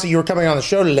I announced that you were coming on the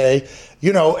show today,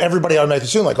 everybody automatically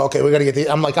assumed okay, we got to get the.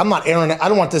 I'm not airing it. I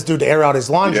don't want this dude to air out his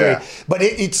laundry. Yeah. But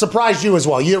it surprised you as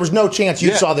well. There was no chance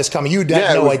you saw this coming. You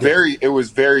had no idea. It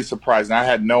was very surprising. I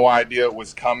had no idea it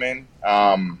was coming.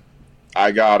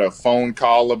 I got a phone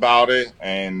call about it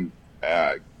and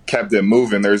kept it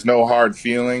moving. There's no hard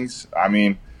feelings. I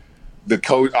mean, the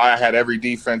coach. I had every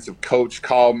defensive coach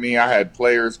call me. I had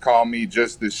players call me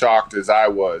just as shocked as I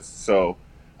was. So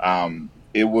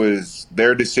it was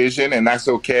their decision, and that's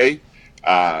okay.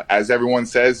 As everyone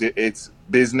says, it's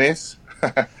business,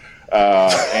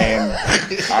 and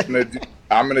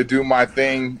I'm gonna do my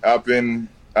thing up in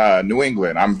New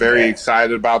England. I'm very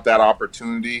excited about that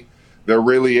opportunity. There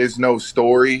really is no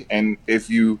story, and if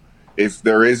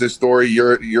there is a story,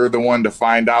 you're the one to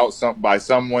find out by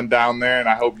someone down there, and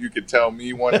I hope you could tell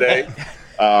me one day.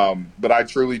 But I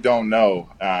truly don't know,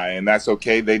 and that's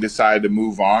okay. They decided to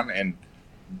move on, and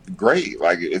great.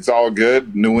 It's all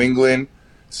good. New England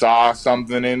saw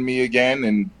something in me again,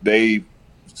 and they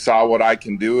saw what I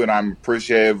can do, and I'm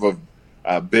appreciative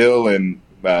of Bill and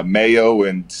Mayo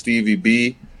and Stevie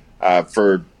B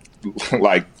for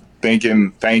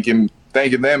thanking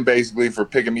them basically for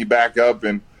picking me back up,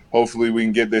 and hopefully we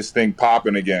can get this thing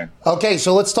popping again. Okay,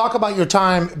 so let's talk about your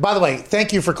time. By the way,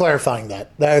 thank you for clarifying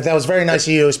that. That was very nice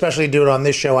of you, especially to do it on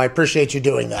this show. I appreciate you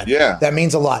doing that. Yeah. That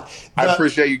means a lot. I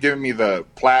appreciate you giving me the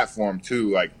platform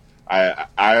too.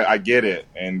 I get it,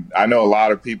 and I know a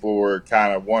lot of people were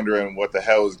kind of wondering what the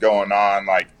hell is going on,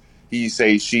 he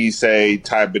say, she say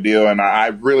type of deal, and I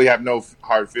really have no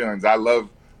hard feelings. I love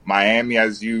Miami,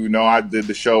 as you know. I did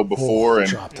the show before,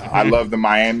 and I love the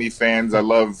Miami fans. I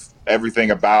love everything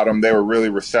about them. They were really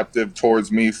receptive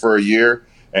towards me for a year,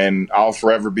 and I'll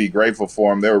forever be grateful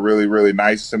for them. They were really, really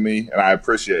nice to me, and I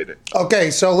appreciate it.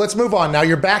 Okay, so let's move on. Now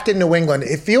you're back in New England.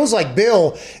 It feels like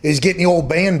Bill is getting the old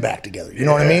band back together. You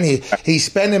know what I mean? He's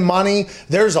spending money.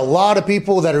 There's a lot of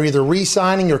people that are either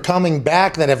re-signing or coming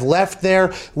back that have left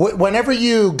there. Whenever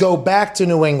you go back to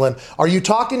New England, are you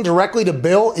talking directly to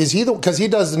Bill? Is he because he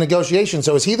does the negotiation?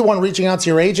 So is he the one reaching out to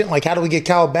your agent? How do we get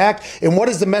Kyle back? And what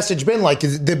has the message been like?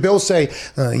 Did Bill say,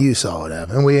 "You saw what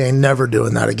happened. We ain't never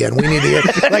doing that again. We need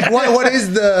to." What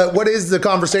is the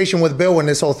conversation with Bill when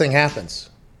this whole thing happens?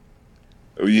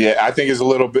 Yeah, I think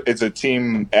it's a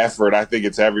team effort. I think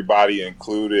it's everybody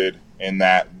included in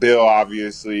that. Bill,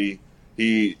 obviously,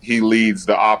 he leads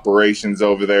the operations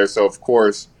over there, so of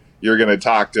course you're going to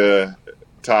talk to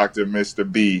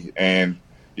Mr. B, and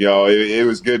it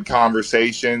was good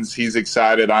conversations. He's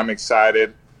excited. I'm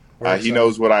excited. He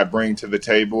knows what I bring to the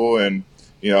table, and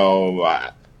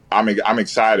I'm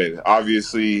excited.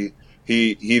 Obviously,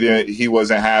 he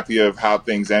wasn't happy of how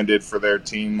things ended for their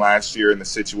team last year and the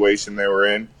situation they were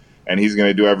in, and he's going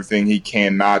to do everything he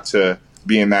can not to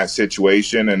be in that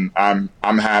situation. And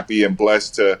I'm happy and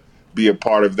blessed to be a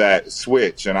part of that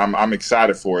switch, and I'm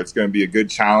excited for it. It's going to be a good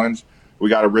challenge. We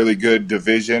got a really good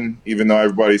division, even though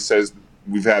everybody says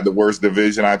we've had the worst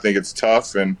division. I think it's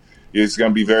tough, and it's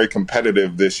going to be very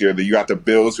competitive this year. You got the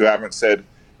Bills, who haven't said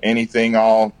anything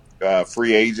all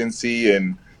free agency,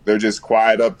 and they're just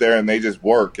quiet up there, and they just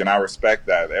work, and I respect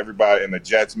that. Everybody, and the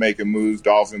Jets making moves,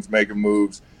 Dolphins making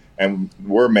moves, and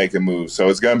we're making moves. So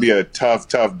it's going to be a tough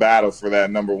battle for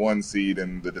that number 1 seed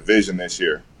in the division this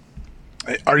year.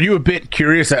 Are you a bit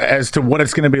curious as to what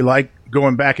it's going to be like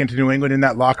going back into New England in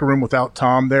that locker room without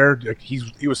Tom there?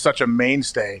 He was such a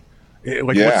mainstay.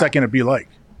 What's that going to be like?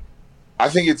 I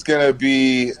think it's going to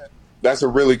be – that's a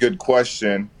really good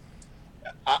question.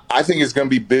 I think it's going to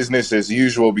be business as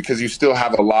usual because you still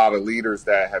have a lot of leaders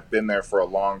that have been there for a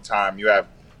long time. You have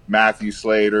Matthew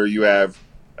Slater. You have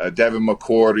Devin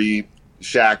McCourty,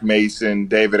 Shaq Mason,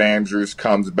 David Andrews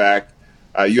comes back.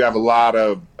 You have a lot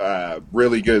of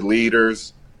really good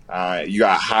leaders. You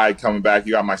got Hyde coming back.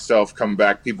 You got myself coming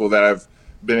back, people that have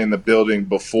been in the building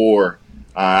before.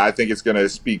 I think it's going to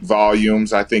speak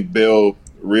volumes. I think Bill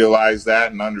realized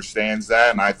that and understands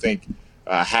that. And I think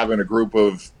having a group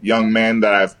of young men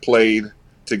that I've played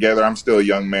together, I'm still a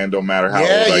young man, don't matter how old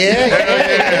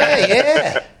I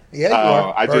get.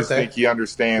 Yeah, I just think he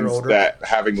understands that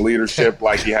having leadership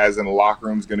like he has in the locker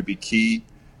room is going to be key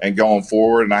and going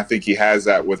forward, and I think he has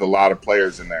that with a lot of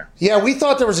players in there. Yeah, we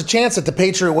thought there was a chance that the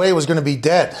Patriot Way was going to be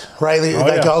dead, right?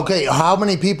 Okay, how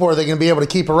many people are they going to be able to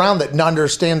keep around that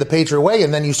understand the Patriot Way?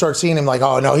 And then you start seeing him like,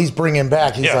 oh, no, he's bringing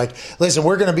back. He's like, listen,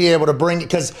 we're going to be able to bring –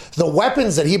 because the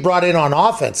weapons that he brought in on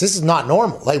offense, this is not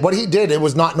normal. Like, what he did, it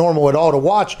was not normal at all to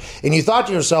watch. And you thought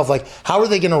to yourself, like, how are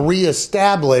they going to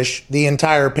reestablish the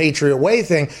entire Patriot Way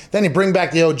thing? Then you bring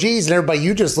back the OGs and everybody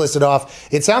you just listed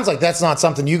off. It sounds like that's not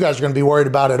something you guys are going to be worried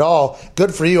about at all.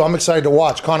 Good for you. I'm excited to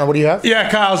watch. Connor, what do you have? Yeah,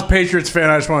 Kyle's a Patriots fan.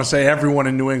 I just want to say everyone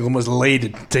in New England was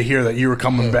elated to hear that you were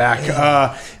coming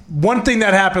back. One thing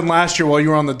that happened last year while you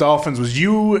were on the Dolphins was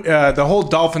the whole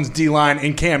Dolphins D-line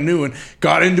and Cam Newton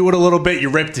got into it a little bit. You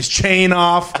ripped his chain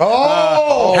off.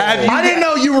 I didn't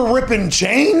know you were ripping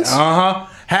chains.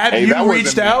 Had you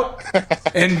reached out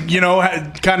and,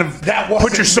 kind of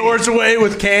put your swords away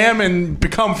with Cam and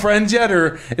become friends yet?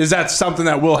 Or is that something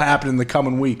that will happen in the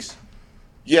coming weeks?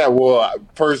 Yeah, well,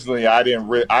 personally, I didn't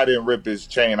rip his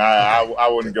chain. I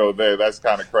wouldn't go there. That's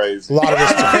kind of crazy. A lot of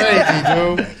us crazy,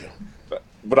 dude.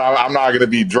 But I'm not going to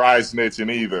be dry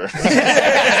snitching either.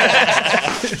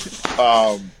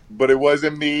 But it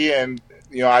wasn't me, and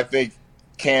I think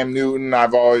Cam Newton.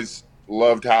 I've always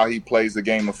loved how he plays the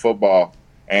game of football,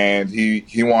 and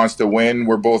he wants to win.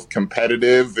 We're both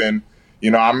competitive, and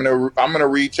I'm gonna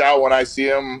reach out when I see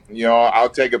him. I'll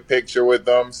take a picture with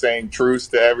them saying truce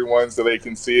to everyone so they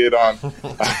can see it on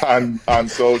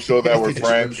social that we're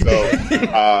friends. So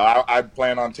I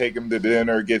plan on taking him to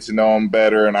dinner, get to know him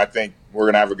better, and I think we're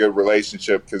gonna have a good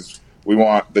relationship because we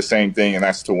want the same thing, and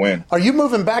that's to win. Are you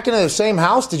moving back into the same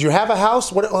house? Did you have a house?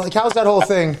 How's that whole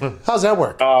thing? How's that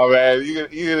work? Oh man,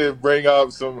 you gonna bring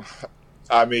up some.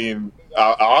 I mean.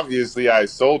 Obviously, I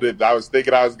sold it. I was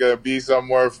thinking I was going to be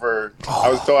somewhere I was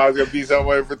told I was going to be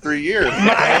somewhere for 3 years.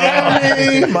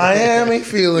 Miami,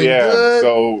 feeling good.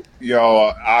 So,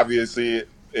 obviously,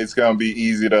 it's going to be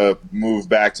easy to move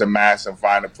back to Mass and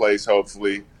find a place.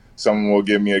 Hopefully, someone will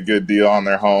give me a good deal on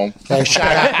their home. Okay,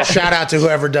 shout out to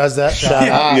whoever does that. Shout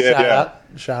out.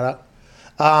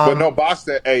 But no,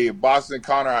 Boston,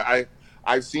 Connor,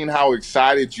 I've seen how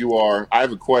excited you are. I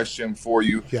have a question for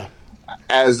you. Yeah.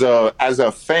 As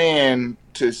a fan,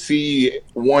 to see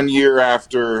 1 year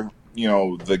after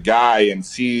the guy and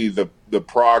see the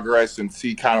progress and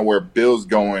see kind of where Bill's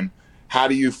going, how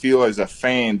do you feel as a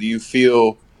fan? Do you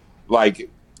feel like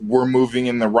we're moving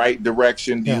in the right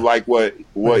direction? Do you like what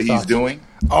he's doing?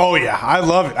 Oh, yeah. I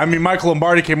love it. I mean, Michael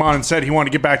Lombardi came on and said he wanted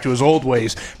to get back to his old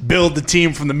ways, build the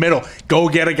team from the middle, go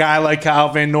get a guy like Kyle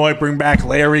Van Noy, bring back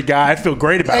Larry Guy. I feel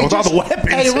great about it with all the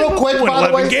weapons. Hey, real quick, by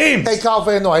the way, games. Hey, Kyle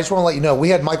Van Noy, I just want to let you know, we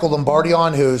had Michael Lombardi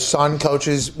on, whose son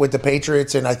coaches with the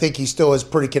Patriots, and I think he still is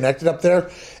pretty connected up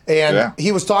there. And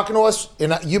he was talking to us,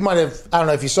 and you might have, I don't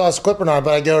know if you saw this clip or not,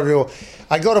 but I go to him,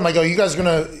 I go, you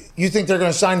think they're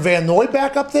going to sign Van Noy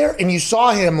back up there? And you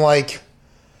saw him like,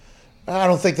 I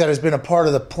don't think that has been a part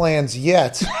of the plans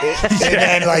yet.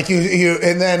 And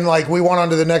then we went on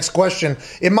to the next question.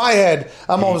 In my head,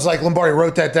 I'm always like, Lombardi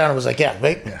wrote that down and was like,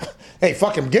 hey,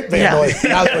 fuck him, get Van Noy.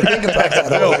 Now that we're thinking about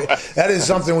that is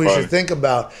something we should think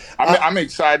about. I'm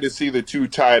excited to see the 2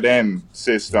 tight end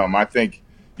system. I think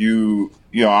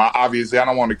obviously I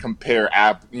don't want to compare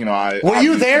Were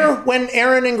you there when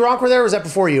Aaron and Gronk were there, or was that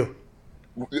before you?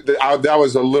 that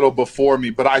was a little before me,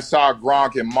 but I saw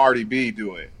Gronk and Marty B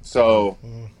do it. So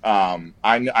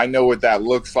I know what that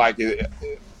looks like.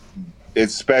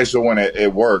 It's special when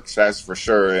it works, that's for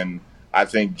sure. And I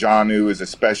think Jonnu is a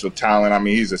special talent. I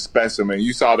mean, he's a specimen.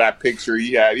 You saw that picture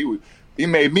he had. He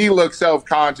made me look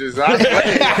self-conscious. I was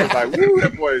like, woo,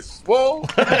 that boy is swole.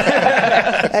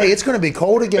 Hey, it's going to be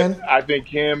cold again. I think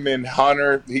him and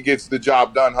Hunter, he gets the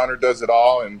job done. Hunter does it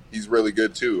all, and he's really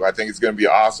good, too. I think it's going to be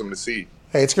awesome to see.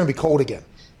 Hey, it's going to be cold again.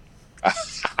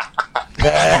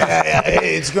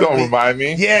 Don't remind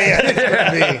me.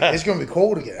 Yeah. It's going to be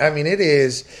cold again. I mean, it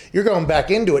is. You're going back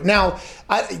into it. Now,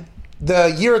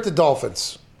 the year at the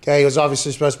Dolphins, okay, it was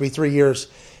obviously supposed to be 3 years.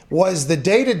 Was the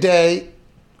day-to-day,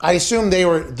 I assume they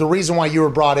were the reason why you were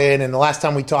brought in, and the last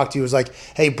time we talked to you was like,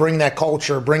 hey, bring that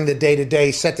culture, bring the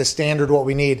day-to-day, set the standard, what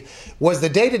we need. Was the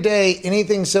day-to-day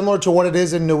anything similar to what it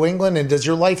is in New England, and does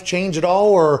your life change at all,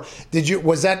 or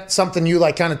was that something you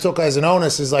like kind of took as an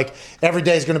onus, is like every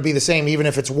day is going to be the same, even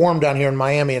if it's warm down here in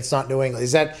Miami, it's not New England.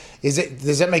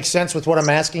 Does that make sense with what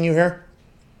I'm asking you here?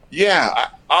 Yeah,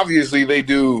 obviously they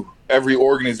do. Every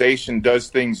organization does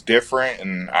things different,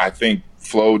 and I think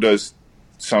Flo does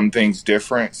some things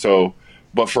different. So,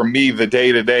 but for me, the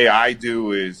day-to-day I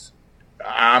do is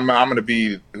I'm going to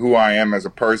be who I am as a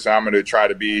person. I'm going to try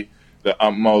to be the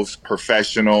utmost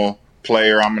professional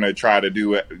player. I'm going to try to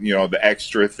do, the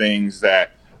extra things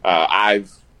that I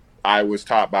was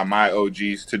taught by my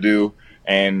OGs to do.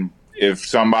 And if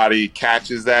somebody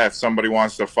catches that, if somebody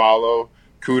wants to follow,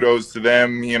 kudos to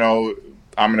them.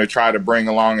 I'm going to try to bring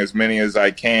along as many as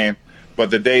I can. But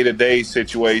the day-to-day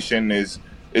situation it's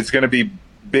going to be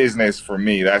business for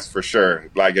me, that's for sure.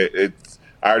 Like I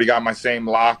already got my same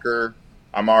locker.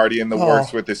 I'm already in the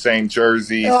works with the same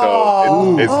jersey,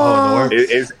 so it's going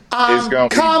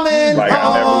to be like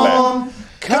I never left.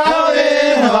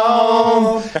 Coming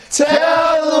home,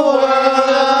 tell the world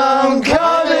I'm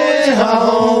coming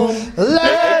home.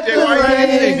 Let the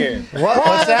rain.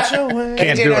 What's that?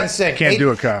 Can't do it. Can't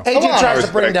do it, Kyle. AJ tries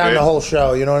to bring down the whole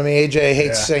show. You know what I mean? AJ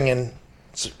hates singing.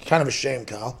 It's kind of a shame,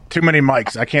 Kyle. Too many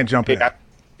mics. I can't jump in. I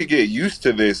get used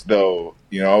to this, though.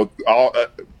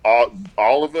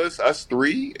 All of us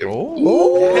three.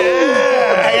 Ooh.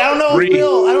 Hey, I don't know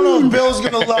if Bill's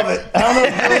gonna love it.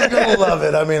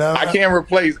 I mean, I can't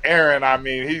replace Aaron. I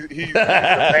mean, he's a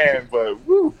man, but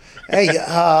woo. Hey,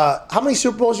 how many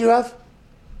Super Bowls you have?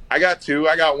 I got 2.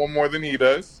 I got one more than he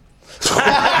does. I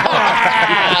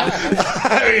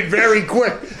mean, very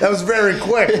quick. That was very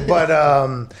quick, but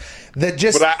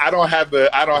But I don't have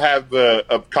the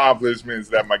accomplishments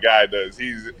that my guy does.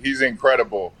 He's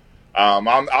incredible.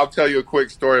 I'll tell you a quick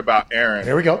story about Aaron.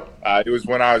 Here we go. It was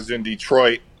when I was in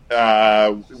Detroit.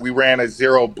 We ran a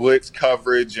 0 blitz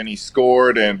coverage, and he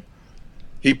scored, and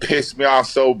he pissed me off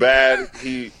so bad.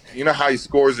 You know how he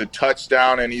scores a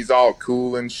touchdown, and he's all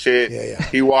cool and shit. Yeah.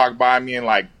 He walked by me and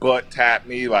like butt tapped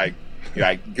me, like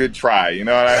good try. You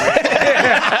know what I mean?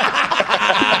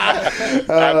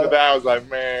 After that, I was like,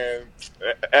 man,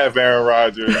 F Aaron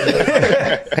Rodgers.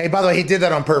 Hey, by the way, he did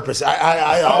that on purpose.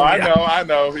 I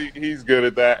know. He's good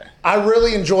at that. I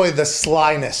really enjoy the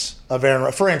slyness of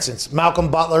Aaron. For instance, Malcolm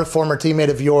Butler, former teammate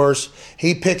of yours,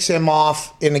 he picks him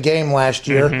off in the game last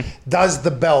year, does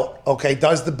the belt.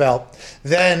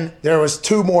 Then there was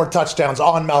 2 more touchdowns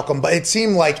on Malcolm, but it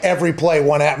seemed like every play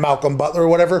went at Malcolm Butler or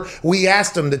whatever. We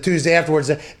asked him the Tuesday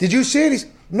afterwards, did you see it? He's,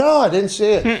 no, I didn't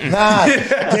see it. Nah,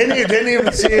 didn't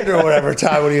even see it or whatever.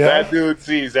 Ty, what do you have? That dude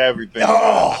sees everything.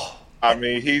 Oh. I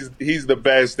mean, he's the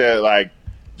best at like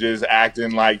just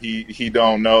acting like he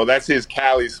don't know. That's his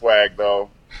Cali swag, though.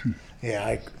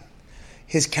 Yeah,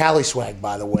 his Cali swag,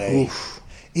 by the way. Oof.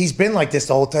 He's been like this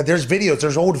the whole time. There's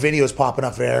old videos popping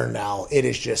up of Aaron now. It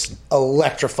is just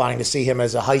electrifying to see him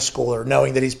as a high schooler,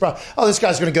 knowing that he's this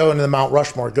guy's going to go into the Mount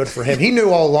Rushmore. Good for him. He knew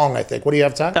all along, I think. What do you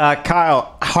have, Ty?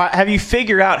 Kyle, have you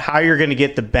figured out how you're going to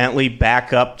get the Bentley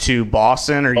back up to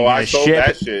Boston? Or are you going to sold ship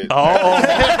that shit. Oh.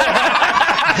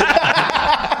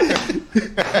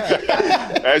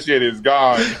 That shit is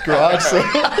gone.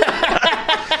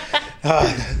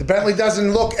 The Bentley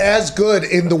doesn't look as good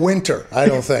in the winter, I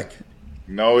don't think.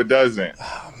 No, it doesn't.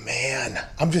 Oh, man.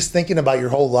 I'm just thinking about your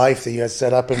whole life that you had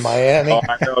set up in Miami.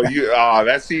 I know.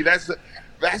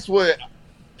 That's what,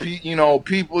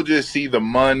 people just see the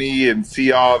money and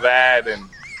see all that, and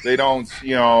they don't,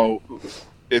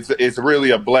 it's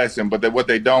really a blessing. But what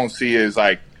they don't see is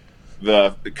like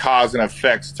the cause and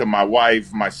effects to my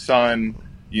wife, my son,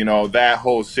 that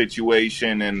whole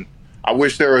situation. And I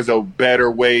wish there was a better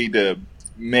way to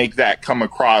make that come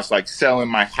across, like selling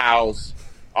my house.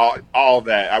 All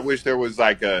that. I wish there was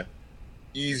like a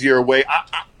easier way.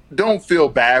 don't feel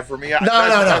bad for me. No.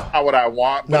 That's not what I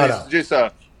want. But No. it's just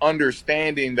a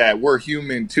understanding that we're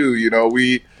human too. You know,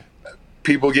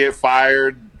 people get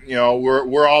fired. You know,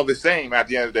 we're all the same at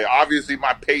the end of the day. Obviously,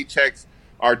 my paychecks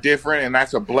are different, and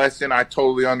that's a blessing. I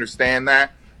totally understand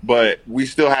that. But we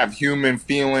still have human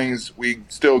feelings. We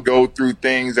still go through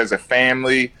things as a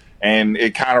family, and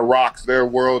it kind of rocks their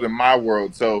world and my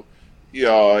world. So, you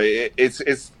know,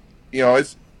 it's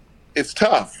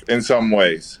tough in some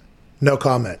ways. No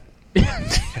comment. You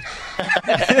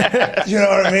know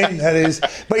what I mean? That is,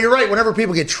 but you're right. Whenever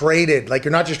people get traded, like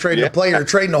you're not just trading a player, you're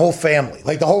trading the whole family.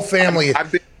 Like the whole family.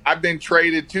 I've been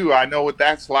traded too. I know what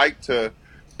that's like to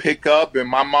pick up. And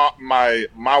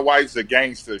my wife's a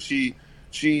gangster. She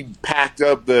packed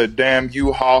up the damn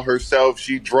U-Haul herself.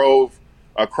 She drove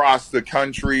across the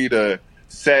country to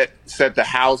set the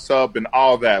house up and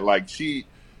all that. Like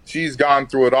she's gone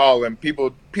through it all, and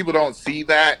people don't see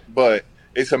that, but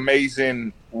it's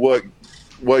amazing what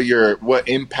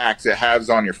impacts it has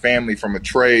on your family, from a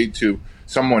trade to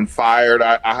someone fired.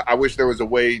 I wish there was a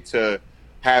way to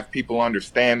have people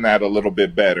understand that a little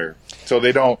bit better, so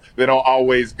they don't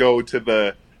always go to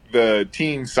the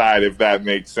team side, if that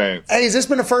makes sense. Hey, has this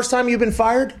been the first time you've been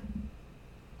fired?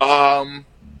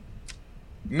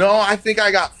 No, I think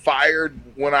I got fired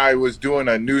when I was doing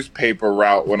a newspaper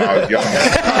route when I was young.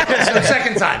 So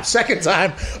second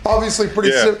time. Obviously,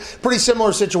 pretty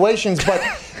similar situations, but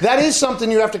that is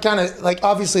something you have to kind of like.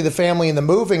 Obviously, the family and the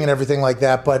moving and everything like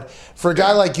that. But for a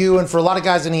guy like you, and for a lot of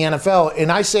guys in the NFL,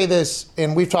 and I say this,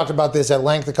 and we've talked about this at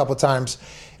length a couple of times.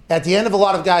 At the end of a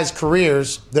lot of guys'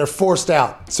 careers, they're forced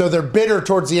out. So they're bitter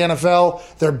towards the NFL.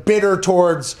 They're bitter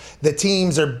towards the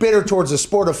teams. They're bitter towards the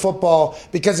sport of football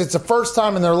because it's the first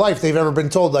time in their life they've ever been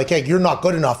told, like, hey, you're not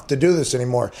good enough to do this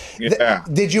anymore. Yeah.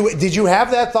 Did you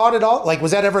have that thought at all? Like,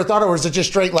 was that ever a thought, or was it just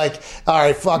straight like, all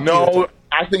right, fuck you? No,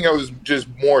 I think I was just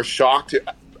more shocked.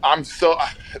 I'm so,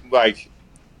 like,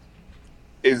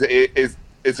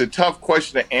 it's a tough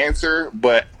question to answer,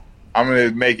 but I'm going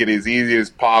to make it as easy as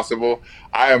possible.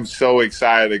 I am so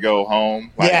excited to go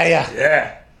home. Like,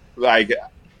 yeah. Like,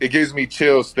 it gives me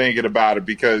chills thinking about it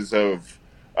because of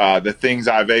the things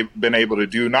I've been able to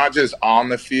do, not just on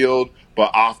the field,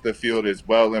 but off the field as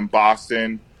well in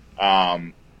Boston.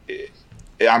 I'm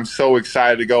so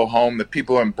excited to go home. The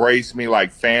people embrace me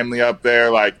like family up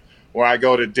there. Like, when I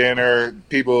go to dinner,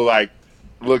 people, like,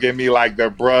 look at me like their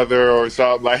brother or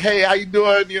something, like, hey, how you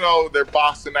doing? You know, their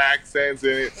Boston accents,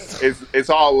 and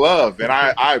it's all love. And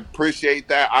I appreciate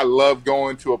that. I love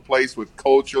going to a place with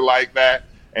culture like that,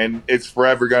 and it's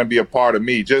forever going to be a part of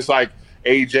me. Just like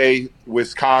AJ,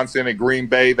 Wisconsin and Green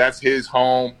Bay, that's his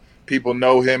home. People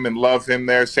know him and love him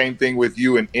there. Same thing with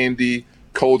you in Indy,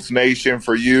 Colts Nation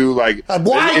for you. Like,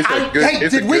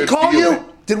 did we call you?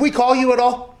 Did we call you at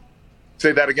all?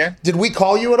 Say that again? Did we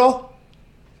call you at all?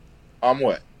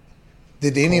 What?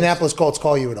 Did the Indianapolis Colts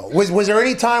call you at all? Was there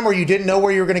any time where you didn't know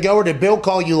where you were going to go, or did Bill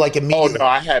call you like immediately? Oh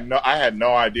no, I had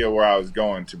no idea where I was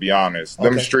going. To be honest,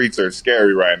 Them streets are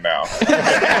scary right now.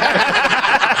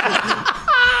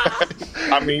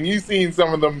 I mean, you've seen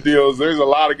some of them deals. There's a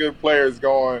lot of good players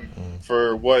going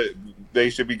for what they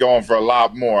should be going for a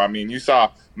lot more. I mean, you saw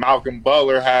Malcolm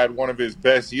Butler had one of his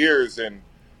best years, and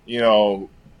you know,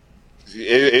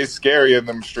 it's scary in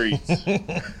them streets.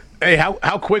 Hey,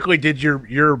 how quickly did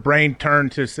your brain turn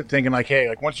to thinking like, hey,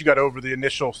 like once you got over the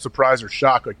initial surprise or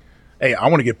shock, like, hey, I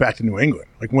want to get back to New England?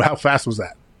 Like, how fast was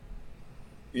that?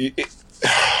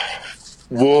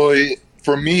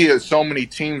 For me, so many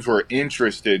teams were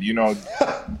interested. You know,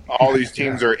 all these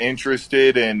teams are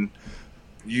interested, and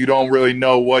you don't really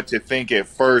know what to think at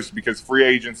first because free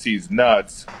agency is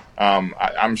nuts.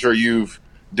 I'm sure you've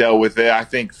dealt with it. I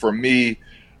think for me,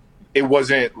 it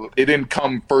didn't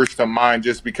come first to mind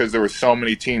just because there were so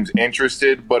many teams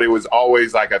interested, but it was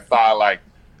always like a thought, like,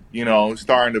 you know,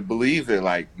 starting to believe it,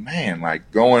 like, man, like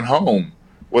going home,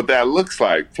 what that looks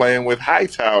like, playing with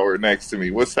Hightower next to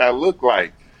me, what's that look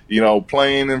like? You know,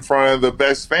 playing in front of the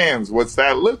best fans, what's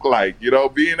that look like? You know,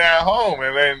 being at home,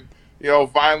 and then, you know,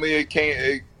 finally it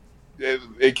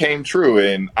came true,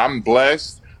 and I'm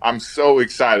blessed. I'm so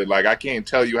excited. Like, I can't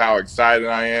tell you how excited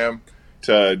I am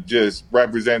to just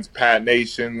represent Pat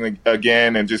Nation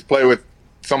again and just play with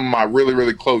some of my really,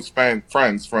 really close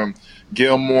friends from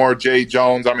Gilmore, Jay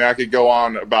Jones. I mean, I could go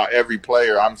on about every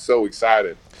player. I'm so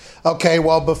excited. Okay,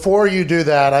 well, before you do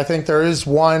that, I think there is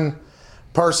one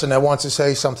person that wants to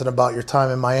say something about your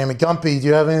time in Miami. Gumpy, do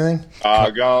you have anything?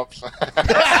 Gumps.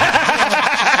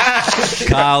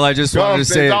 Kyle, I just wanted to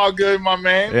say it's all good, my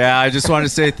man. Yeah, I just wanted to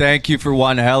say thank you for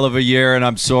one hell of a year, and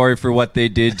I'm sorry for what they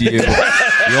did to you.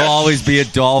 You'll always be a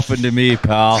Dolphin to me,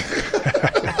 pal.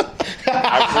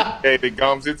 appreciate it,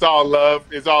 Gums. It's all love.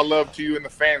 It's all love to you and the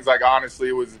fans. Like, honestly,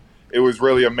 it was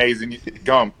really amazing.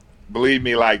 Gum, believe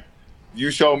me, like,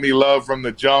 you showed me love from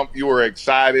the jump. You were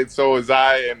excited. So was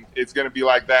I. And it's going to be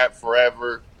like that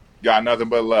forever. Got nothing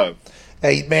but love.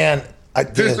 Hey, man.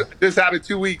 Just out of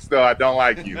 2 weeks, though, I don't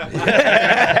like you. By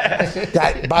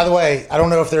the way, I don't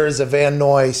know if there is a Van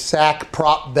Noy sack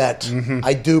prop bet.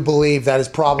 I do believe that is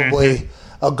probably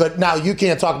a good. Now, you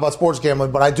can't talk about sports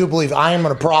gambling, but I do believe I am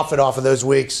going to profit off of those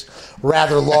weeks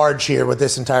rather large here with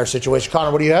this entire situation.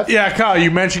 Connor, what do you have? Yeah, Kyle,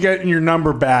 you mentioned getting your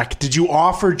number back. Did you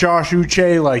offer Josh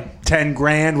Uche like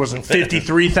 $10,000? Was it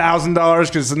 $53,000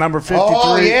 because the number 53?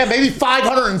 Oh, yeah, maybe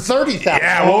 $530,000.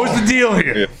 Yeah, what was the deal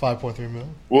here? Yeah. 5.3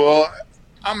 million. Well,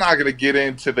 I'm not going to get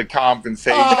into the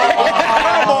compensation.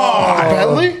 Come on,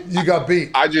 Bentley. You got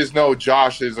beat. I just know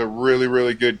Josh is a really,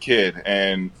 really good kid.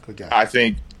 And Good guy. I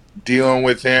think dealing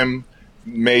with him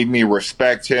made me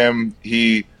respect him.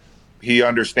 He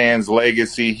understands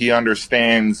legacy. He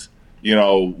understands,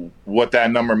 what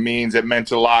that number means. It meant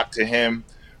a lot to him.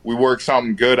 We worked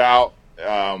something good out.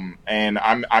 And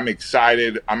I'm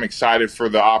excited. I'm excited for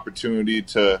the opportunity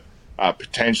to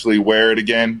potentially wear it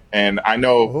again. And I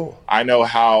know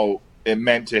how it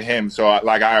meant to him. So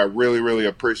I really, really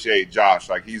appreciate Josh.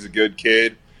 Like, he's a good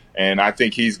kid, and I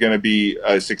think he's going to be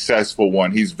a successful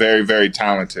one. He's very, very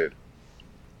talented.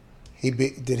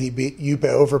 Did he beat you?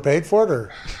 Overpaid for it,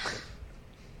 or?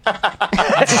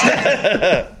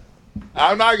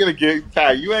 I'm not going to get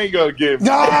Pat. You ain't going to get.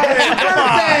 No, it's your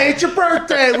birthday. It's your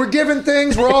birthday. We're giving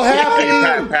things. We're all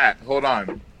happy. Pat, hold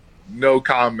on. No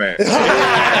comment. AJ,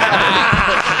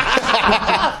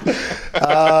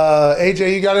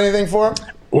 you got anything for him?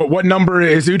 What number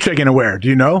is Uche going to wear? Do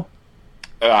you know?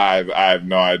 I have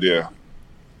no idea.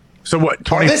 So what?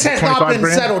 20, this has not been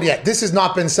grand? settled yet. This has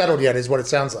not been settled yet, is what it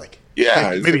sounds like.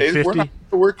 Yeah, maybe 50.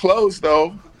 We're close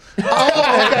though.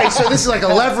 Oh, okay. So this is like a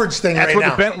leverage thing That's right where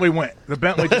now. the Bentley went. The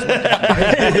Bentley just went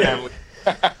down.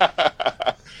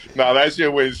 No, that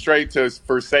shit went straight to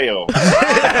for sale.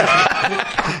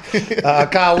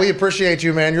 Kyle, we appreciate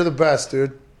you, man. You're the best,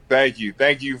 dude. Thank you.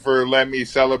 Thank you for letting me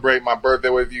celebrate my birthday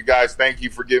with you guys. Thank you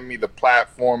for giving me the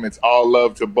platform. It's all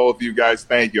love to both of you guys.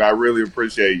 Thank you. I really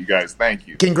appreciate you guys. Thank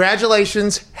you.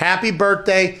 Congratulations. Happy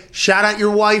birthday. Shout out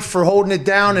your wife for holding it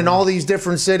down in all these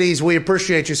different cities. We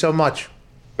appreciate you so much.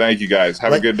 Thank you, guys.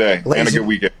 Have a good day and a good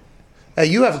weekend. Hey,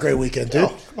 you have a great weekend, dude.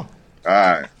 All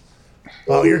right.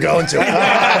 Oh, you're going to. Ladies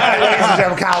and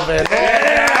gentlemen, Kyle Van.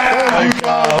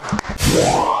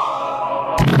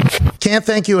 Can't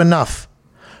thank you enough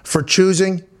for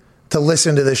choosing to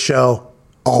listen to this show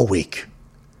all week.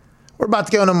 We're about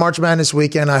to go into March Madness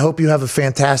weekend. I hope you have a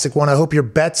fantastic one. I hope your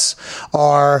bets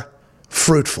are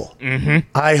fruitful.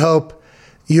 I hope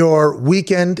your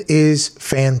weekend is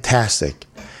fantastic.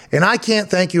 And I can't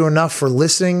thank you enough for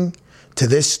listening to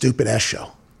this stupid-ass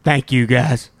show. Thank you,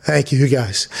 guys. Thank you,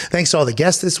 guys. Thanks to all the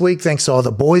guests this week. Thanks to all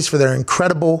the boys for their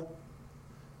incredible,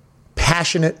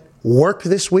 passionate work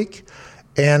this week.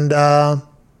 And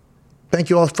thank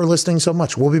you all for listening so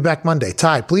much. We'll be back Monday.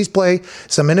 Ty, please play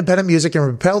some independent music and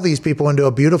propel these people into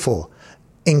a beautiful,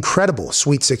 incredible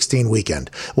Sweet 16 weekend.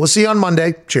 We'll see you on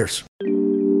Monday. Cheers.